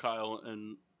you, Kyle,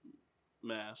 and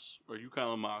Mass, or you,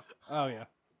 Kyle, and Mock. Oh, yeah.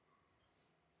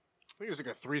 I think it's like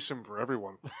a threesome for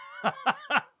everyone.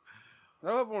 I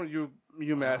have one of you,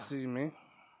 Massey, and me.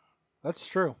 That's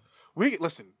true.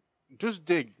 Listen. Just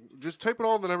dig. Just type in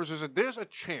all the numbers. There's a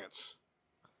chance.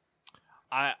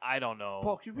 I don't know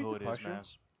Paul, can you repeat who the it is, question?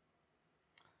 Mass.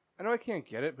 I know I can't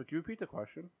get it, but can you repeat the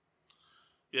question?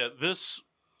 Yeah, this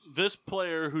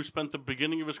player who spent the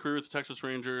beginning of his career with the Texas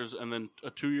Rangers and then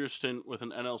a 2-year stint with an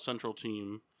NL Central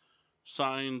team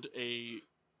signed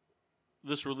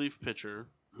this relief pitcher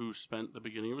who spent the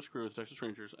beginning of his career with the Texas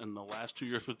Rangers and the last 2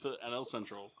 years with the NL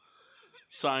Central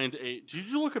signed Did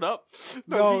you look it up?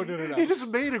 No. He just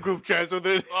made a group chat so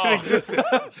that Oh. it existed.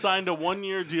 Signed a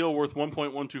 1-year deal worth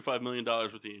 $1.125 million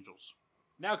with the Angels.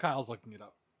 Now Kyle's looking it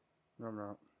up. No, I'm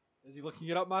not. Is he looking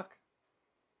it up, Mock?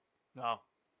 No.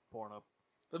 Porn up.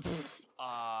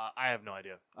 I have no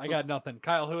idea. I got nothing.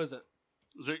 Kyle, who is it?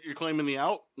 Is it you're claiming the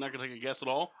out? Not gonna take a guess at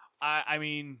all? I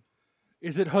mean,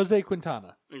 Is it Jose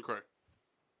Quintana? Incorrect.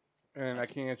 And I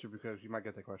can't answer because you might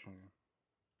get that question again.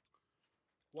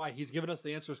 Why? He's given us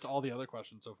the answers to all the other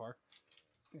questions so far.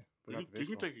 Yeah, but You not the can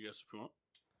baseball. take a guess if you want.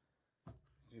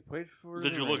 He played for.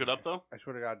 Did the you look it Rangers. up though? I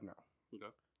swear to God, no.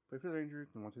 Okay. Played for the Rangers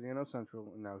and went to the NL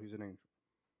Central, and now he's an Angel.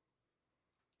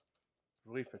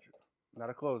 Relief pitcher, not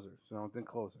a closer. So I don't think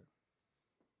closer.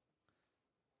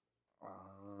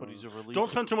 but he's a reliever.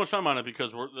 Don't spend too much time on it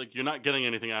because you're not getting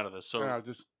anything out of this. So No,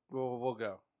 just we'll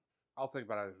go. I'll think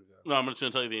about it as we go. no, I'm just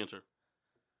gonna tell you the answer.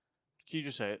 Can you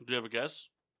just say it? Do you have a guess?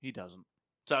 He doesn't.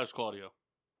 It's Alex Claudio.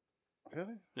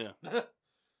 Really? Yeah. You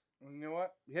know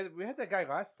what? We had that guy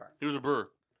last time. He was a Brewer.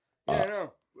 Yeah, I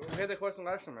know. We had that question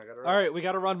last time. I got it right. All right, we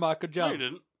got to run, Mock. Good No, job. you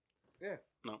didn't. Yeah.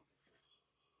 No.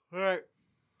 All right.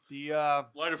 The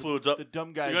Lighter fluid's up. the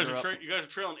dumb guys, You guys are up. you guys are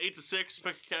trailing 8-6.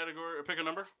 Pick a category or pick a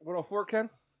number. 104, Ken?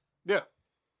 Yeah.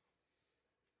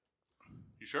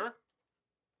 You sure?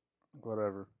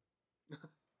 Whatever.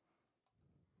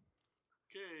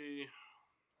 Okay.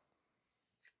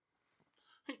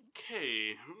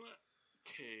 Okay.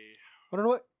 I don't know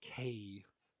what K.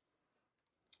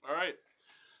 All right.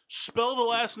 Spell the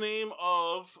last name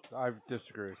of. I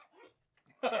disagree.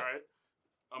 All right.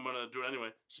 I'm going to do it anyway.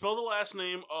 Spell the last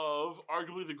name of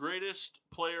arguably the greatest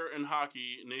player in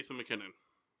hockey, Nathan McKinnon.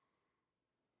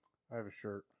 I have a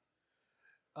shirt.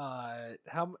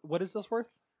 What is this worth?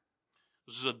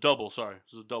 This is a double. Sorry.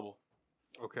 This is a double.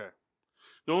 Okay.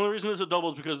 The only reason it's a double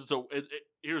is because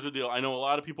here's the deal. I know a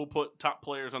lot of people put top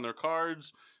players on their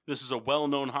cards. This is a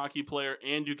well-known hockey player,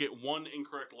 and you get one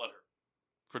incorrect letter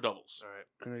for doubles. All right.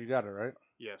 You know, you got it, right?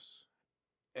 Yes.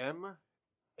 MACKINNON.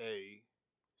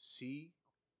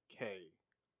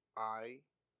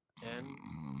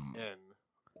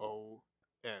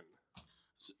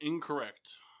 It's incorrect.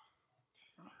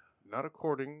 Not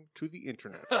according to the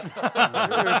internet. No, you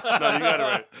got it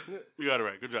right. You got it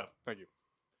right. Good job. Thank you.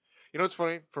 You know what's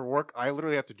funny? For work, I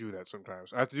literally have to do that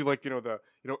sometimes. I have to do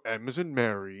M as in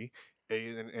Mary, A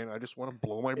and I just want to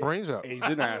blow my brains out. A's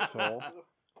an asshole.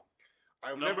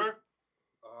 I've Number?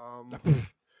 never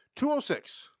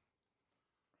 206.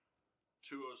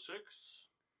 206.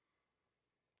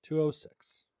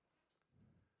 206.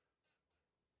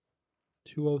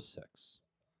 206.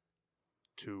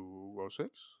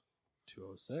 206.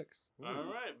 206. All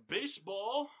right.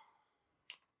 Baseball.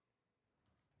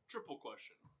 Triple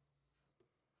question.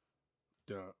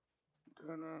 Duh.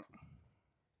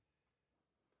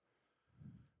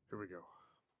 Here we go.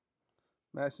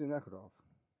 Massey Nekrodov.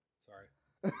 Sorry.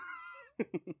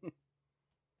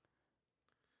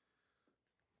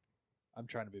 I'm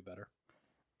trying to be better.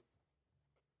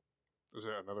 Is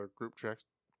there another group check?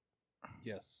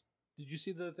 Yes. Did you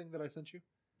see the thing that I sent you?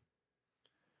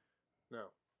 No.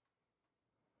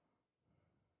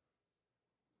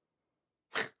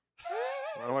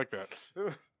 I like that.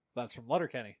 That's from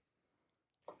Letterkenny.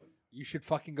 You should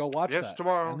fucking go watch Yes, that.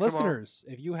 tomorrow, And tomorrow. listeners,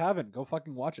 if you haven't, go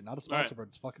fucking watch it. Not a sponsor, but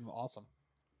it's fucking awesome.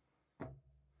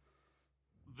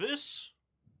 This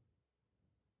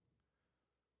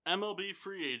MLB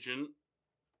free agent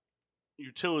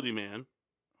utility man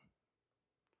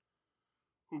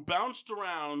who bounced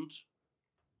around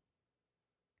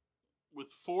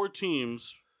with 4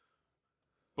 teams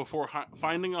before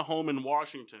finding a home in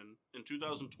Washington in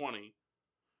 2020,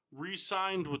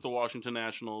 re-signed with the Washington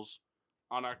Nationals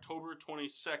on October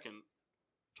 22nd,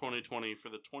 2020 for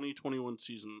the 2021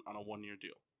 season on a 1-year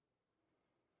deal.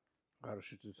 How to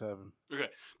shoot this heaven. Okay.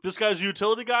 This guy's a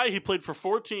utility guy. He played for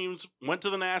 4 teams, went to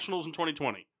the Nationals in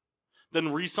 2020,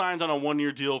 then re-signed on a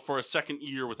 1-year deal for a second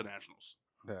year with the Nationals.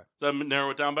 Yeah. Does that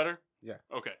narrow it down better? Yeah.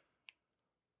 Okay.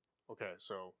 Okay,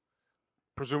 so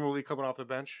presumably coming off the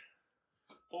bench.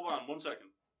 Hold on 1 second.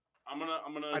 I'm gonna.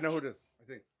 I know who it is. I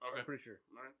think. Okay. I'm pretty sure.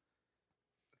 All right.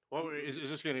 Well, is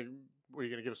this gonna? Are you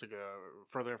gonna give us like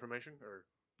further information or?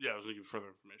 Yeah, I was gonna give further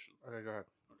information. Okay, go ahead.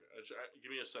 Okay.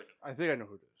 Give me a second. I think I know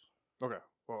who it is. Okay.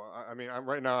 Well, I mean, I'm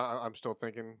right now. I'm still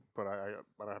thinking, but I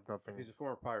have nothing. He's a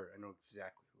former Pirate. I know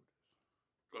exactly who it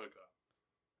is. Go ahead, Kyle.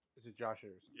 Is it Josh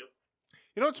Harrison? Yep.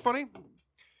 You know what's funny?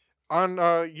 On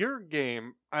your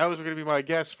game, I was going to be my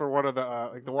guest for one of the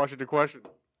like the Washington question,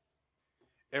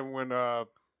 and when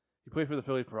He played for the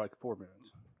Phillies for like 4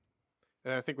 minutes.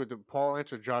 and I think with the Paul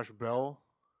answered Josh Bell,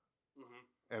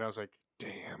 Mm-hmm. and I was like,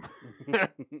 damn.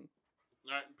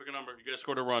 All right, pick a number. You guys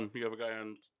scored a run. You have a guy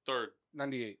on third.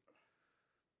 98.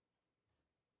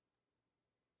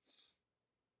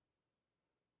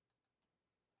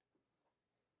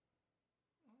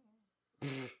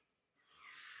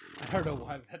 I don't know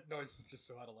why that noise was just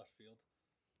so out of left field.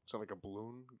 Sound like a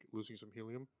balloon losing some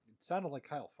helium? It sounded like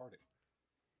Kyle farting.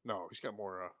 No, he's got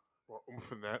more oomph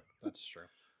than that. That's true.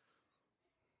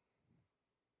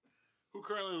 Who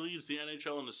currently leads the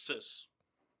NHL in assists?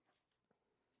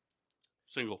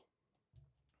 Single.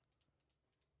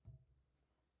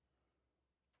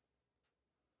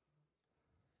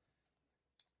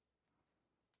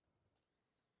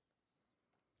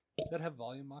 Does that have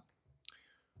volume, Mock?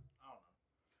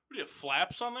 What do you have,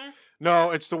 flaps on there?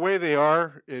 No, it's the way they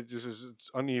are. It just is.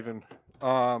 It's uneven.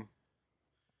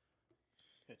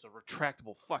 It's a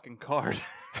retractable fucking card.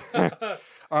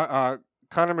 Connor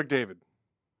McDavid.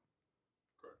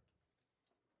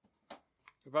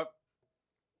 Give up.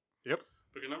 Yep.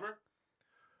 Pick a number.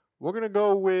 We're gonna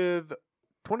go with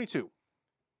 22.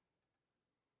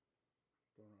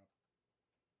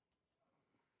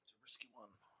 It's a risky one.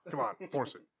 Come on,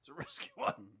 force it. It's a risky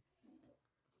one.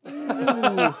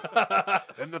 Ooh,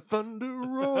 and the thunder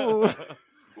rolls.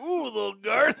 Ooh, little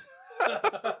Garth.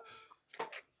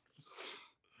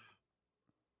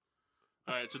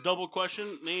 All right, it's a double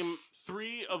question. Name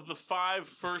 3 of the 5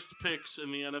 first picks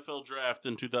in the NFL draft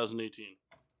in 2018.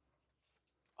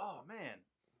 Oh, man.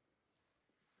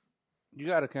 You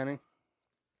got it, Kenny.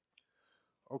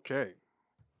 Okay.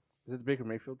 Is it the Baker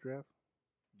Mayfield draft?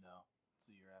 No, it's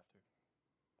the year after.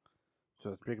 So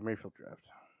it's Baker Mayfield draft.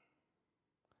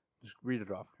 Just read it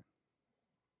off.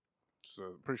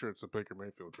 So pretty sure it's the Baker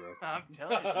Mayfield draft. I'm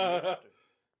telling you, it's the year after.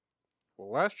 Well,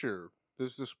 last year,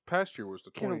 this past year was the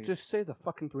 20. Kenny, just say the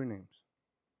fucking 3 names.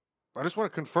 I just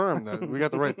want to confirm that we got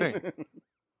the right thing.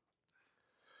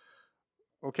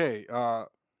 Okay,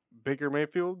 Baker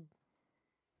Mayfield,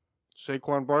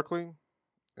 Saquon Barkley,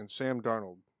 and Sam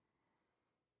Darnold.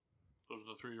 Those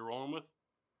are the 3 you're rolling with?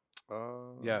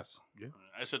 Yes. Yeah. All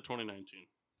right, I said 2019.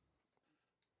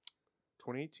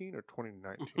 2018 or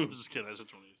 2019? I'm just kidding. I said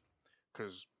 2018.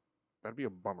 Because that'd be a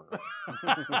bummer.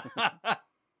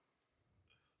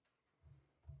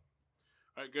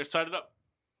 All right, guys, tied it up.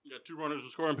 You got 2 runners in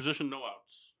scoring position, no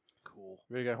outs. Cool.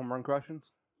 Ready to get home run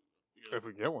questions? If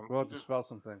we get one. We'll have to spell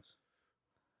some things.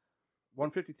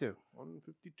 152.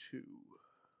 152.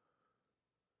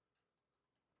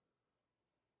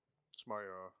 It's my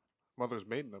mother's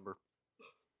maiden number.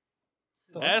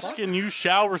 Ask and you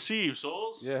shall receive,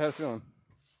 souls. Yeah, how's it feeling?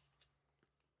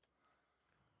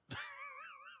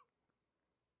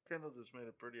 Kendall just made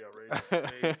a pretty outrageous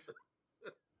face.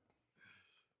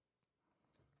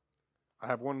 I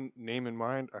have one name in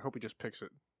mind. I hope he just picks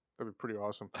it. That'd be pretty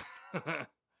awesome. Kind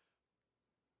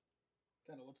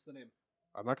of, what's the name?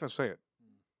 I'm not going to say it.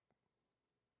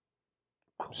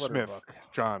 Clutterbuck. Smith.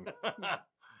 John.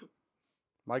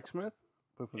 Mike Smith?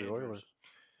 Play for the Andrews.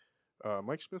 Oilers.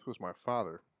 Mike Smith was my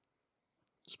father.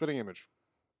 Spitting image.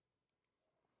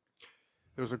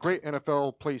 There was a great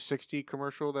NFL Play 60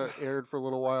 commercial that aired for a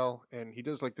little while, and he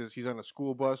does like this. He's on a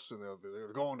school bus, and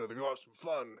they're going to have some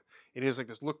fun. And he has like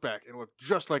this look back, and it looked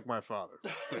just like my father.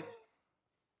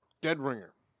 Dead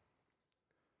ringer.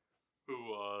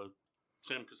 Who?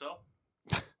 Sam Cassell.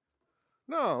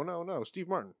 No. Steve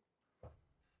Martin.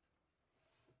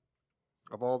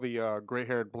 Of all the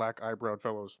gray-haired, black-eyebrowed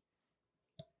fellows.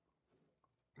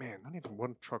 Man, not even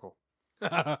one chuckle. Your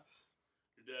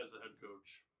dad's the head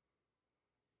coach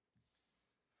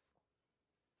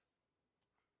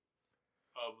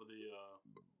of the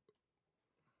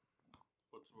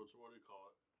what do you call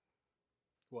it?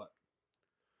 What?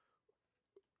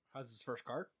 How's his first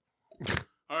card?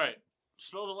 All right,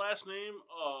 spell the last name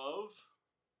of.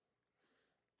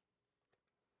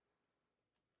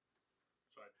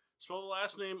 Sorry, spell the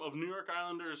last name of New York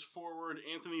Islanders forward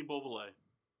Anthony Beauvillier.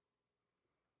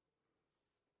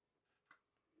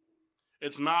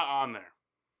 It's not on there.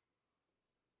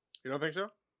 You don't think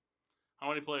so? How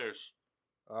many players?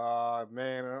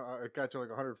 Man, it got to like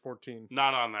 114.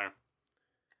 Not on there.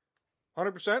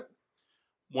 100%?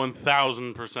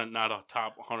 1,000% not a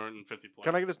top 150 player.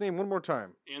 Can I get his name one more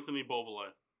time? Anthony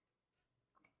Beauvillier.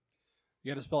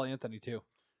 You got to spell Anthony too.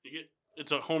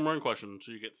 It's a home run question,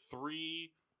 so you get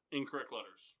 3 incorrect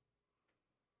letters.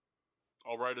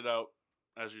 I'll write it out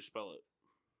as you spell it.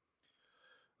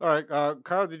 All right,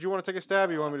 Kyle, did you want to take a stab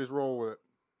or you want me to just roll with it?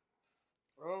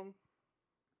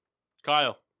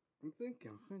 Kyle. I'm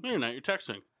thinking. No, you're not. You're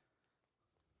texting.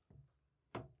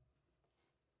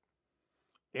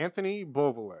 Anthony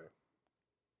Beauvillier.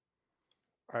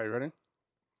 All right, ready?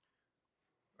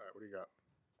 All right, what do you got?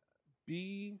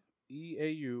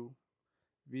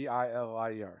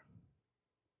 Beauvillier.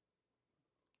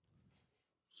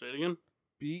 Say it again.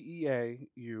 Beauvillier.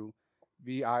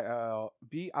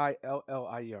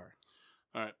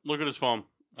 All right, look at his phone.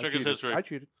 Check his history. I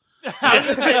cheated. There's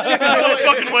no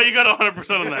fucking way you got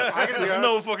 100% on that. I gotta be There's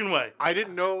no honest, fucking way. I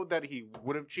didn't know that he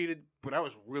would have cheated, but I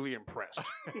was really impressed.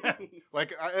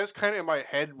 That's kind of in my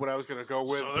head what I was going to go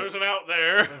with. So there's an out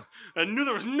there. I knew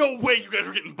there was no way you guys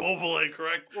were getting Beauvillier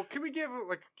correct. Well, can we get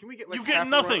You get half a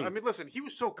nothing. run? I mean, listen, he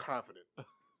was so confident.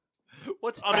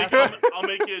 What's I'll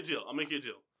make you a deal.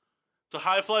 It's a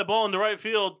high fly ball into right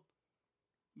field.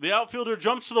 The outfielder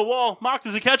jumps to the wall. Mock,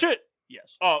 does he catch it?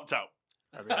 Yes. Oh, it's out.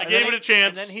 I And gave then it a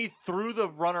chance. And then he threw the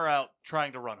runner out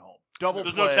trying to run home. Double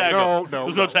There's play. no tag ups.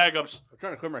 There's no tag ups. I'm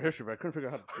trying to clear my history, but I couldn't figure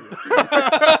out how to do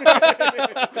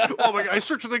it. Oh my god, I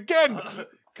searched it again.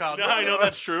 Kyle, Now I know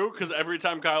that's true because every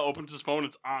time Kyle opens his phone,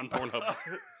 it's on Pornhub.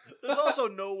 There's also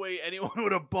no way anyone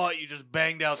would have bought you just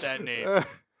banged out that name.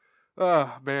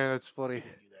 Oh man, that's funny.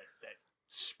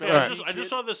 Yeah, I just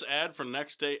saw this ad for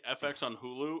Next Day FX on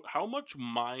Hulu. How much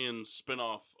Mayan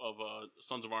spinoff of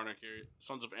Sons of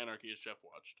Anarchy has Jeff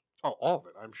watched? Oh, all of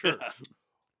it, I'm sure.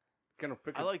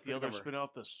 I like the other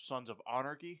spinoff, the Sons of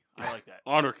Anarchy. I like that.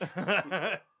 Anarchy.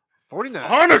 49.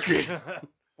 Anarchy.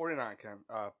 49, Ken.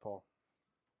 Paul.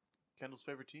 Kendall's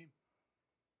favorite team.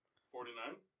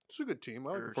 49. It's a good team.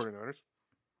 I like the 49ers.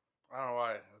 I don't know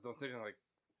why. I'm thinking like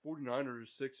 49ers,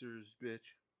 Sixers,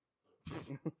 bitch.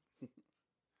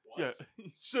 Yeah,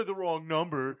 you said the wrong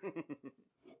number. Don't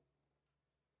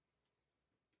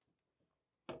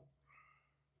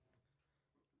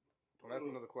ask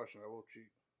another question. I will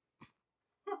cheat.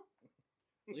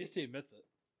 At least he admits it.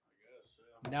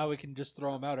 Now we can just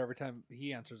throw him out every time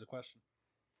he answers a question.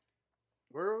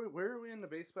 Where are we in the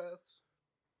base paths?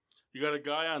 You got a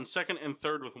guy on second and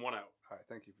third with one out. All right,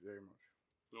 thank you very much.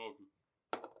 You're welcome.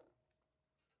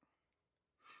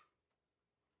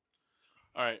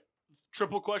 All right.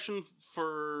 Triple question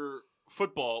for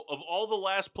football. Of all the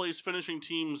last place finishing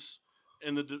teams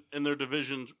in their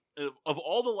divisions, of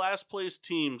all the last place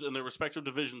teams in their respective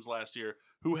divisions last year,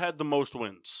 who had the most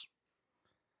wins?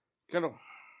 Kendall.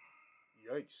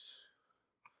 Yikes.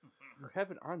 You have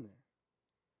it on there.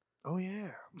 Oh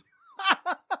yeah.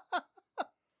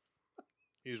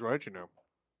 He's right, you know.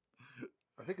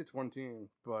 I think it's one team,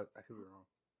 but I could be wrong.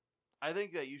 I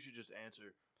think that you should just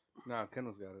answer. No,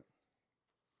 Kendall's got it.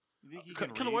 You think he can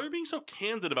Kendall, why are you being so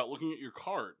candid about looking at your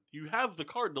card? You have the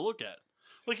card to look at.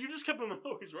 Like, you just kept on,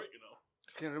 oh, he's right, you know.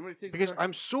 Can everybody take Because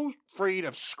I'm so afraid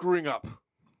of screwing up.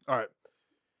 All right.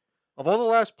 Of all the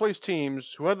last place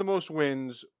teams, who had the most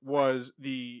wins was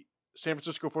the San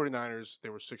Francisco 49ers. They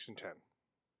were 6-10.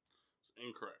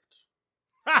 Incorrect.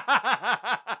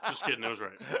 Just kidding, I was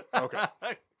right. Okay.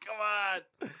 Come on.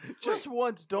 Just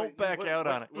once, don't back out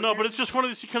on it. No, but it's just funny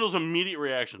to see Kendall's immediate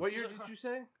reaction. What year did you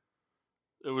say?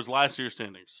 It was last year's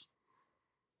standings.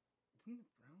 Didn't the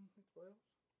Browns make playoffs?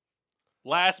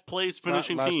 Last place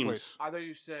finishing last teams. place. I thought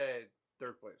you said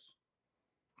third place.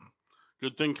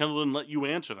 Good thing Kendall didn't let you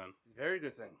answer then. Very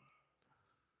good thing.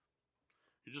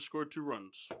 You just scored 2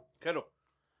 runs. Kendall,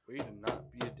 we do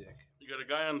not be a dick. You got a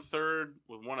guy on third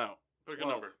with one out. Pick a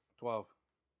number. 12.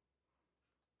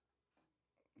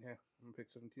 Yeah, I'm gonna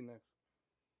pick 17 next.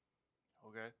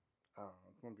 Okay. I don't know.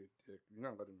 I'm gonna be a dick. You're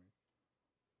not letting me.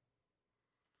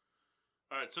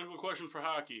 All right, single question for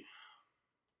hockey.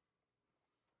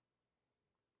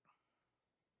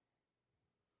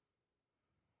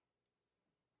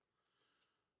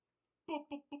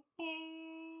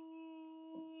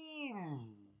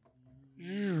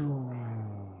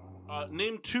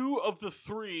 Name 2 of the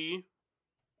 3.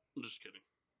 I'm just kidding.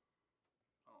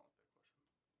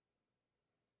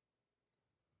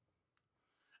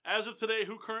 As of today,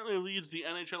 who currently leads the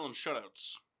NHL in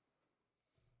shutouts?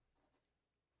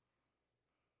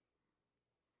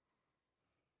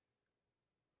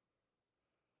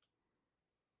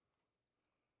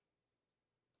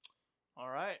 All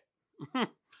right.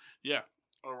 Yeah,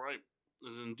 all right.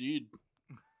 Is indeed.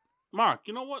 Mark,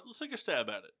 you know what? Let's take a stab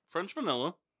at it. French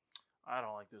Vanilla. I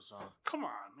don't like this song. Come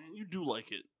on, man. You do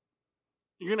like it.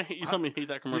 You're gonna hate. You tell me you hate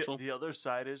that commercial. The other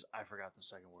side is I forgot the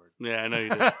second word. Yeah, I know you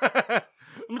did. Let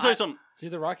me tell you something. It's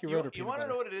either Rocky Road or You peanut want to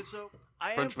butter. know what it is, though?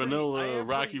 French Vanilla,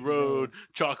 Rocky Road,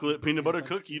 chocolate, peanut butter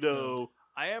cookie dough.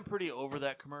 I am pretty over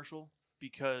that commercial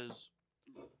because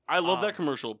I love that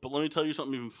commercial, but let me tell you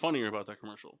something even funnier about that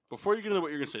commercial. Before you get into what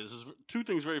you're going to say, this is 2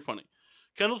 things very funny.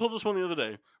 Kendall told us one the other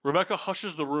day. Rebecca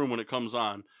hushes the room when it comes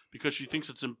on because she thinks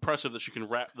it's impressive that she can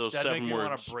rap those that 7 make me want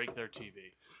words. to break their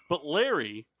TV. But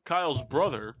Larry, Kyle's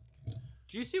brother,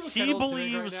 Do you see what he Kendall's doing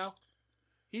right believes- now?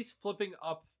 He's flipping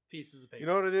up pieces of paper. You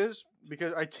know what it is?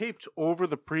 Because I taped over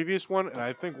the previous one, and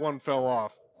I think one fell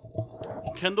off.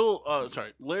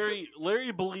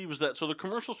 Larry believes that. So the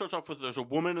commercial starts off with there's a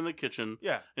woman in the kitchen,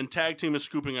 Yeah. and tag team is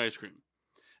scooping ice cream,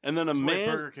 and then That's the way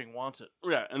Burger King wants it.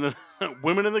 yeah, and then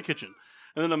women in the kitchen,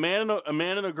 and then a man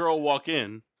and a girl walk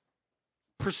in.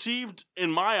 Perceived in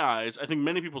my eyes, I think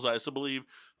many people's eyes, to believe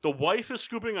the wife is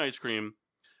scooping ice cream,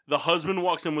 the husband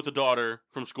walks in with the daughter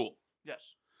from school.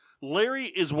 Yes. Larry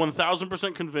is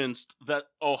 1,000% convinced that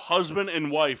a husband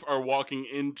and wife are walking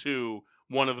into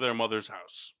one of their mother's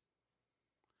house.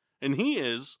 And he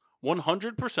is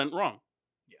 100% wrong.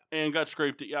 Yeah. And got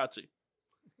scraped at Yahtzee.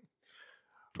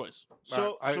 Twice.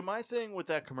 So my thing with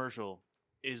that commercial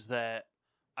is that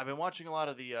I've been watching a lot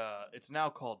of the it's now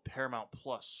called Paramount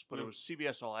Plus, but it was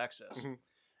CBS All Access. Mhm.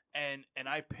 And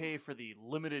I pay for the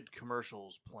limited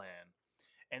commercials plan.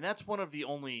 And that's one of the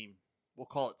only, we'll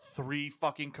call it 3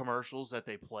 fucking commercials that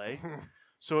they play.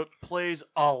 So it plays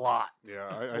a lot. Yeah,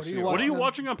 I What are see. you it. What are you on-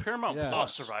 watching on Paramount Yeah. Oh,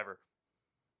 Plus? Survivor.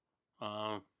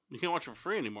 You can't watch it for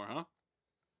free anymore, huh?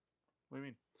 What do you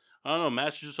mean? I don't know.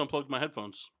 Matt just unplugged my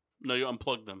headphones. No, you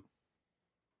unplugged them.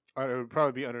 It would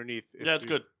probably be underneath. if Yeah, it's you-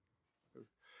 good.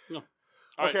 No.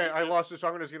 All right, Okay, I lost it,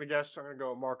 so I'm just going to guess. I'm going to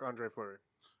go Marc-Andre Fleury.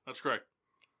 That's correct.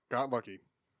 Got lucky.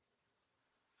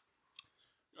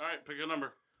 All right, pick a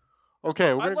number.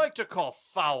 Okay, we're I'd going like to call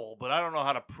foul, but I don't know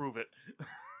how to prove it.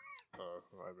 I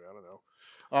don't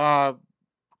know.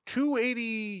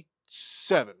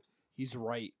 287. He's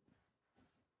right.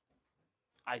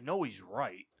 I know he's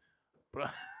right,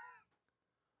 but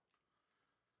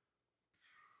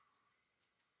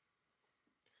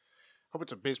Hope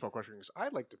it's a baseball question because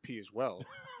I'd like to pee as well.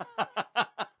 All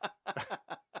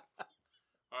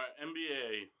right,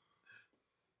 NBA.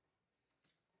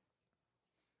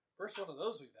 First one of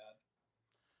those we've had.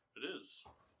 It is.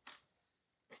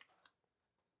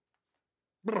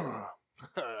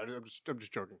 I'm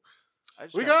just joking. I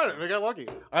just We gotta got it. say- We got lucky.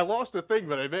 I lost the thing,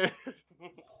 but I made it.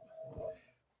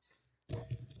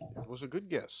 It was a good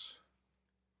guess.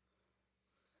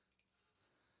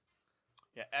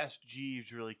 Yeah, Ask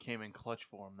Jeeves really came in clutch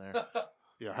for him there.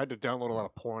 Yeah, I had to download a lot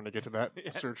of porn to get to that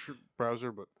Yeah. search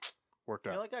browser, but worked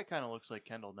Yeah, out. that guy kind of looks like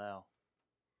Kendall now.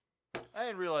 I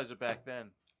didn't realize it back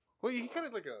then. Well, he kind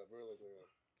of like a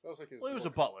that was like his. Well, he was a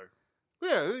butler.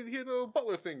 Yeah, he had a little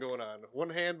butler thing going on. One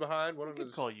hand behind, one I on could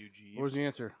his. call you Jeeves. What was the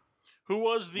answer? Who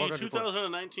was the Marc-Andre Fleury.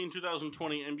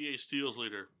 2019-2020 NBA steals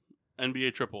leader?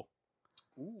 NBA triple.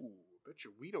 Ooh, bet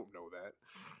you we don't know that.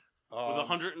 With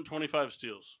 125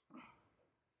 steals.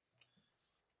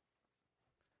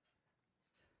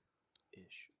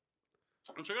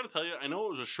 Which I got to tell you, I know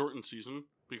it was a shortened season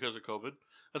because of COVID.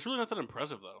 That's really not that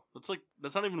impressive, though.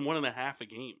 That's not even 1.5 a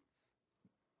game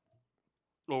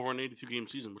over an 82-game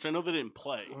season, which I know they didn't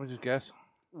play. Let me just guess.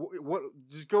 What?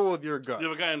 Just go with your gut. You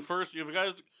have a guy in first. You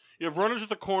have runners at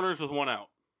the corners with 1 out.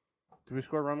 Did we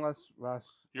score a run last?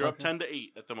 You're up question?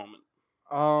 10-8 at the moment.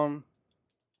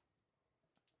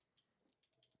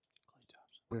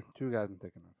 There's 2 guys I'm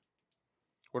thinking of: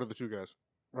 What are the 2 guys?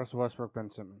 Russell Westbrook, Ben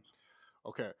Simmons.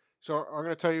 Okay, so I'm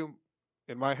gonna tell you.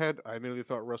 In my head, I immediately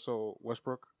thought Russell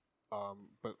Westbrook, but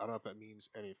I don't know if that means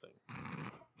anything.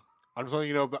 I'm just letting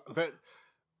you know that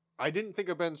I didn't think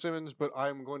of Ben Simmons, but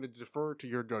I'm going to defer to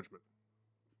your judgment.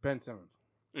 Ben Simmons.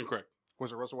 Incorrect.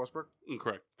 Was it Russell Westbrook?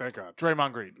 Incorrect. Thank God.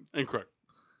 Draymond Green. Incorrect.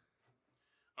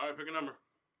 All right, pick a number.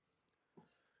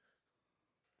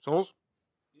 Souls?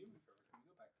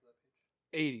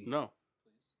 80. No.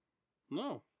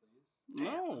 No. I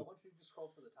No. want you to just scroll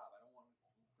to the top. I don't want to read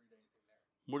anything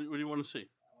there. What do you want to see?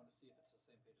 I want to see if it's the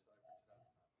same page as I printed out.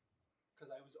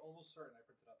 Because I was almost certain I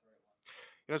printed out the right one.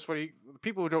 You know, it's funny. The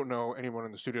people who don't know anyone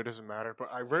in the studio, it doesn't matter, but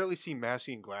I rarely see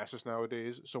Massey in glasses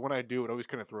nowadays. So when I do, it always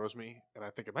kind of throws me. And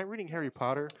I think, am I reading Harry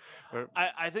Potter?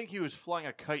 I think he was flying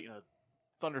a kite in a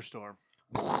thunderstorm.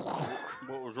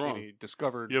 What was wrong? He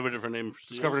discovered You have a different name for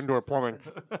discovered seals? indoor plumbing.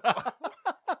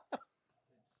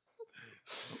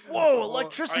 Whoa, I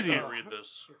electricity! can't read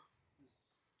this.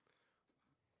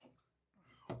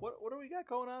 What do we got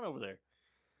going on over there?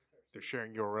 They're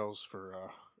sharing URLs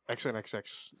for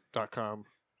xnxx.com.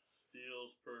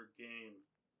 Steals per game.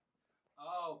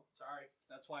 Oh, sorry.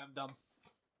 That's why I'm dumb.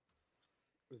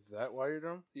 Is that why you're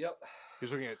dumb? Yep.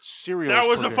 He's looking at cereals. That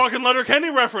was per a game. fucking Letterkenny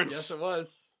reference. Yes, it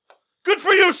was. Good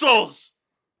for you, Souls.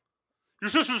 Your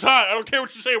sister's hot. I don't care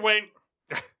what you say, Wayne.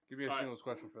 Give me a All right. singles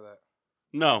question for that.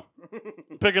 No.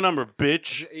 Pick a number,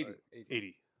 bitch. 80.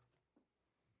 80.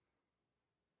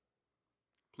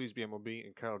 Please be MLB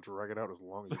and Kyle drag it out as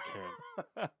long as you can.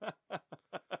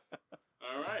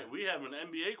 All right, we have an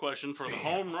NBA question for the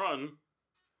home run.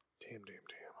 Damn.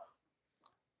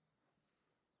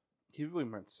 He really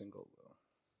meant single, though.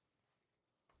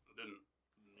 I didn't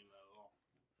mean that at all.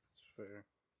 It's fair.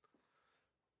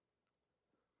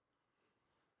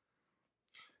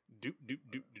 Do. Duke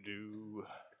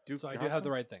So I do Johnson? have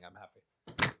the right thing. I'm happy.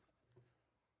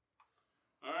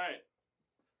 All right.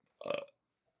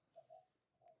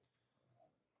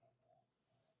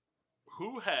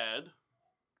 Who had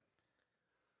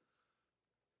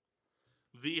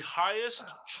the highest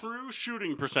true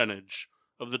shooting percentage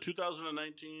of the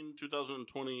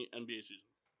 2019-2020 NBA season?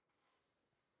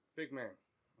 Big man.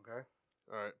 Okay.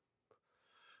 All right.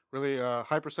 Really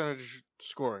high percentage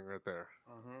scoring right there.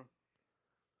 Mm-hmm.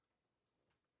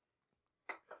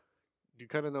 Do you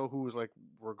kind of know who was like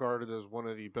regarded as one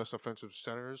of the best offensive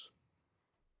centers?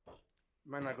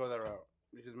 Might not go that route.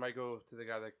 Because it might go to the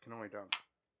guy that can only dunk.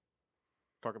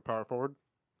 Talking power forward?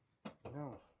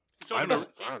 No. He's talking about-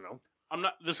 I don't know. I'm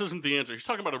not. This isn't the answer. He's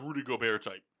talking about a Rudy Gobert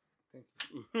type. Thank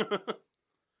All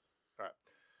right.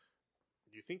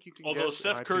 Do you think you can Although guess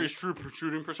Steph an IP? Curry's true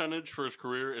shooting percentage for his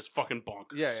career is fucking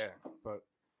bonkers. Yeah. But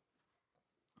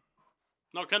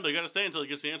No, Kendall, you got to stay until he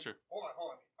gets the answer. Hold on.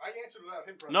 I answered without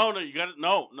him. No, you got to.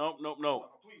 No.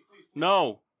 Please.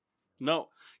 No.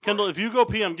 Kendall, if you go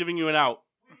P, I'm giving you an out.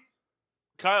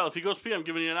 Kyle, if he goes P, I'm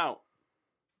giving you an out.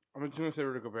 I'm just going to say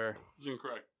Rudy Gobert. He's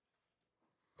incorrect.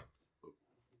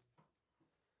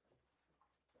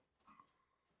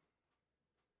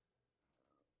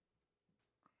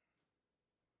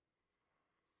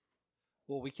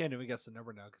 Well, we can't even guess the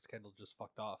number now because Kendall just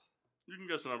fucked off. You can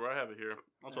guess the number. I have it here.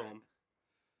 I'll tell Alright.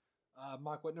 him.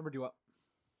 Mark, what number do you want?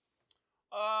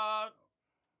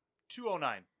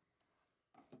 209.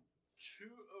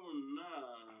 209.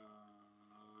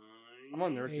 I'm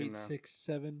on their team now.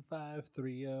 8675309.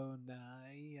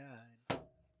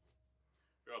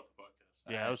 You're off the podcast.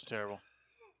 Yeah, that was terrible.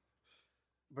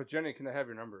 But Jenny, can I have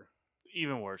your number?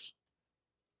 Even worse.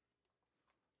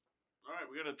 All right,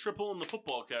 we got a triple in the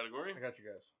football category. I got you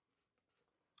guys.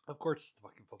 Of course, it's the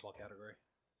fucking football category.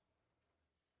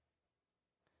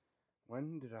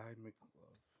 When did I make love?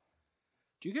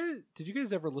 Did you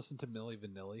guys ever listen to Milli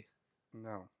Vanilli?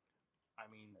 No. I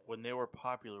mean, when they were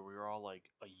popular, we were all like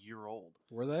a year old.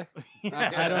 Were they?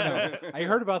 I don't know. I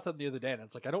heard about them the other day, and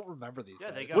it's like I don't remember these. Yeah,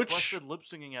 guys. they got busted lip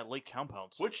singing at Lake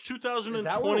Compounds. Which Is that what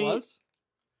 2020? it was?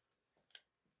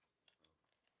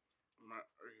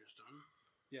 Are you guys done?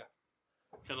 Yeah.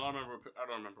 Kendall, I don't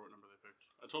remember what number they picked.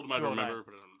 I told him I'd remember,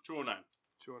 but I don't know. 209.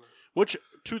 209. Which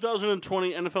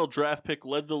 2020 NFL draft pick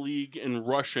led the league in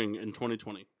rushing in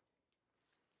 2020?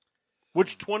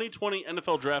 Which 2020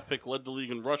 NFL draft pick led the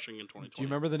league in rushing in 2020? Do you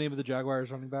remember the name of the Jaguars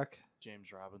running back?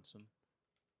 James Robinson.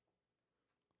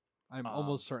 I'm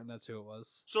almost certain that's who it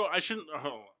was. So I shouldn't.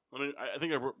 I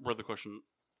think I read the question.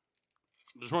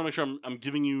 Just want to make sure I'm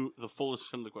giving you the full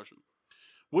extent of the question.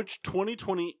 Which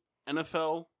 2020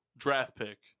 NFL draft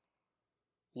pick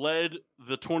led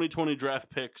the 2020 draft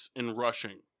picks in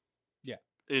rushing? Yeah.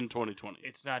 In 2020.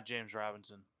 It's not James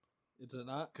Robinson. Is it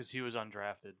not? Because he was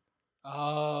undrafted.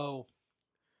 Oh.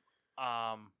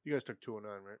 You guys took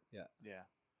 209, right? Yeah.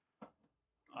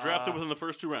 Drafted within the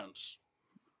first 2 rounds.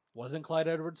 Wasn't Clyde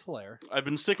Edwards-Helaire. I've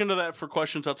been sticking to that for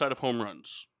questions outside of home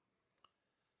runs.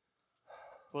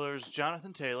 Well, there's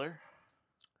Jonathan Taylor.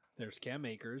 There's Cam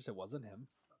Akers. It wasn't him.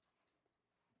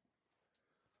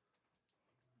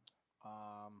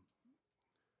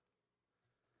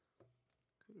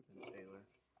 Could have been Taylor.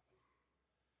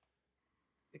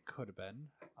 It could have been.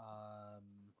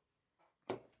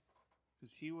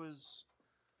 Because he was.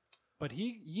 But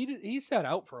he sat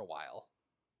out for a while.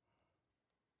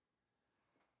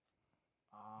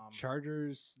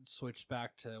 Chargers switched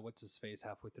back to what's his face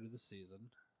halfway through the season.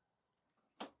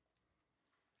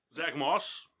 Zach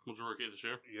Moss was a rookie this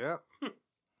year. Yeah. And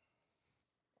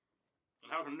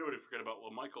how can anybody forget about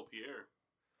Michael Pierre?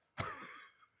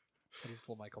 What is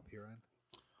Michael Piran?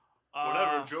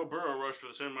 Whatever. Joe Burrow rushed for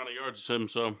the same amount of yards as him.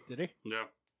 So Did he? yeah.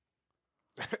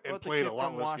 And played a lot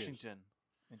from less Washington.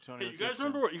 Antonio Hey, you guys Gibson.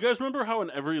 remember? You guys remember how in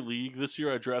every league this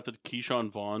year I drafted Keyshawn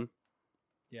Vaughn?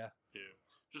 Yeah. Yeah.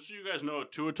 Just so you guys know,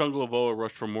 Tua Tagovailoa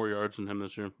rushed for more yards than him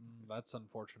this year. That's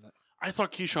unfortunate. I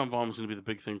thought Keyshawn Vaughn was going to be the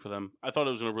big thing for them. I thought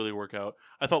it was going to really work out.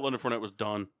 I thought Leonard Fournette was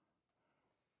done.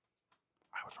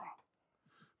 I was wrong.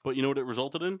 But you know what it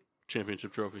resulted in?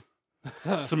 Championship trophy.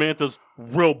 Samantha's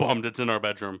real bummed it's in our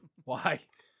bedroom. Why?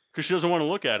 Because she doesn't want to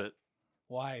look at it.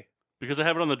 Why? Because I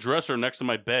have it on the dresser next to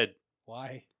my bed.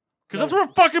 Why? Because that's where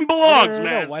it fucking belongs, No.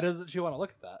 man. Why doesn't she want to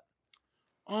look at that?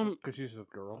 Because she's a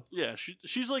girl. Yeah,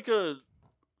 she's like a...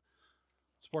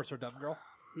 Sports or dumb girl?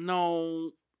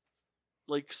 No,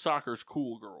 like soccer's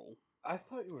cool girl. I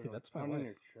thought you were that's my on wife.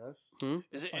 your chest.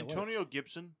 Is it my wife. Antonio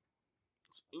Gibson?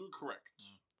 It's incorrect.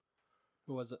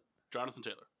 Who was it? Jonathan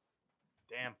Taylor.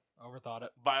 Damn. Overthought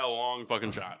it. By a long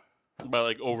fucking shot. By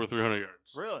like over 300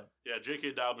 yards. Really? Yeah,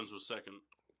 J.K. Dobbins was second.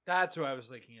 That's who I was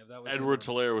thinking of. That was Edward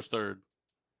Hilaire was third.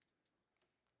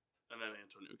 And then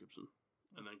Antonio Gibson.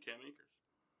 And then Cam Akers.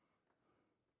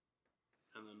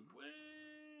 And then way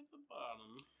at the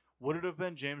bottom, Would it have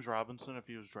been James Robinson if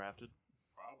he was drafted?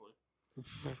 probably.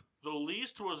 The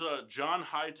least was John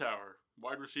Hightower,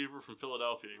 wide receiver from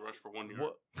Philadelphia. He rushed for 1 year.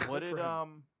 What did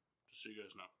Just so you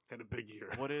guys know. Had a big year.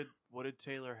 what did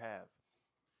Taylor have?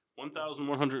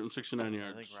 1,169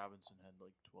 yards. I think Robinson had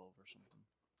like 12 or something.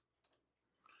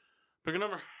 Pick a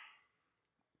number.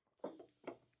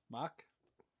 Mock?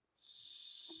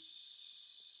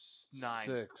 9.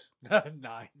 6.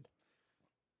 9.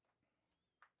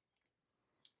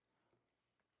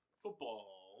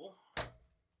 Football.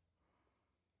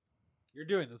 You're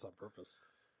doing this on purpose.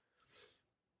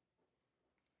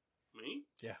 Me?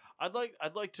 Yeah. I'd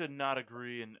like to not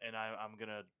agree, and I'm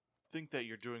gonna think that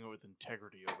you're doing it with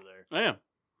integrity over there. I am.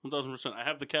 1,000%. I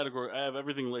have the category. I have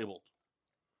everything labeled.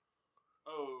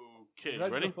 Okay. You guys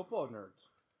are Ready? football nerds.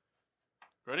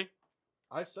 Ready?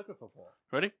 I suck at football.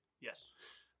 Ready? Yes.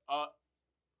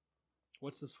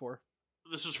 What's this for?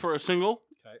 This is for a single.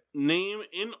 Okay. Name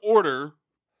in order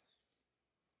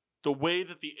the way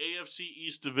that the AFC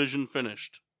East division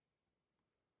finished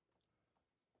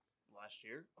Last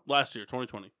year? last year,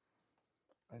 2020.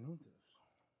 I know this.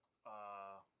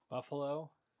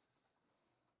 Buffalo.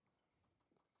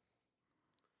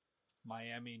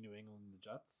 Miami, New England, the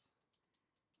Jets.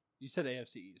 You said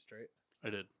AFC East, right? I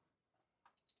did.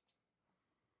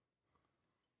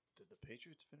 Did the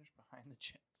Patriots finish behind the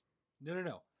Jets?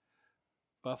 No.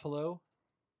 Buffalo,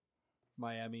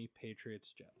 Miami,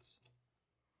 Patriots, Jets.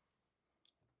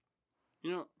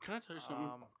 You know, can I tell you something?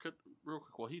 Real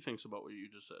quick, while he thinks about what you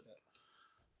just said.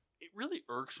 It really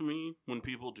irks me when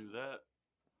people do that.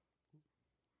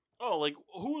 Oh, like,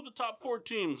 who are the top 4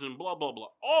 teams and blah, blah, blah.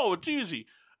 Oh, it's easy.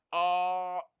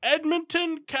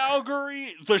 Edmonton,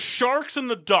 Calgary, the Sharks,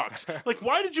 and the Ducks. Like,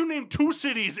 why did you name 2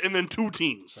 cities and then 2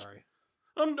 teams? Sorry.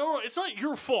 No, it's not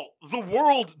your fault. The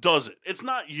world does it. It's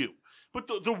not you. But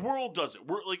the world does it.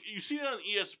 We're like, you see it on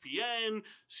ESPN,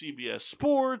 CBS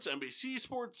Sports, NBC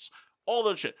Sports, all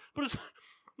that shit. But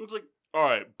it's like, all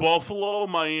right, Buffalo,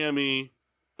 Miami.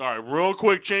 All right, real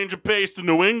quick change of pace to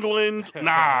New England.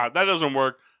 Nah, that doesn't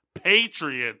work.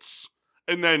 Patriots.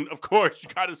 And then, of course, you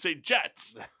got to say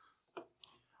Jets.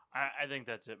 I think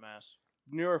that's it, Mass.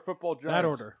 New York Football Giants. That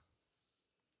order.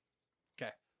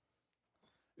 Okay.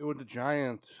 It was the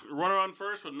Giants. Runner on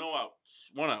first with no outs.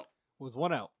 1 out. With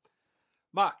 1 out.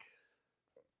 Mock.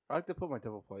 I like to put my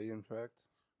double play, in fact.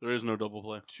 There is no double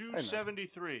play.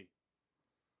 273.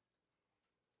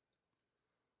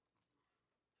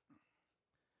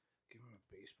 Give me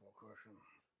a baseball question.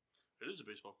 It is a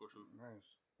baseball question.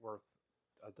 Nice. Worth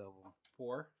a double.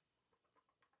 4.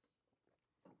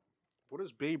 What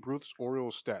is Babe Ruth's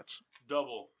Orioles stats?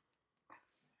 Double.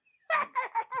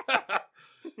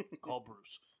 Call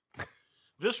Bruce.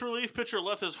 This relief pitcher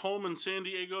left his home in San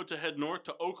Diego to head north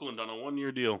to Oakland on a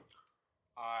 1-year deal.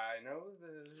 I know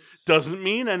this. Doesn't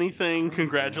mean anything. I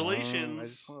Congratulations.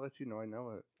 just want to let you know I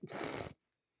know it.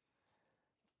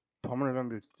 I'm gonna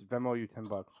Venmo you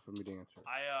 $10 for me to answer.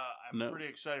 I'm No. pretty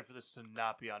excited for this to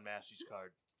not be on Massey's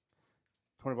card.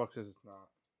 $20 says it's not.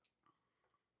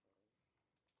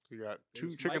 So you got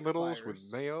There's 2 chicken Mike littles with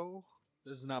Fires. mayo.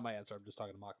 This is not my answer. I'm just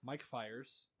talking to Mock. Mike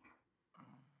Fires.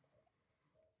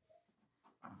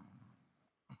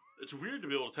 It's weird to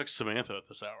be able to text Samantha at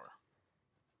this hour.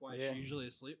 Why Yeah. is she usually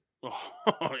asleep? Oh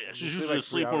yeah, she's Usually usually like 3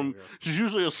 asleep hours when ago. she's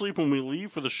usually asleep when we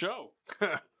leave for the show. He's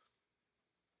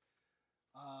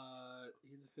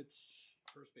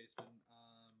a first baseman.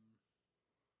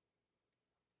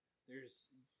 There's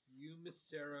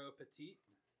Yumicero Petit.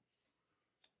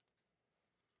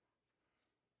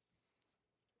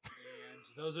 And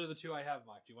those are the 2 I have,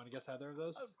 Mock. Do you want to guess either of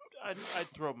those? I'd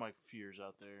throw Mike Fears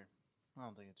out there. I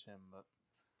don't think it's him, but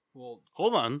Well,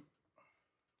 Hold on.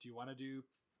 do you want to do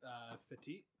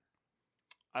Petit?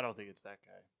 I don't think it's that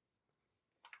guy.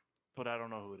 But I don't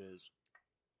know who it is.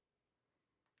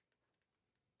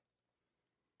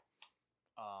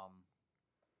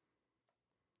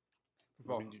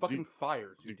 Well, mean, fucking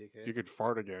fires, you dickhead. You could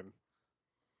fart again.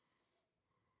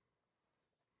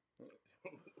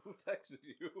 Who texted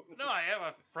you? No, I have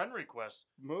a friend request.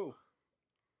 Moo.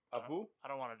 Abu? I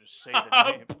don't want to just say the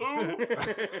name. Abu?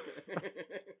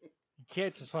 You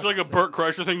can't just. It's like a Burt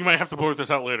Kreischer thing. You might have to blurt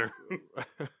this out later.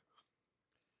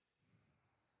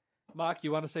 Mock,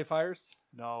 you want to say Fires?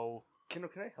 No. Can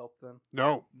I help them?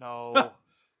 No. No.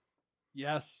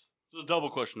 Yes. It's a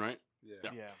double question, right?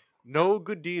 Yeah. Yeah. No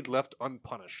good deed left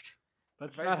unpunished.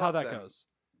 That's If I not how help that them. goes.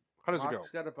 How does it go? Mark's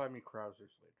got to buy me Krausers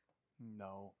later.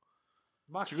 No.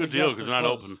 Mock It's a good said deal yes, because they're it's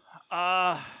not closed.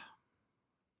 open.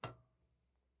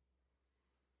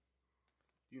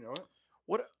 You know it?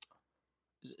 What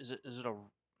is it a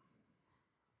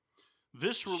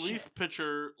This relief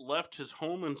pitcher left his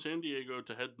home in San Diego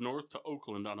to head north to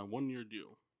Oakland on a 1-year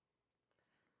deal.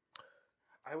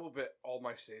 I will bet all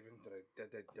my savings that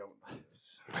I don't do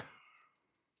this.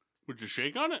 Would you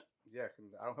shake on it? Yeah,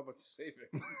 'cause I don't have much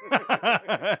savings.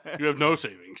 You have no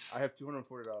savings. I have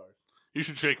 $240. You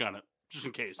should shake on it, just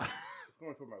in case. It's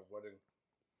going for my wedding.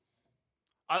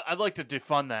 I'd like to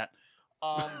defund that.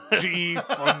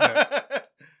 Defund that.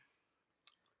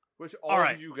 Which all All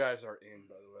right. of you guys are in,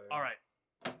 by the way. All right.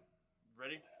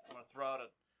 Ready? I'm gonna throw out a.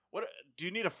 What? Do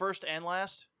you need a first and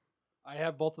last? I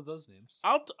have both of those names.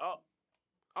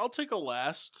 I'll take a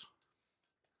last.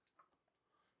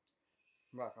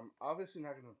 Mark, I'm obviously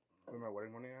not going to put my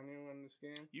wedding money on you in this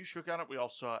game. You shook on it. We all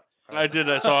saw it. I did.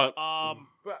 I saw it.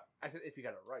 But I said if you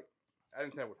got it right. I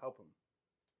didn't say I would help him.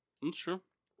 That's true.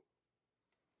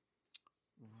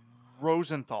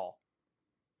 Rosenthal.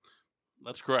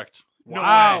 That's correct.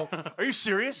 Wow. Are you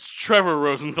serious? It's Trevor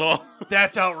Rosenthal.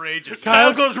 That's outrageous.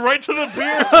 Kyle goes right to the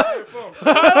beer.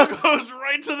 Kyle goes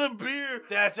right to the beer.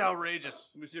 That's outrageous.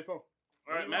 Let me see your phone.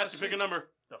 All right, Master, pick a number.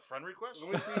 The friend request?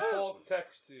 Let me see Paul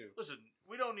text you. Listen,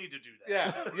 we don't need to do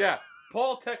that. Yeah.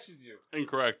 Paul texted you.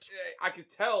 Incorrect. Yeah, I could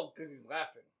tell because he's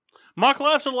laughing. Mock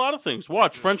laughs at a lot of things.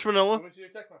 Watch French vanilla, Let me see your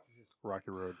text messages.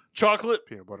 Rocky Road. chocolate,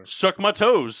 Peanut butter. suck my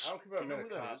toes. I don't care about Do you know who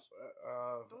that Metacop. is?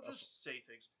 Don't just say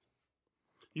things.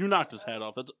 You knocked his hat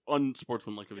off. That's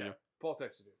unsportsmanlike of you. Paul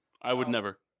texted you. I would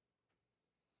never.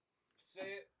 Say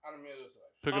it on a million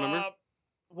side. Pick a number.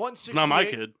 168. Not my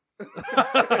kid.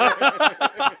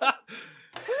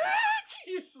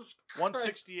 Jesus Christ.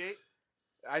 168.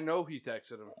 I know he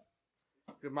texted him.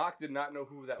 Because Mock did not know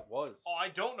who that was. Oh, I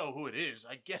don't know who it is.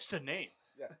 I guessed a name.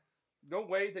 Yeah. No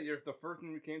way that the first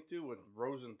name you came to was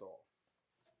Rosenthal.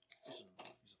 Listen,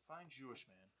 he's a fine Jewish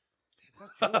man.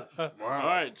 All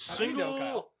right, How do you know, single.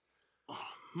 Kyle? Oh,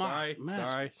 my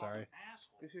Master. Sorry.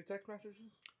 You see your text messages?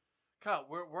 Kyle,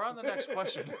 we're on the next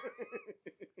question.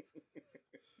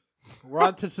 We're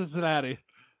on to Cincinnati.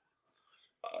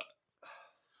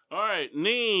 All right,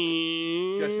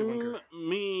 name Jesse Winker.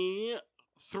 me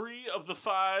 3 of the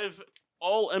 5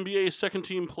 All NBA second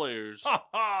team players.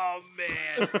 Oh,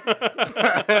 man.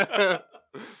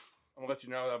 I'm going to let you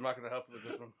know that I'm not going to help you with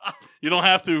this one. You don't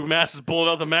have to. Mass has pulled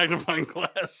out the magnifying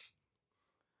glass.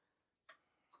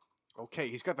 Okay,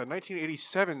 he's got the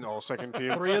 1987 All Second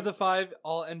Team. 3 of the 5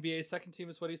 all NBA second team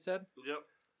is what he said. Yep.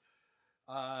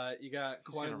 You got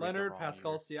He's gonna Kawhi read Leonard, the wrong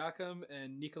Pascal Siakam,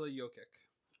 and Nikola Jokic.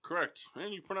 Correct.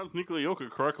 And you pronounced Nikola Jokic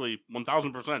correctly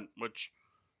 1,000%, which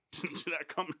didn't see that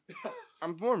coming.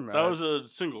 I'm more mad. That was a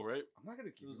single, right? I'm not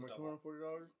going to give It was you a my double.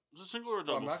 $240. Was it a single or a So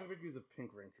double? I'm not going to give you the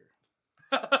Pink Ranger.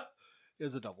 It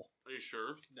was a double. Are you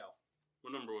sure? No.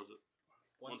 What number was it?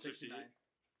 169.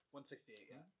 168,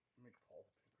 yeah. Make Paul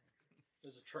the Pink Ranger. It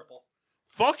was a triple.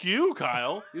 Fuck you,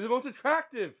 Kyle. You're the most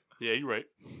attractive. Yeah, you're right.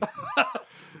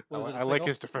 I, Was it a I like single?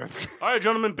 his defense. All right,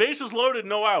 gentlemen, bases loaded,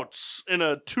 no outs in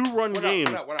a 2-run game.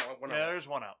 One out. Yeah, there's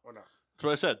one out. One out. That's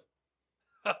what I said.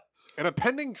 And a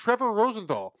pending Trevor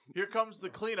Rosenthal. Here comes the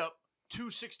cleanup.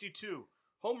 262.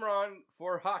 Home run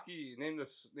for hockey. Name the.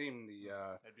 That'd be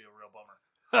a real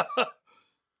bummer.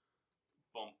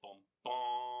 Bum, bum, bum.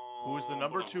 Who was the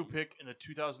number 2 pick in the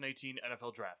 2018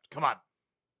 NFL Draft? Come on.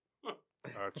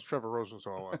 It's Trevor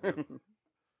Rosenthal. I believe.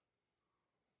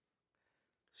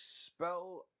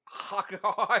 Spell hockey.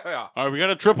 All right, we got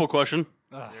a triple question.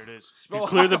 There it is. You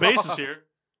clear the bases here.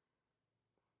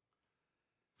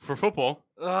 For football.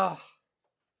 Ugh.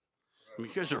 I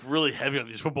mean, you guys are really heavy on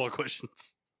these football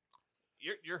questions.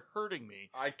 You're hurting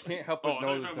me. I can't help Oh, but I thought you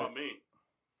know were talking about me.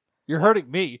 You're hurting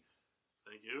me.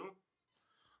 Thank you.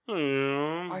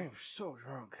 Yeah. I am so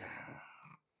drunk.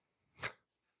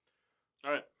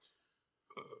 All right.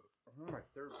 I'm on my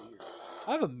third beer.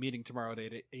 I have a meeting tomorrow at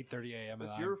 8:30 a.m. and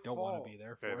It's I your don't want fault. to be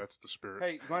there. Hey, For. that's the spirit.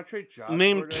 Hey, you want to trade jobs?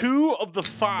 Name for a day? 2 of the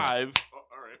 5. Oh,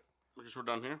 all right. I guess we're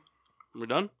done here. We're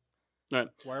done? All right.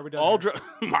 Why are we done? All here?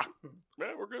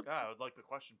 yeah, we're good. God, I would like the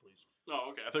question, please. Oh,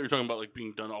 okay. I thought you were talking about like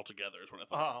being done altogether. Is what I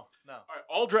thought. Oh, no. All right.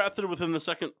 All drafted within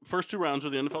the first 2 rounds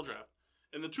of the NFL draft.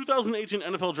 In the 2018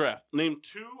 NFL draft, name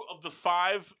 2 of the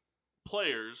 5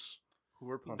 players Who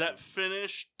were punted? that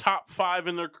finished top 5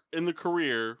 in the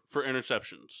career for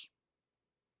interceptions.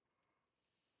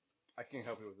 I can't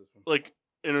help you with this one. Like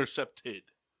intercepted.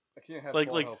 I can't have Like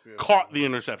Paul like help you. caught the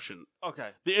interception. Okay.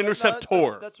 The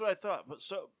interceptor. That's what I thought. But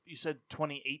so you said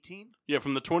 2018? Yeah,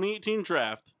 from the 2018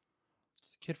 draft.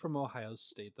 It's a kid from Ohio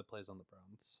State that plays on the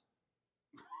Browns.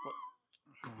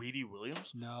 Greedy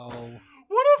Williams? No.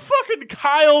 What a fucking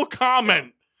Kyle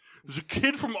comment. There's a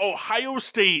kid from Ohio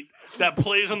State that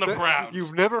plays on the That- Browns.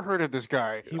 You've never heard of this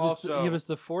guy. He was Also- he was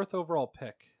the 4th overall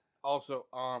pick. Also,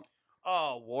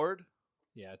 Oh, Ward?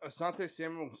 Yeah. Asante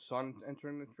Samuel's son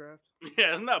entering the draft.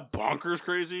 Yeah, isn't that bonkers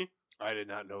crazy? I did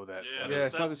not know that. Yeah, Yeah,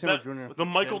 that's- Asante that- Samuel Jr. The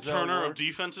Michael Denzel Turner Ward? of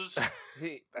defenses.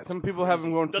 Hey, some people have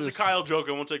him going to That's a the Kyle joke.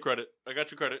 I won't take credit. I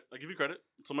got you credit. I give you credit.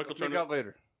 It's a Michael Check Turner. out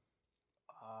later.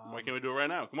 Why can't we do it right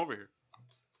now? Come over here.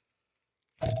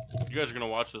 You guys are gonna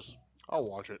watch this. I'll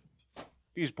watch it.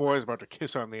 These boys about to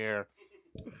kiss on the air.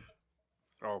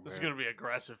 Oh man. This is going to be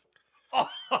aggressive. Oh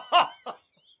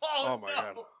my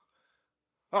god.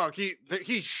 Oh,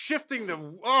 he's shifting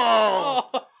the. Oh,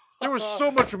 there was so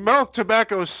much mouth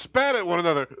tobacco spat at one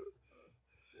another.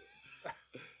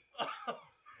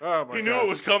 Oh my He knew god. it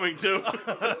was coming too.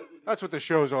 That's what the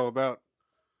show's all about.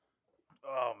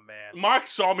 Oh, man. Mark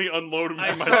saw me unload him I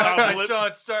from my saw, top I lip. saw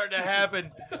it starting to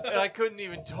happen, and I couldn't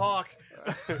even talk.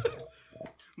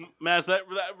 Maz, that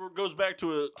goes back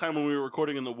to a time when we were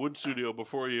recording in the Wood studio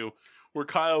before you, where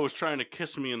Kyle was trying to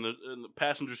kiss me in the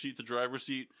passenger seat, the driver's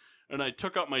seat, and I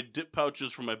took out my dip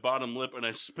pouches from my bottom lip and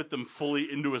I spit them fully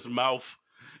into his mouth.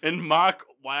 And Mock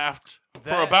laughed for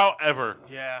That- about ever.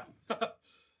 Yeah.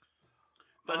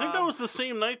 I think that was the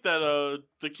same night that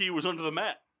the key was under the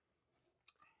mat.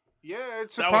 Yeah,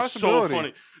 it's a That was so possibility.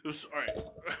 funny. It was, all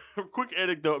right, quick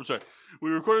anecdote. I'm sorry. We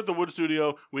recorded at the Wood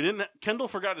studio. We didn't. Kendall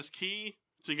forgot his key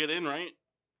to get in. Right?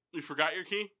 You forgot your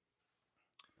key.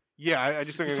 Yeah, I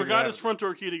just think He I forgot his front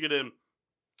door key to get in,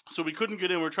 so we couldn't get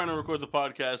in. We're trying to record the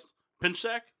podcast. Pinch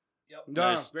sack?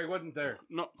 No, Nice. Greg wasn't there.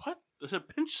 No, what? I said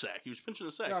pinch sack. He was pinching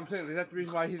a sack. No, I'm saying that's the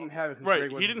reason why he didn't have it. 'cause Right. Greg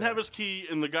He wasn't didn't there. have his key,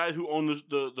 and the guy who owned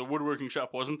the woodworking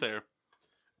shop wasn't there.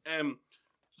 And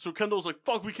so Kendall's like,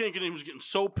 fuck, we can't get in. He was getting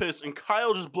so pissed. And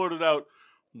Kyle just blurted out,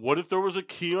 what if there was a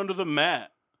key under the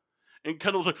mat? And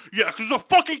Kendall's like, yeah, 'cause there's a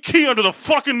fucking key under the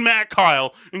fucking mat,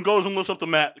 Kyle. And goes and lifts up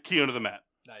the key under the mat.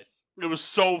 Nice. It was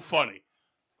so funny.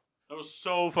 That was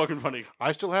so fucking funny.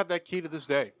 I still have that key to this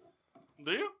day.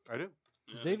 Do you? I do.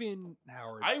 Xavier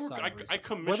Howard. I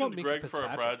commissioned Greg for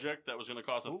a project that was going to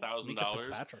cost Mika $1,000,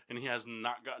 Fitzpatrick. and he has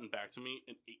not gotten back to me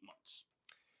in 8 months.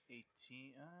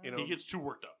 18. You know, He gets too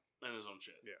worked up in his own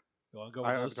shit. Yeah. You want to go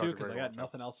I with those haven't talked two? to Because I Greg in a got long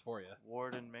nothing else for you.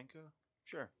 Ward and Minka?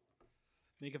 Sure.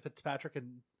 Mika Fitzpatrick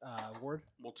and Ward.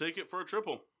 We'll take it for a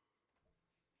triple.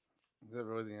 Is that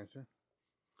really the answer?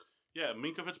 Yeah,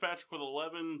 Minka Fitzpatrick with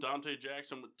 11, Dante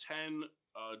Jackson with 10,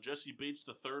 Jesse Bates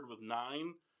the third with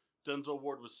 9, Denzel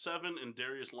Ward with 7, and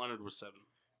Darius Leonard with 7.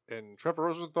 And Trevor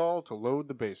Rosenthal to load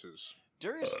the bases.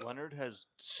 Darius Leonard has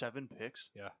 7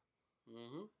 picks. Yeah.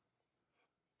 Mm-hmm.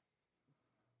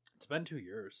 It's been 2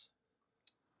 years.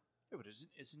 Yeah, but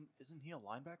isn't he a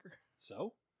linebacker?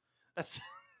 So? That's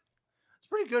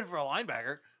pretty good for a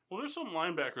linebacker. Well, there's some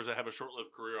linebackers that have a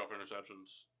short-lived career off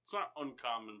interceptions. It's not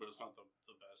uncommon, but it's not the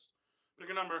best. Pick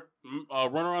a number.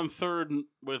 Runner on third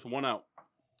with 1 out.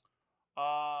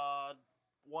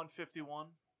 151.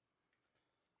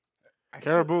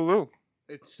 Caribou Lou.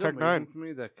 It's so Tech amazing 9. to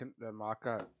me that Mock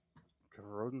got Trevor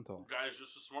Rosenthal. Guy's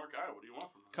just a smart guy. What do you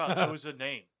want from him? God, that was a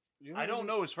name. You I don't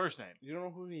know his first name. You don't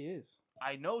know who he is.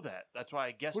 I know that. That's why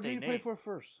I guessed Who a did he name. play for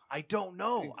first? I don't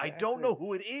know. I don't Exactly. know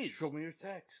who it is. Show me your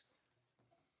text.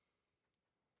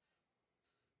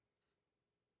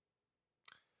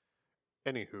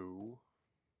 Anywho,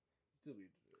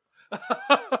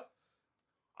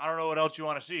 I don't know what else you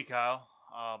want to see, Kyle.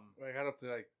 I got up to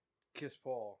like kiss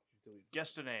Paul.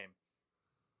 Guess the name.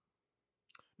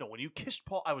 No, when you kissed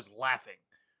Paul, I was laughing.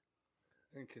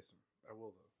 I didn't kiss him. I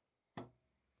will though.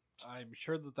 I'm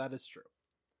sure that is true.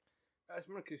 I'm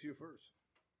gonna kiss you first.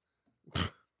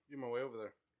 You're my way over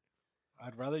there.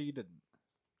 I'd rather you didn't.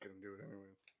 Gonna do it anyway.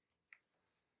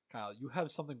 Kyle, you have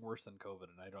something worse than COVID,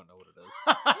 and I don't know what it is.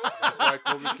 That's why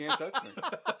COVID can't touch me.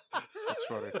 that's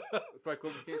funny. That's why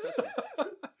COVID can't touch me.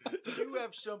 You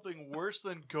have something worse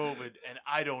than COVID, and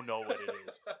I don't know what it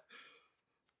is.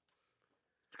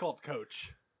 It's called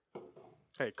Coach.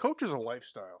 Hey, coach is a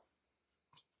lifestyle.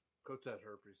 Coach has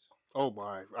herpes. Oh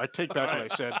my! I take back what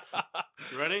I said.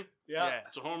 You ready? Yeah.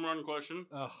 It's a home run question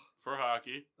Ugh. for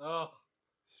hockey. Ugh.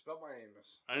 Spell my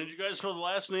anus. I need you guys to spell the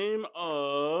last name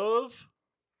of.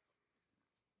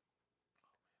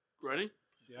 Ready?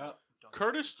 Yeah.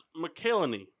 Curtis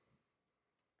McElhenney.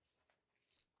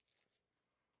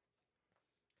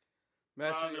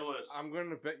 Massey, on your list. I'm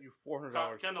gonna bet you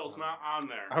 $400. Kendall, it's not on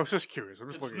there. I was just curious. I'm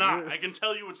just It's looking. not. I can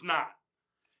tell you it's not.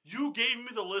 You gave me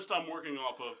the list I'm working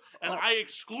off of, and I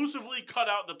exclusively cut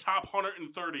out the top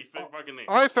 130 fucking names.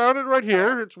 I found it right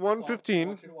here. It's I 115.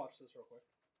 want you to watch this real quick.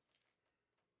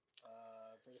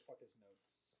 Where the fuck is notes?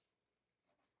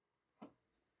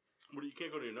 But you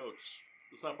can't go to your notes.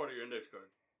 It's not part of your index card.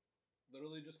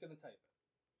 Literally just gonna type it.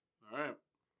 All right.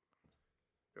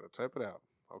 Gotta type it out.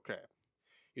 Okay.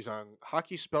 He's on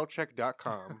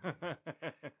hockeyspellcheck.com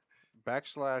 /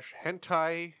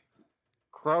 hentai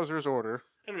Krauser's order.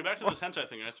 Anyway, back to this hentai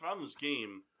thing. I found this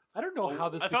game. I don't know how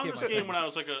this. I found became this a game thing. when I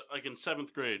was like in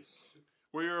 7th grade,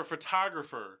 where you're a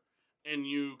photographer and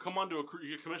you come onto a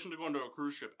you get commissioned to go onto a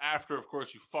cruise ship after, of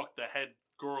course, you fuck the head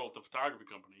girl at the photography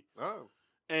company. Oh.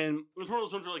 And it's one of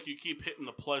those ones where like you keep hitting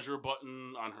the pleasure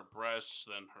button on her breasts,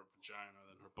 then her vagina,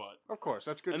 then her butt. Of course,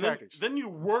 that's good And tactics. then you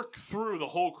work through the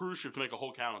whole cruise ship to make a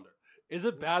whole calendar. Is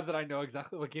it bad that I know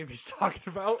exactly what game he's talking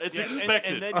about? It's Yeah,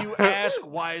 expected. And then you ask,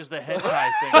 why is the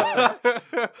hentai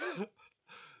thing?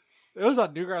 It was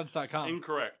on newgrounds.com.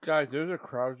 Incorrect. Guys, there's a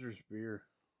Krauser's beer.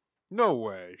 No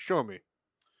way. Show me.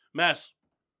 Mass,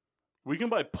 we can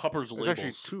buy Pupper's It's labels.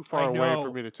 actually too far I away know.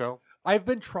 for me to tell. I've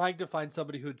been trying to find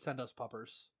somebody who'd send us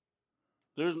puppers.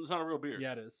 It's not a real beer.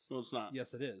 Yeah, it is. No, it's not.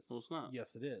 Yes, it is. No, it's not.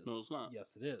 Yes, it is. No, it's not.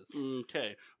 Yes, it is.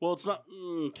 Okay. Well, it's not.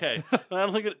 Okay. I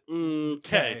don't think it.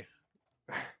 Okay.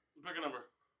 Pick a number.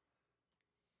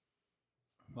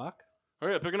 Muck? All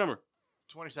right, pick a number.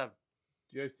 27.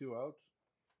 Do you have 2 outs?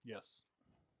 Yes.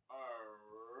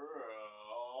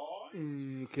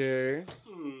 Okay. Okay.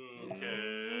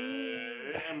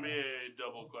 NBA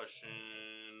double question.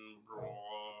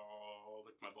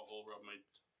 Lick my butthole, rub my.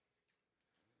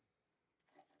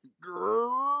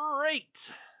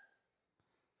 Great.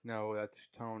 No, that's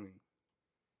Tony.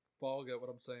 Paul, get what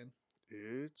I'm saying?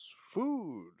 It's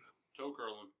food. Toe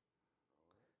curling.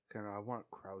 I want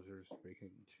Krauser's bacon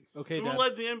and cheese. Okay, Who Dad.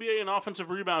 led the NBA in offensive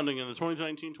rebounding in the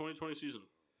 2019-2020 season?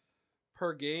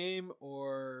 Per game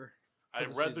or... I the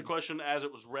read the season? question as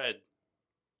it was read.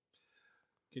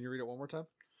 Can you read it one more time?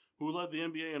 Who led the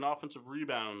NBA in offensive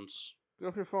rebounds Get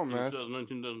off your phone, in the man.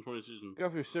 2019-2020 season? Get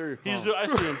off your Siri phone. I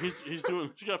see him. He's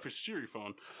doing. He got off your Siri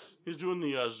phone. He's doing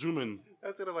the zoom in.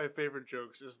 That's one of my favorite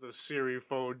jokes is the Siri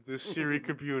phone, the Siri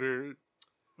computer.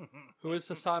 Who is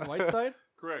Hassan Whiteside?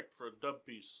 Correct for a dub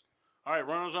piece. All right,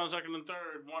 runners on second and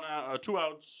third. 1 out, 2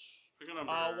 outs. Pick a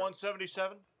number.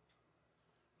 177.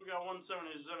 We got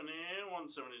 177 in,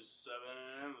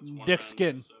 177. That's Dick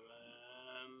skin. 197.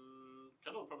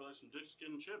 Kendall probably like some dick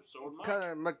skin chips. So would What mine.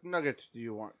 kind of McNuggets do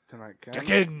you want tonight, Ken?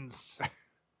 Dickens.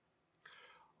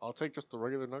 I'll take just the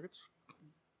regular nuggets.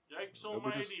 Yikes Nobody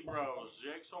almighty, just- bros.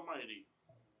 Yikes almighty.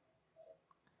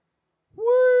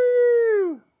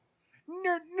 Woo!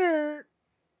 Nerd, nerd.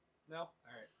 No? All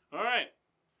right. All right.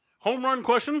 Home run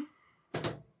question.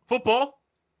 Football.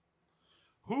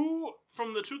 Who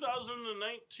from the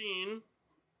 2019...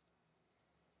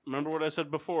 Remember what I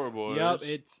said before, boys? Yep,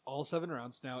 it's all 7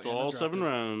 rounds now. It's all 7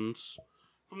 rounds.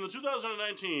 From the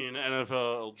 2019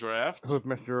 NFL draft, Who's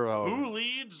Mr. who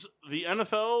leads the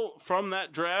NFL from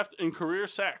that draft in career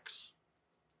sacks?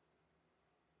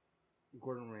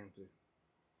 Gordon Ramsay.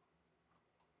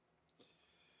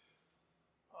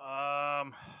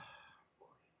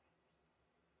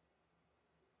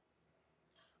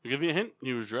 I'll give you a hint.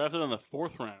 He was drafted in the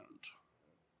 4th round.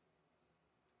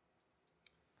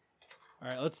 All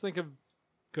right, let's think of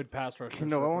good pass rushers.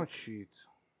 No, I real want quick. Sheets.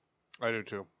 I do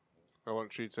too. I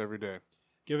want Sheets every day.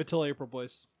 Give it till April,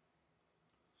 boys.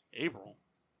 April. What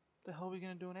the hell are we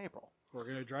gonna do in April? We're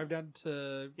gonna drive down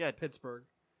to Pittsburgh.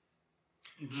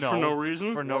 For no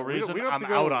reason? For no Well, we don't- reason. we don't have I'm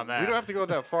to go- out on that. We don't have to go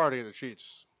that far to get the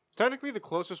Sheets. Technically, the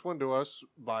closest one to us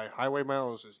by highway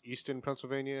miles is Easton,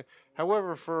 Pennsylvania.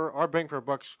 However, for our bang for a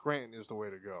buck, Scranton is the way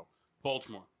to go.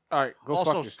 Baltimore. All right, go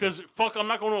Also, fuck yourself. Because, I'm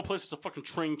not going to a place that's a fucking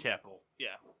train capital. Yeah.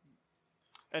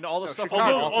 And all the No, stuff. Chicago.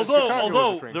 on the office- Chicago is a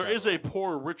Although train there is capital. a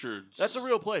poor Richards. That's a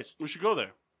real place. We should go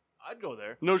there. I'd go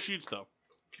there. No Sheets, though.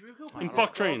 Can we go And play fuck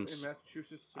golf trains. in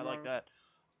Massachusetts I like tomorrow?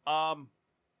 that.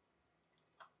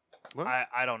 What?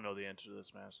 I don't know the answer to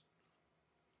this, Mass.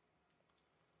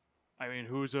 I mean,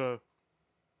 who's a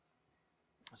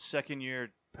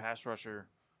second-year pass rusher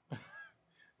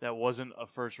that wasn't a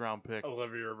first-round pick?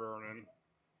 Olivier Vernon.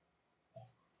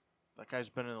 That guy's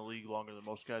been in the league longer than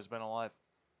most guys been alive.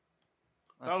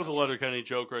 That was a Letterkenny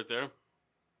joke right there.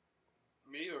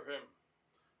 Me or him?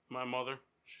 My mother,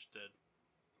 she's dead.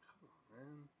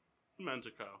 Man.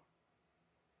 Menzico.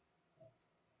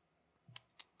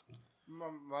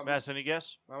 My Mass, any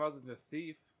guess? mother's a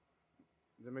thief.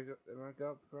 Did they make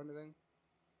up for anything?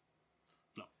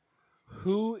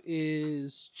 Who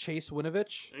is Chase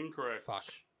Winovich? Incorrect. Fuck.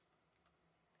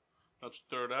 That's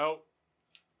third out.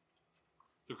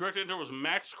 The correct answer was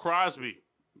Max Crosby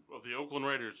of the Oakland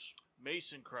Raiders.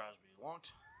 Mason Crosby, long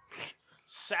time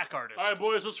sack artist. All right,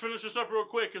 boys, let's finish this up real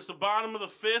quick. It's the bottom of the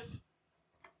 5th.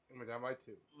 I'm down by 2.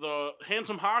 The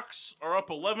Handsome Hawks are up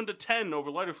 11-10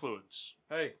 over lighter fluids.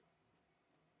 Hey.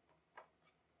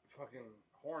 Fucking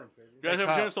horns, baby. You guys have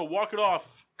a Kyle. chance to walk it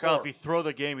off. Kyle, Or- if you throw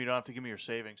the game, you don't have to give me your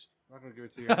savings. I'm not gonna give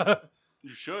it to you.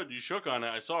 You should. You shook on it.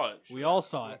 I saw it. We all You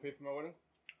saw wanna it. pay for my wedding?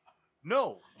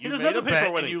 No, He you doesn't made have a to pay for bet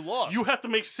a wedding. and you lost. You have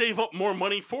to save up more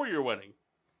money for your wedding.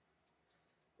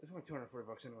 It's only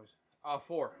 $240 anyways.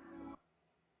 4.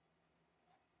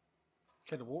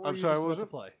 Okay, what were I'm you sorry, just what was about it?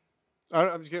 to play?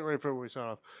 I'm just getting ready for when we sign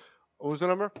off. What was the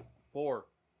number? 4.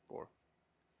 4.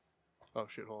 Oh,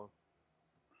 shit, hold on.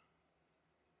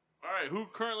 All right, who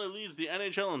currently leads the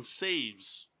NHL in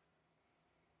saves?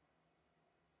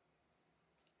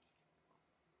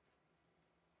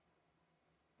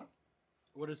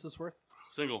 What is this worth?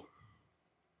 Single.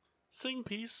 Sing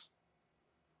piece.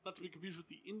 Not to be confused with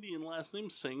the Indian last name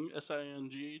Singh,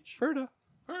 S-I-N-G-H. Ferda.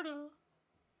 Ferda.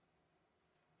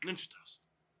 Ninja Dust.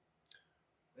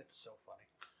 It's so funny.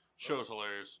 Show's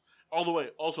hilarious. All the way.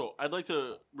 Also, I'd like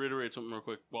to reiterate something real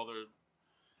quick.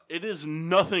 It is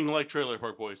nothing like Trailer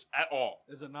Park Boys at all.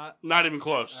 Is it not? Not even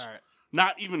close. All right.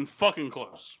 Not even fucking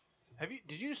close.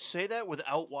 Did you say that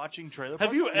without watching Trailer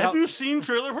Have Park? you you seen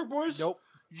Trailer Park Boys? Nope.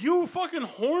 You fucking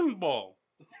hornball.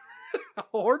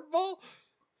 Hornball?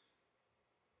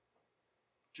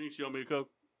 Jinx, you owe me a Coke?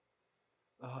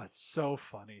 Oh, it's so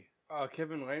funny.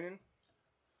 Kevin Lannon?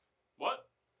 What?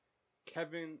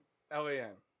 Kevin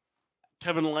L-A-N.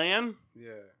 Kevin Lan?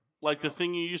 Yeah. Like the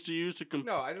thing you used to use to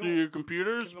No, I don't- do your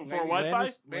computers Kevin before Lanning. Wi-Fi? Land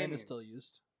is Lanning. still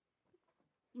used.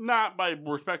 Not by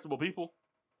respectable people.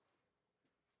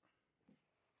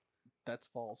 That's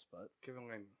false, but Kevin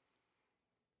Lannon.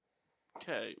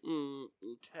 Okay.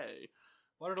 Okay.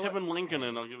 What are Kevin Lincoln,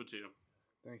 and I'll give it to you.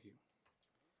 Thank you.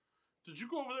 Did you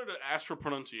go over there to ask for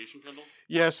pronunciation, Kendall?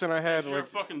 Yes, and I had You're a like.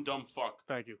 fucking dumb fuck.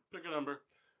 Thank you. Pick a number.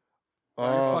 Your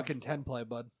Uh, fucking 10 play,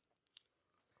 bud.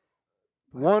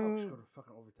 Blackhawks go to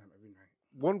fucking overtime every night.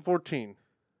 114.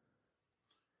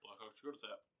 Blackhawks, go to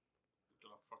that.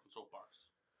 Get off fucking soapbox.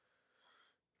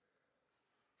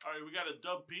 All right, we got a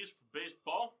dub piece for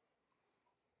baseball.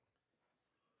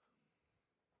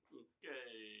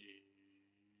 Okay.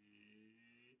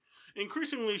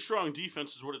 Increasingly strong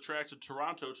defense is what attracted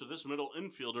Toronto to this middle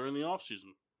infielder in the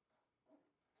offseason.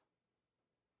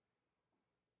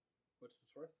 What's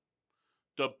this worth?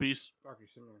 Dub piece. Marcus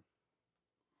Simeon.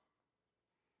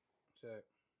 That's it.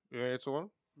 Yeah, it's the one?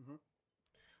 Mhm.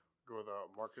 Go with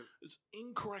Market. It's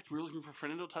incorrect. We're looking for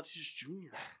Fernando Tatis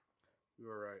Jr. You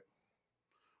were right.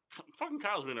 Fucking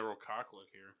Kyle's being a real cocklick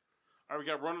here. All right, we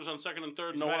got runners on second and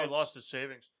third. He's No mad he outs. lost his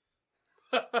savings.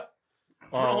 I'm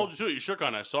gonna hold you to it. You shook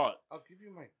on it. I saw it. I'll give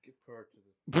you my gift card to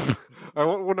the All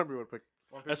right, what number you want to pick?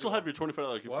 I still have your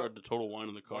 $25 gift What? card to Total Wine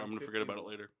in the car. I'm going to forget about it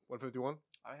later. 151?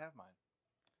 I have mine.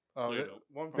 No, you that- don't.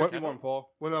 151,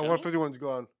 Paul. Well, no, Kendall? 151's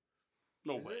gone.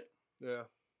 No way. Yeah.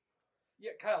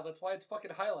 Yeah, Kyle, that's why it's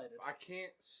fucking highlighted. I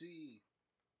can't see.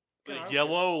 The Can I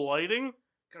yellow lighting?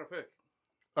 Can I pick?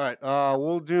 All right,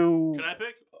 we'll do. Can I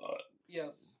pick?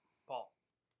 Yes. Paul.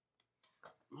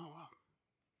 Oh, wow.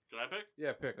 Can I pick?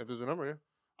 Yeah, pick. If there's a number,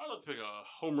 yeah. I'd like to pick a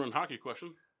home run hockey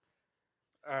question.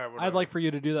 All right, I'd whatever. like for you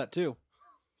to do that too.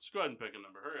 Just go ahead and pick a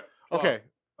number. Hurry up. Okay.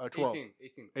 12.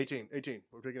 18. 18.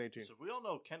 We're picking 18. So we all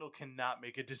know Kendall cannot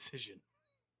make a decision.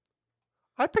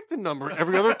 I picked the number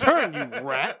every other turn, you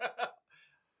rat.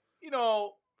 You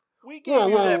know, we gave Whoa,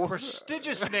 you whoa. that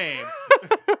prestigious name.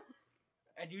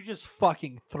 And you just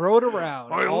fucking throw it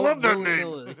around. I all love that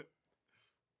willy-nilly. name.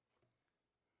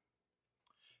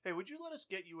 Hey, would you let us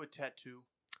get you a tattoo?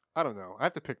 I don't know. I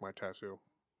have to pick my tattoo.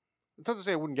 It's not to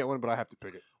say I wouldn't get one, but I have to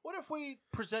pick it. What if we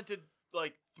presented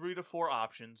like 3 to 4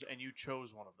 options and you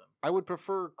chose one of them? I would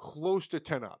prefer close to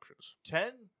 10 options.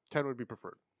 10? 10 would be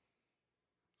preferred.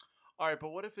 All right, but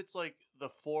what if it's like the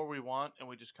 4 we want and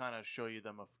we just kind of show you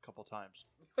them a couple times?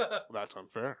 That's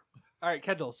unfair. All right,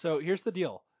 Kendall. So here's the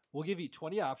deal. We'll give you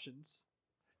 20 options.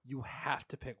 You have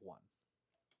to pick one.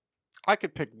 I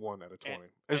could pick 1 out of 20.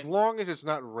 As long as it's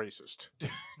not racist.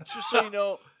 Just so you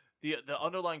know, the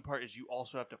underlying part is you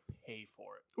also have to pay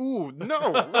for it. Ooh,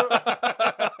 no.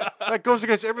 That goes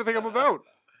against everything I'm about.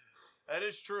 That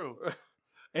is true.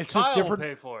 It's Kyle just different. will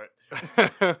pay for it.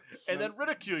 And then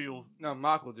ridicule you. No,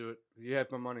 Mark will do it. You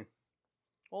have my money.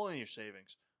 Only in your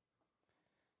savings.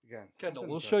 Again. Kendall,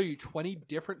 we'll show you 20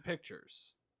 different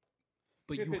pictures,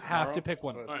 but you have to pick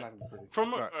one. But it's All right. not gonna be pretty.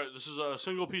 From a, All right. all right, this is a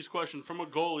single piece question. From a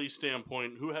goalie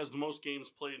standpoint, who has the most games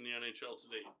played in the NHL to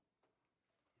date?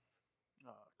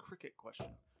 Cricket question.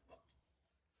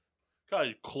 God,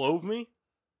 you clove me?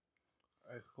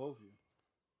 I clove you.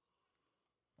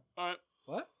 All right.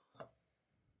 What?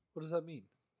 What does that mean?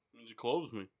 Means you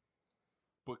cloves me.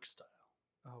 Book style.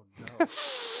 Oh no,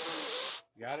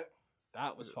 You got it?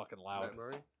 that was fucking loud. Matt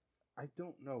Murray? I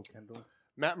don't know, Kendall.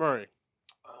 Matt Murray.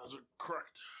 Is it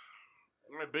correct?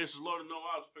 All right, bases loaded, no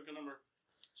outs. Pick a number.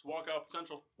 It's walkout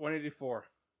potential. 184.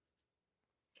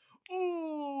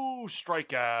 Ooh,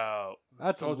 strikeout.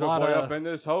 That's a Soldier lot boy of. up in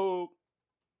this hope.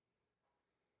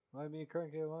 Why me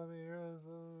crank it? Why me?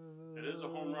 It is a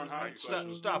home run hockey Stop,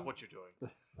 question. stop what you're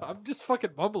doing. I'm just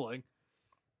fucking mumbling.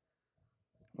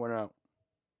 1 out.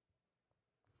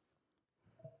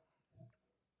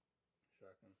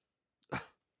 That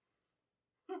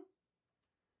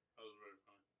was very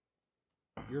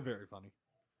funny. You're very funny.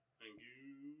 Thank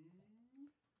you.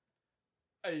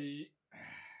 Hey.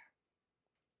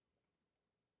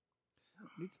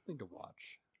 Need something to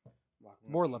watch. Mark,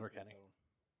 More Letterkenny.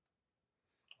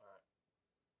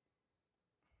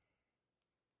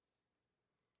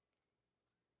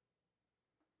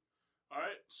 All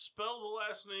right, spell the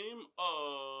last name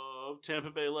of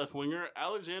Tampa Bay left winger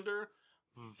Alexander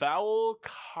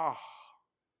Vałka.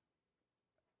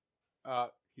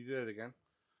 You did it again.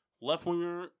 Left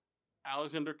winger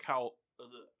Alexander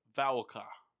Vałka.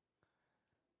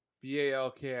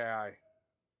 Valkai.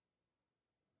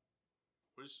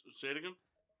 Say it again.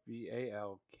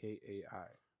 Valkai.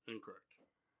 Incorrect.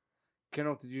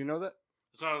 Kendall, did you know that?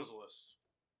 It's not on his list.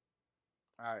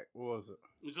 All right. What was it?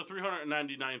 He's the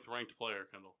 399th ranked player,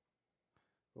 Kendall.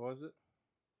 What was it?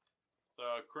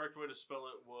 The correct way to spell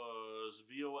it was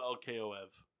Volkov.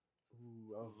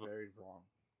 Ooh, I was very wrong.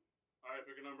 All right,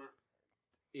 pick a number.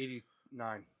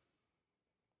 89.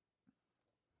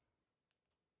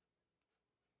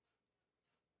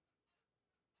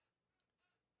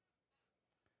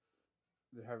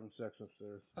 They're having sex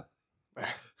upstairs.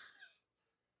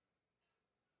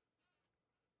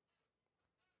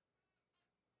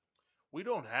 We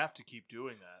don't have to keep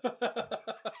doing that.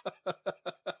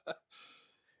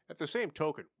 At the same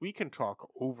token, we can talk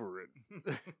over it.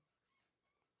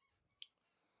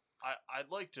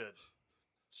 I'd like to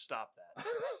stop that.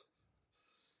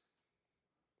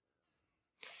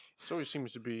 It always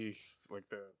seems to be like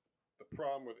the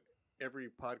problem with every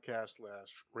podcast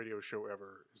 / radio show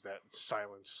ever is that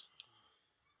silence.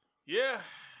 Yeah,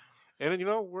 And you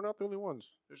know, we're not the only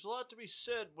ones. there's a lot to be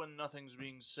said when nothing's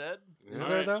being said. Is Yeah. there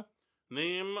Alright. though?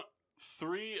 Name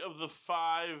 3 of the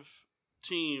 5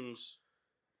 teams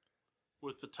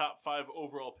with the top 5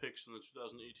 overall picks in the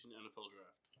 2018 NFL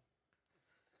Draft.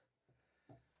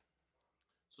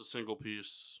 It's a single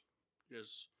piece. You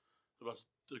guys are about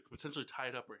to potentially tie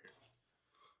it up right here.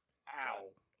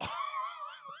 Ow.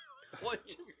 What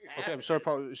just happened? Okay, I'm sorry,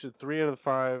 Paul. You said 3 out of the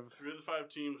 5. 3 of the 5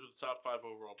 teams with the top 5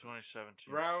 overall picks.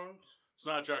 2017. Browns. It's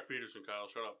not Jack Peterson, Kyle.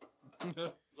 Shut up. Let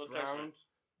the guy say. Browns.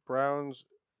 Browns,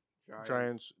 Giants.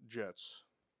 Giants, Jets.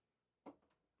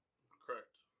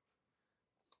 Correct.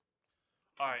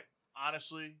 All right.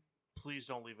 Honestly, please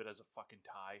don't leave it as a fucking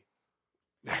tie.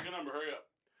 Pick a number. Hurry up.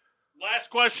 Last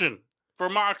question for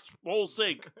Mark's whole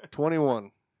sake.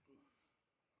 21.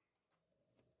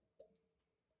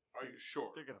 Are you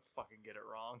sure? They're gonna fucking get it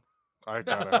wrong. I hope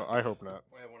not. I have 1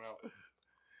 out.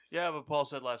 Yeah, but Paul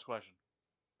said last question.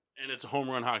 And it's a home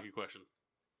run hockey question.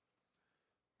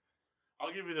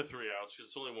 I'll give you the 3 outs because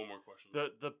it's only one more question.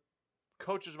 The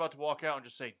coach is about to walk out and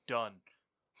just say done.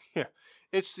 Yeah,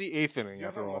 it's the 8th inning You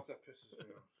after know all. what that pisses me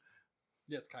off?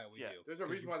 Yes, Kyle, we do. There's a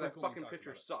 'Cause reason you why that frequently fucking talk pitcher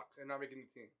about it. sucks and not making the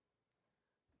team.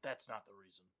 That's not the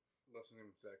reason. Listen to him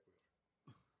exactly.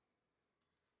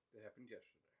 That happened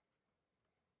yesterday.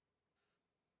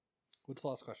 What's the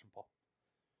last question, Paul?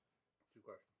 2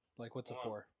 questions. Like, what's it Hold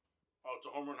on. for? Oh, it's a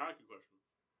home run hockey question.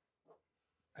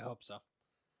 I hope so.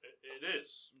 It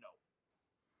is. No.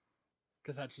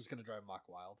 Because that's just going to drive Mock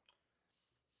wild.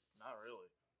 Not really.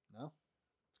 No?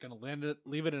 It's going to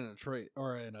leave it in a trade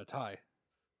or in a tie.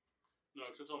 No,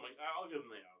 because I'll give them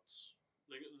the outs.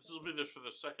 This will be for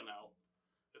the second out.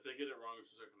 If they get it wrong, it's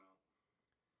the second out.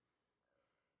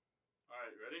 All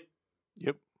right, ready?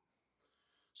 Yep.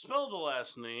 Spell the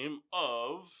last name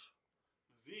of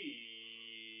the...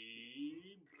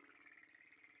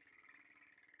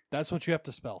 That's what you have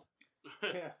to spell.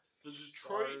 Yeah. The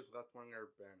Detroit... Stars, left winger,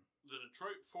 Ben. The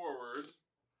Detroit forward.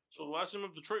 So the last name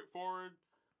of Detroit forward,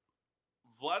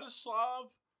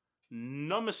 Vladislav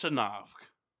Numisanov.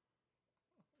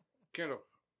 Kendall.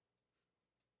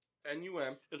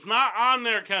 N-U-M. It's not on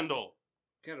there, Kendall.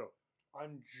 Kendall.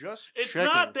 I'm just It's checking.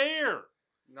 not there.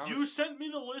 Now You sent me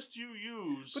the list you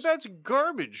use. But that's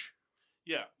garbage.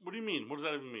 Yeah. What do you mean? What does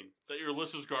that even mean? That your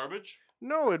list is garbage?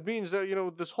 No, it means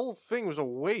that, this whole thing was a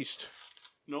waste.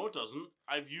 No, it doesn't.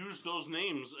 I've used those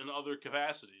names in other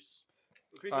capacities.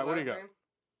 Repeat All the right, what do you last got? name.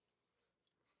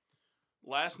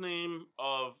 Last name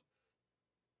of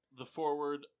the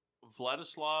forward,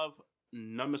 Vladislav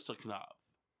Numisanov.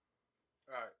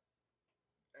 Alright.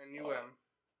 N-U-M.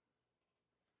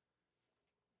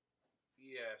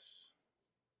 E-S.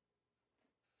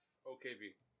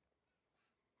 O-K-V.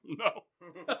 No.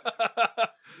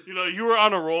 You were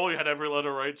on a roll. You had every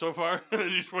letter right so far. And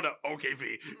then you just went to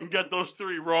OKV and got those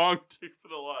 3 wrong for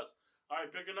the loss. All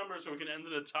right, pick a number so we can end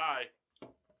in a tie.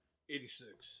 86.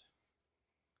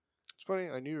 It's funny.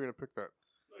 I knew you were going to pick that.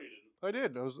 No, you didn't. I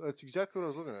did. That's exactly what I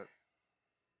was looking at.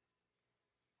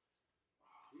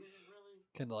 Oh, man, really?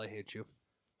 Kendall, I hate you.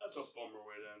 That's a bummer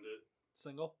way to end it.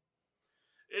 Single?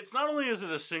 It's not only is it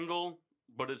a single,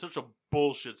 but it's such a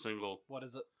bullshit single. What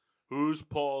is it? Who's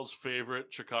Paul's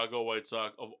favorite Chicago White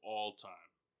Sox of all time?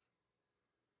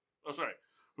 Oh, sorry.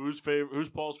 Who's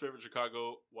Paul's favorite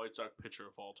Chicago White Sox pitcher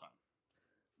of all time?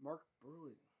 Mark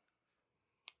Brewing.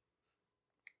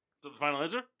 Is that the final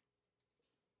answer?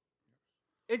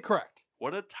 Incorrect.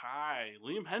 What a tie.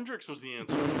 Liam Hendricks was the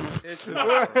answer. It's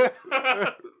not.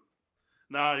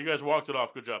 Nah, you guys walked it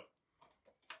off. Good job.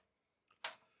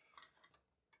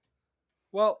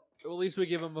 Well, at least we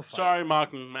give him a fight. Sorry,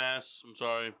 Mocking Mass. I'm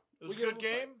sorry. It was a We give good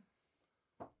him a game.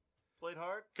 Played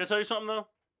hard. Can I tell you something, though?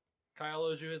 Kyle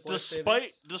owes you his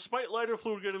life Despite Lighter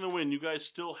Fluid getting the win, you guys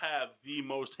still have the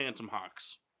most handsome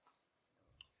Hawks.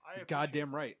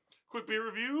 Goddamn right. Quick beer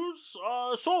reviews.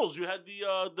 Souls, you had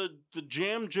the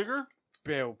Jam Jigger.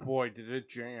 Bale boy did it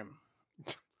jam.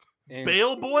 And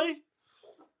Bale Boy?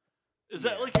 Is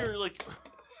that like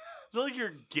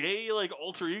your gay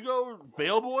alter ego,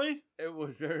 Bale Boy? it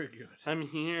was very good. I'm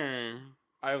here.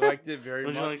 I liked it very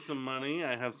Would much. you like some money?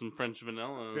 I have some French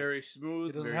vanilla. Very smooth.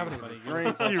 He doesn't very have any money.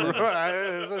 crazy. You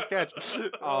right. Let's catch.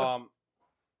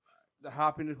 The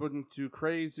hoppiness wasn't too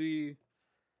crazy.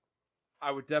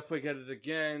 I would definitely get it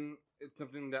again. It's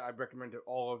something that I recommend to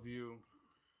all of you.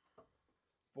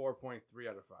 4.3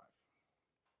 out of 5.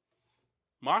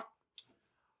 Mock?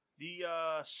 The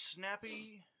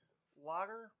snappy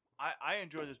lager. I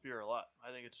enjoy this beer a lot.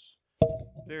 I think it's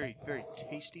very, very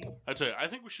tasty. I tell you, I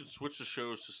think we should switch the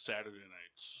shows to Saturday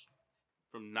nights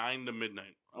from 9 to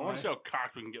midnight. I want to see how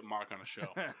cocked we can get Mock on a show.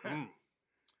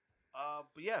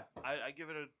 But yeah, I give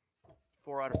it a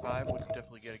 4 out of 5. Would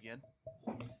definitely get again.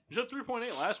 You said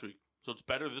 3.8 last week, so it's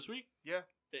better this week? Yeah,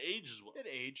 It ages well. it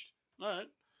aged. All right.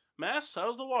 Mass,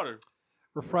 how's the water?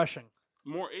 Refreshing.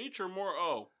 More H or more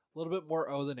O? A little bit more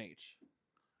O than H.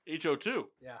 HO2.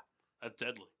 Yeah. That's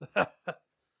deadly.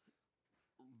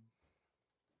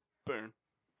 Burn.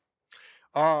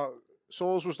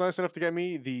 Souls was nice enough to get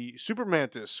me the Super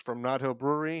Mantis from Knot Hill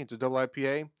Brewery. It's a double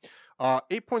IPA.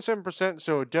 8.7%,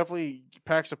 so it definitely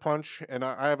packs a punch. And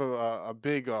I have a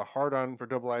big hard-on for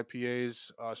double IPAs,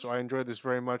 so I enjoyed this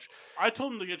very much. I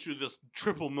told him to get you this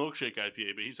triple milkshake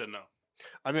IPA, but he said no.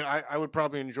 I mean, I would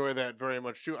probably enjoy that very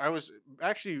much, too. I was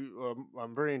actually,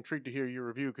 I'm very intrigued to hear your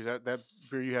review, because that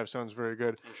beer you have sounds very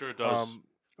good. I'm sure it does.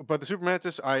 But the Super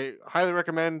Mantis, I highly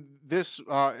recommend. This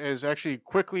has actually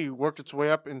quickly worked its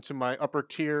way up into my upper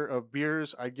tier of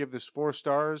beers. I give this 4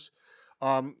 stars.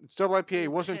 It's double IPA.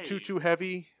 It wasn't too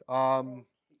heavy.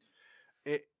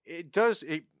 it does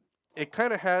it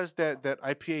kind of has that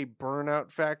IPA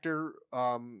burnout factor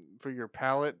for your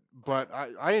palate, but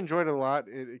I enjoyed it a lot.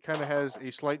 It kind of has a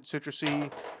slight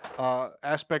citrusy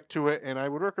aspect to it, and I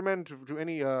would recommend to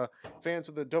any fans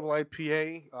of the double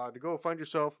IPA to go find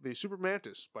yourself the Super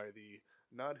Mantis by the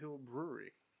Nod Hill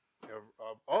Brewery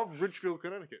of Ridgefield,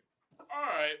 Connecticut. All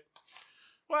right.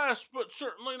 Last but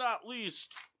certainly not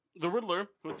least, the Riddler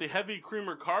with the Heavy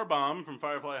Creamer Car Bomb from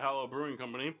Firefly Hollow Brewing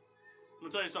Company. I'm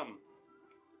going to tell you something.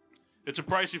 It's a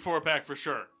pricey 4-pack for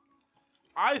sure.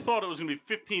 I thought it was going to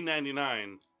be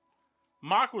 $15.99.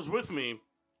 Mock was with me.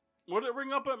 What did it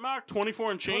ring up at, Mock?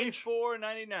 24 and change?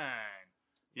 $24.99.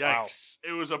 Yikes. Wow.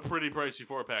 It was a pretty pricey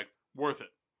 4-pack. Worth it.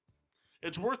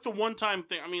 It's worth the one-time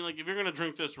thing. I mean, like, if you're going to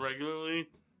drink this regularly,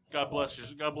 God bless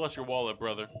your wallet,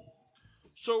 brother.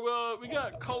 So, we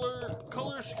got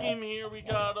color scheme here. We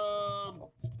got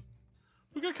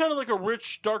kind of like a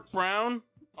rich dark brown,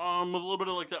 with a little bit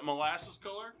of like that molasses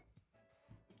color.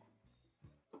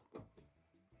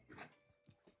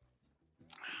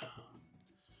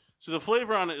 So the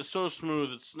flavor on it is so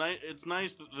smooth. It's nice. It's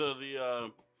nice.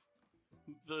 The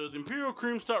Imperial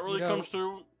Cream Stout really comes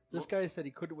through. This guy said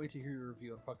he couldn't wait to hear your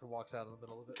review and fucking walks out in the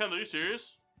middle of it. Ken, are you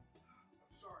serious?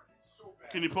 Sorry, it's so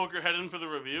bad. Can you poke your head in for the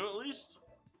review at least?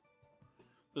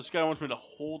 This guy wants me to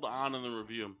hold on in the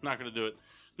review. I'm not going to do it.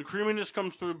 The creaminess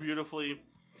comes through beautifully.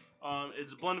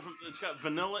 It's blended from. It's got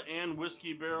vanilla and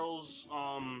whiskey barrels.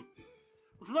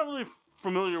 Which I'm not really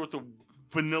familiar with the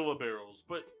vanilla barrels,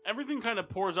 but everything kind of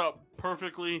pours out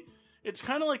perfectly. It's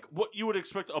kind of like what you would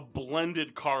expect a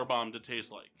blended car bomb to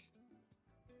taste like.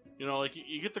 You know, like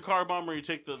you get the car bomb where you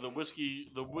take the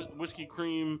whiskey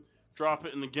cream, drop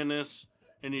it in the Guinness,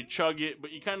 and you chug it,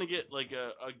 but you kind of get like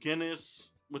a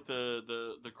Guinness with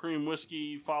the cream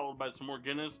whiskey followed by some more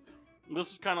Guinness.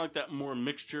 This is kind of like that more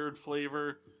mixtured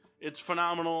flavor. It's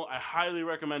phenomenal. I highly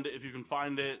recommend it if you can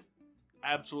find it.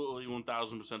 Absolutely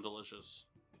 1000% delicious.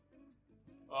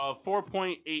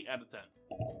 4.8 out of 10.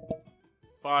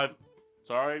 5.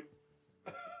 Sorry.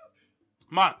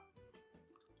 Come on.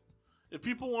 If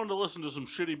people wanted to listen to some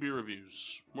shitty beer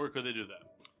reviews, where could they do that?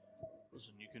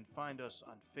 Listen, you can find us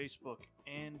on Facebook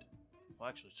and... Well,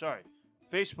 actually, sorry.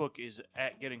 Facebook is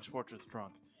at Getting Sports with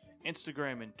Drunk.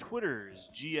 Instagram and Twitter is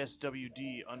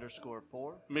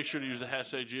GSWD_4. Make sure to use the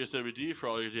hashtag GSWD for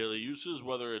all your daily uses,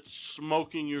 whether it's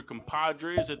smoking your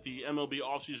compadres at the MLB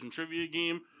offseason trivia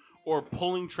game or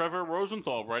pulling Trevor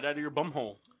Rosenthal right out of your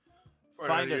bumhole.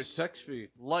 Find us, text feed.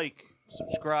 like,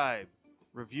 subscribe,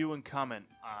 review, and comment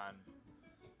on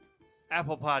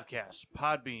Apple Podcasts,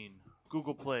 Podbean,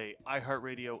 Google Play,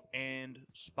 iHeartRadio, and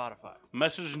Spotify.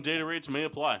 Message and data rates may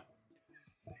apply.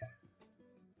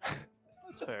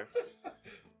 That's fair.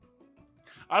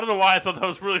 I don't know why I thought that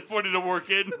was really funny to work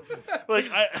in. Like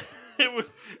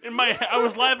I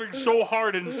was laughing so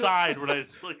hard inside when I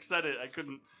said it. I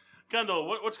couldn't. Kendall,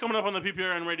 what's coming up on the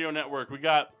PPRN Radio Network? We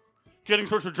got Getting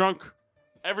Sports with Drunk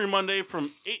every Monday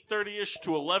from 8:30ish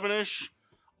to 11ish.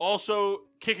 Also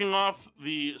kicking off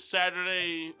the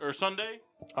Saturday or Sunday.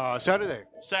 Saturday.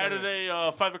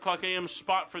 5 o'clock a.m.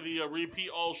 spot for the repeat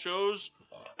all shows.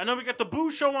 And then we got the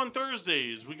Boo Show on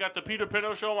Thursdays. We got the Peter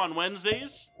Pinto Show on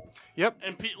Wednesdays. Yep.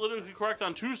 And Pete Literally Correct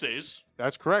on Tuesdays.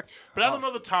 That's correct. But I don't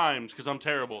know the times because I'm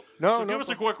terrible. No, give us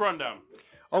a quick rundown.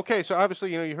 Okay, so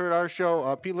obviously, you heard our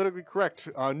show, Pete Literally Correct,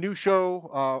 new show.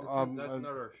 That's not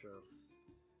our show.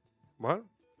 What?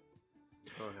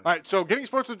 Go ahead. All right, so Getting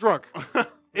Sports with Drunk.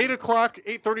 8 o'clock,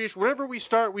 8:30ish. Whenever we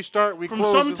start, we From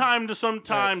close. some time to some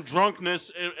time,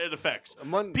 drunkenness it affects.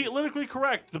 Pete Politically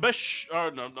Correct. The best.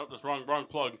 No, that's wrong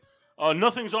plug.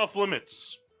 Nothing's off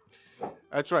limits.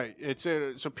 That's right. It's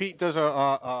so Pete does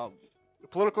a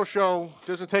political show.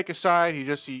 Doesn't take a side.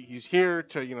 He's here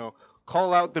to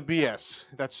call out the BS.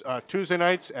 That's Tuesday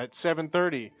nights at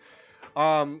 7:30.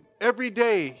 Every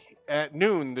day at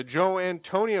noon, the Joe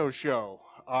Antonio Show.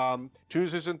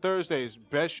 Tuesdays and Thursdays,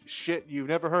 best shit you've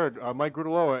never heard. Mike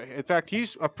Grudaloa. In fact,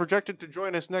 he's projected to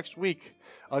join us next week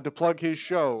to plug his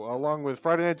show, along with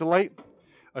Friday Night Delight,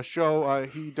 a show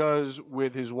he does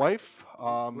with his wife.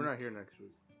 We're not here next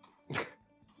week.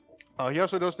 He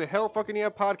also does the Hell Fucking Yeah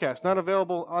podcast, not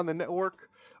available on the network,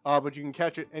 but you can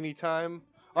catch it anytime.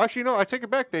 Actually, no, I take it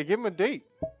back. They give him a date.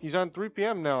 He's on 3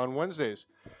 p.m. now on Wednesdays.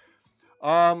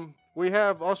 We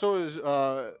have also, as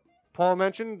Paul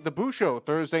mentioned, the Boo Show,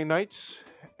 Thursday nights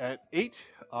at 8.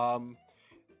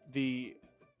 The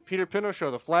Peter Pinto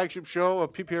Show, the flagship show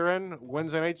of PPRN,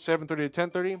 Wednesday nights, 7:30 to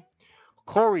 10:30.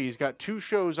 Corey's got 2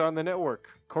 shows on the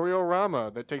network.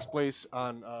 Choreorama, that takes place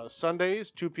on Sundays,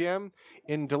 2 p.m.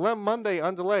 In Dilemma Monday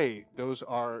on Delay, those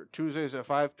are Tuesdays at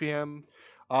 5 p.m.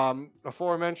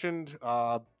 Aforementioned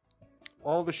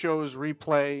all the shows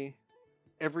replay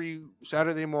every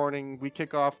Saturday morning. We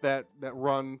kick off that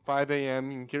run 5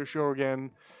 a.m. You can get a show again.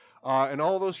 And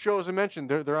all those shows I mentioned,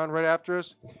 they're on right after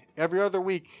us. Every other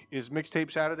week is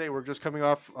Mixtape Saturday. We're just coming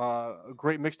off a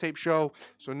great mixtape show.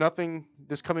 So nothing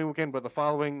this coming weekend, but the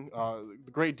following.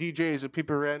 The great DJs at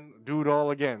PPRN do it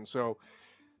all again. So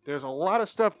there's a lot of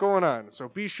stuff going on. So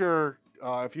be sure,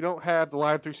 if you don't have the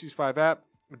Live 365 app,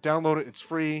 download it. It's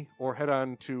free. Or head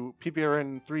on to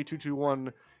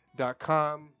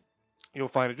pprn3221.com. You'll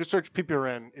find it. Just search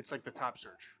PPRN. It's like the top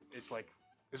search. It's like,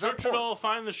 is that Search it all,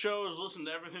 find the shows, listen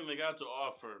to everything they got to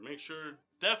offer. Make sure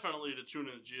definitely to tune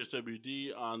in to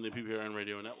GSWD on the PPRN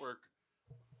Radio Network.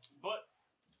 But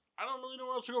I don't really know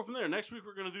where else to go from there. Next week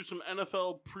we're going to do some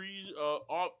NFL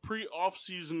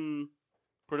pre-off-season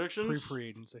predictions. Pre-free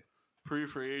agency.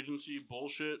 Pre-free agency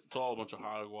bullshit. It's all a bunch of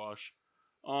hogwash.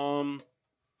 We're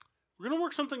going to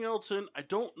work something else in. I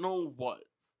don't know what.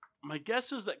 My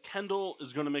guess is that Kendall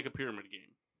is going to make a pyramid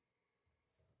game.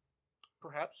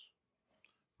 Perhaps.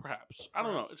 I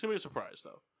don't know. It's going to be a surprise,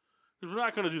 though. Because we're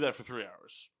not going to do that for 3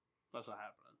 hours. That's not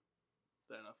happening.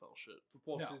 The NFL shit.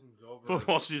 Football season's over.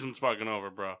 Football season's fucking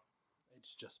over, bro.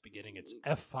 It's just beginning. It's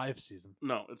F5 season.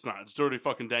 No, it's not. It's dirty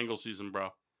fucking dangle season,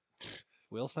 bro.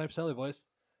 Wheel snipe Sally, boys.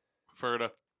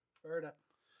 Ferda.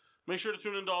 Make sure to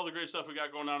tune into all the great stuff we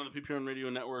got going on the PPRN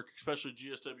Radio Network, especially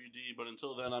GSWD. But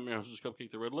until then, I'm your host, Cupcake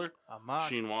the Riddler. I'm Mark.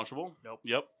 Sheen Washable. Nope.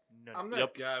 Yep. No. I'm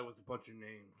that guy with a bunch of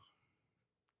names.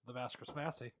 The Masker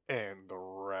Smassy. And the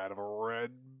Rat of a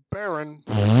Red Baron.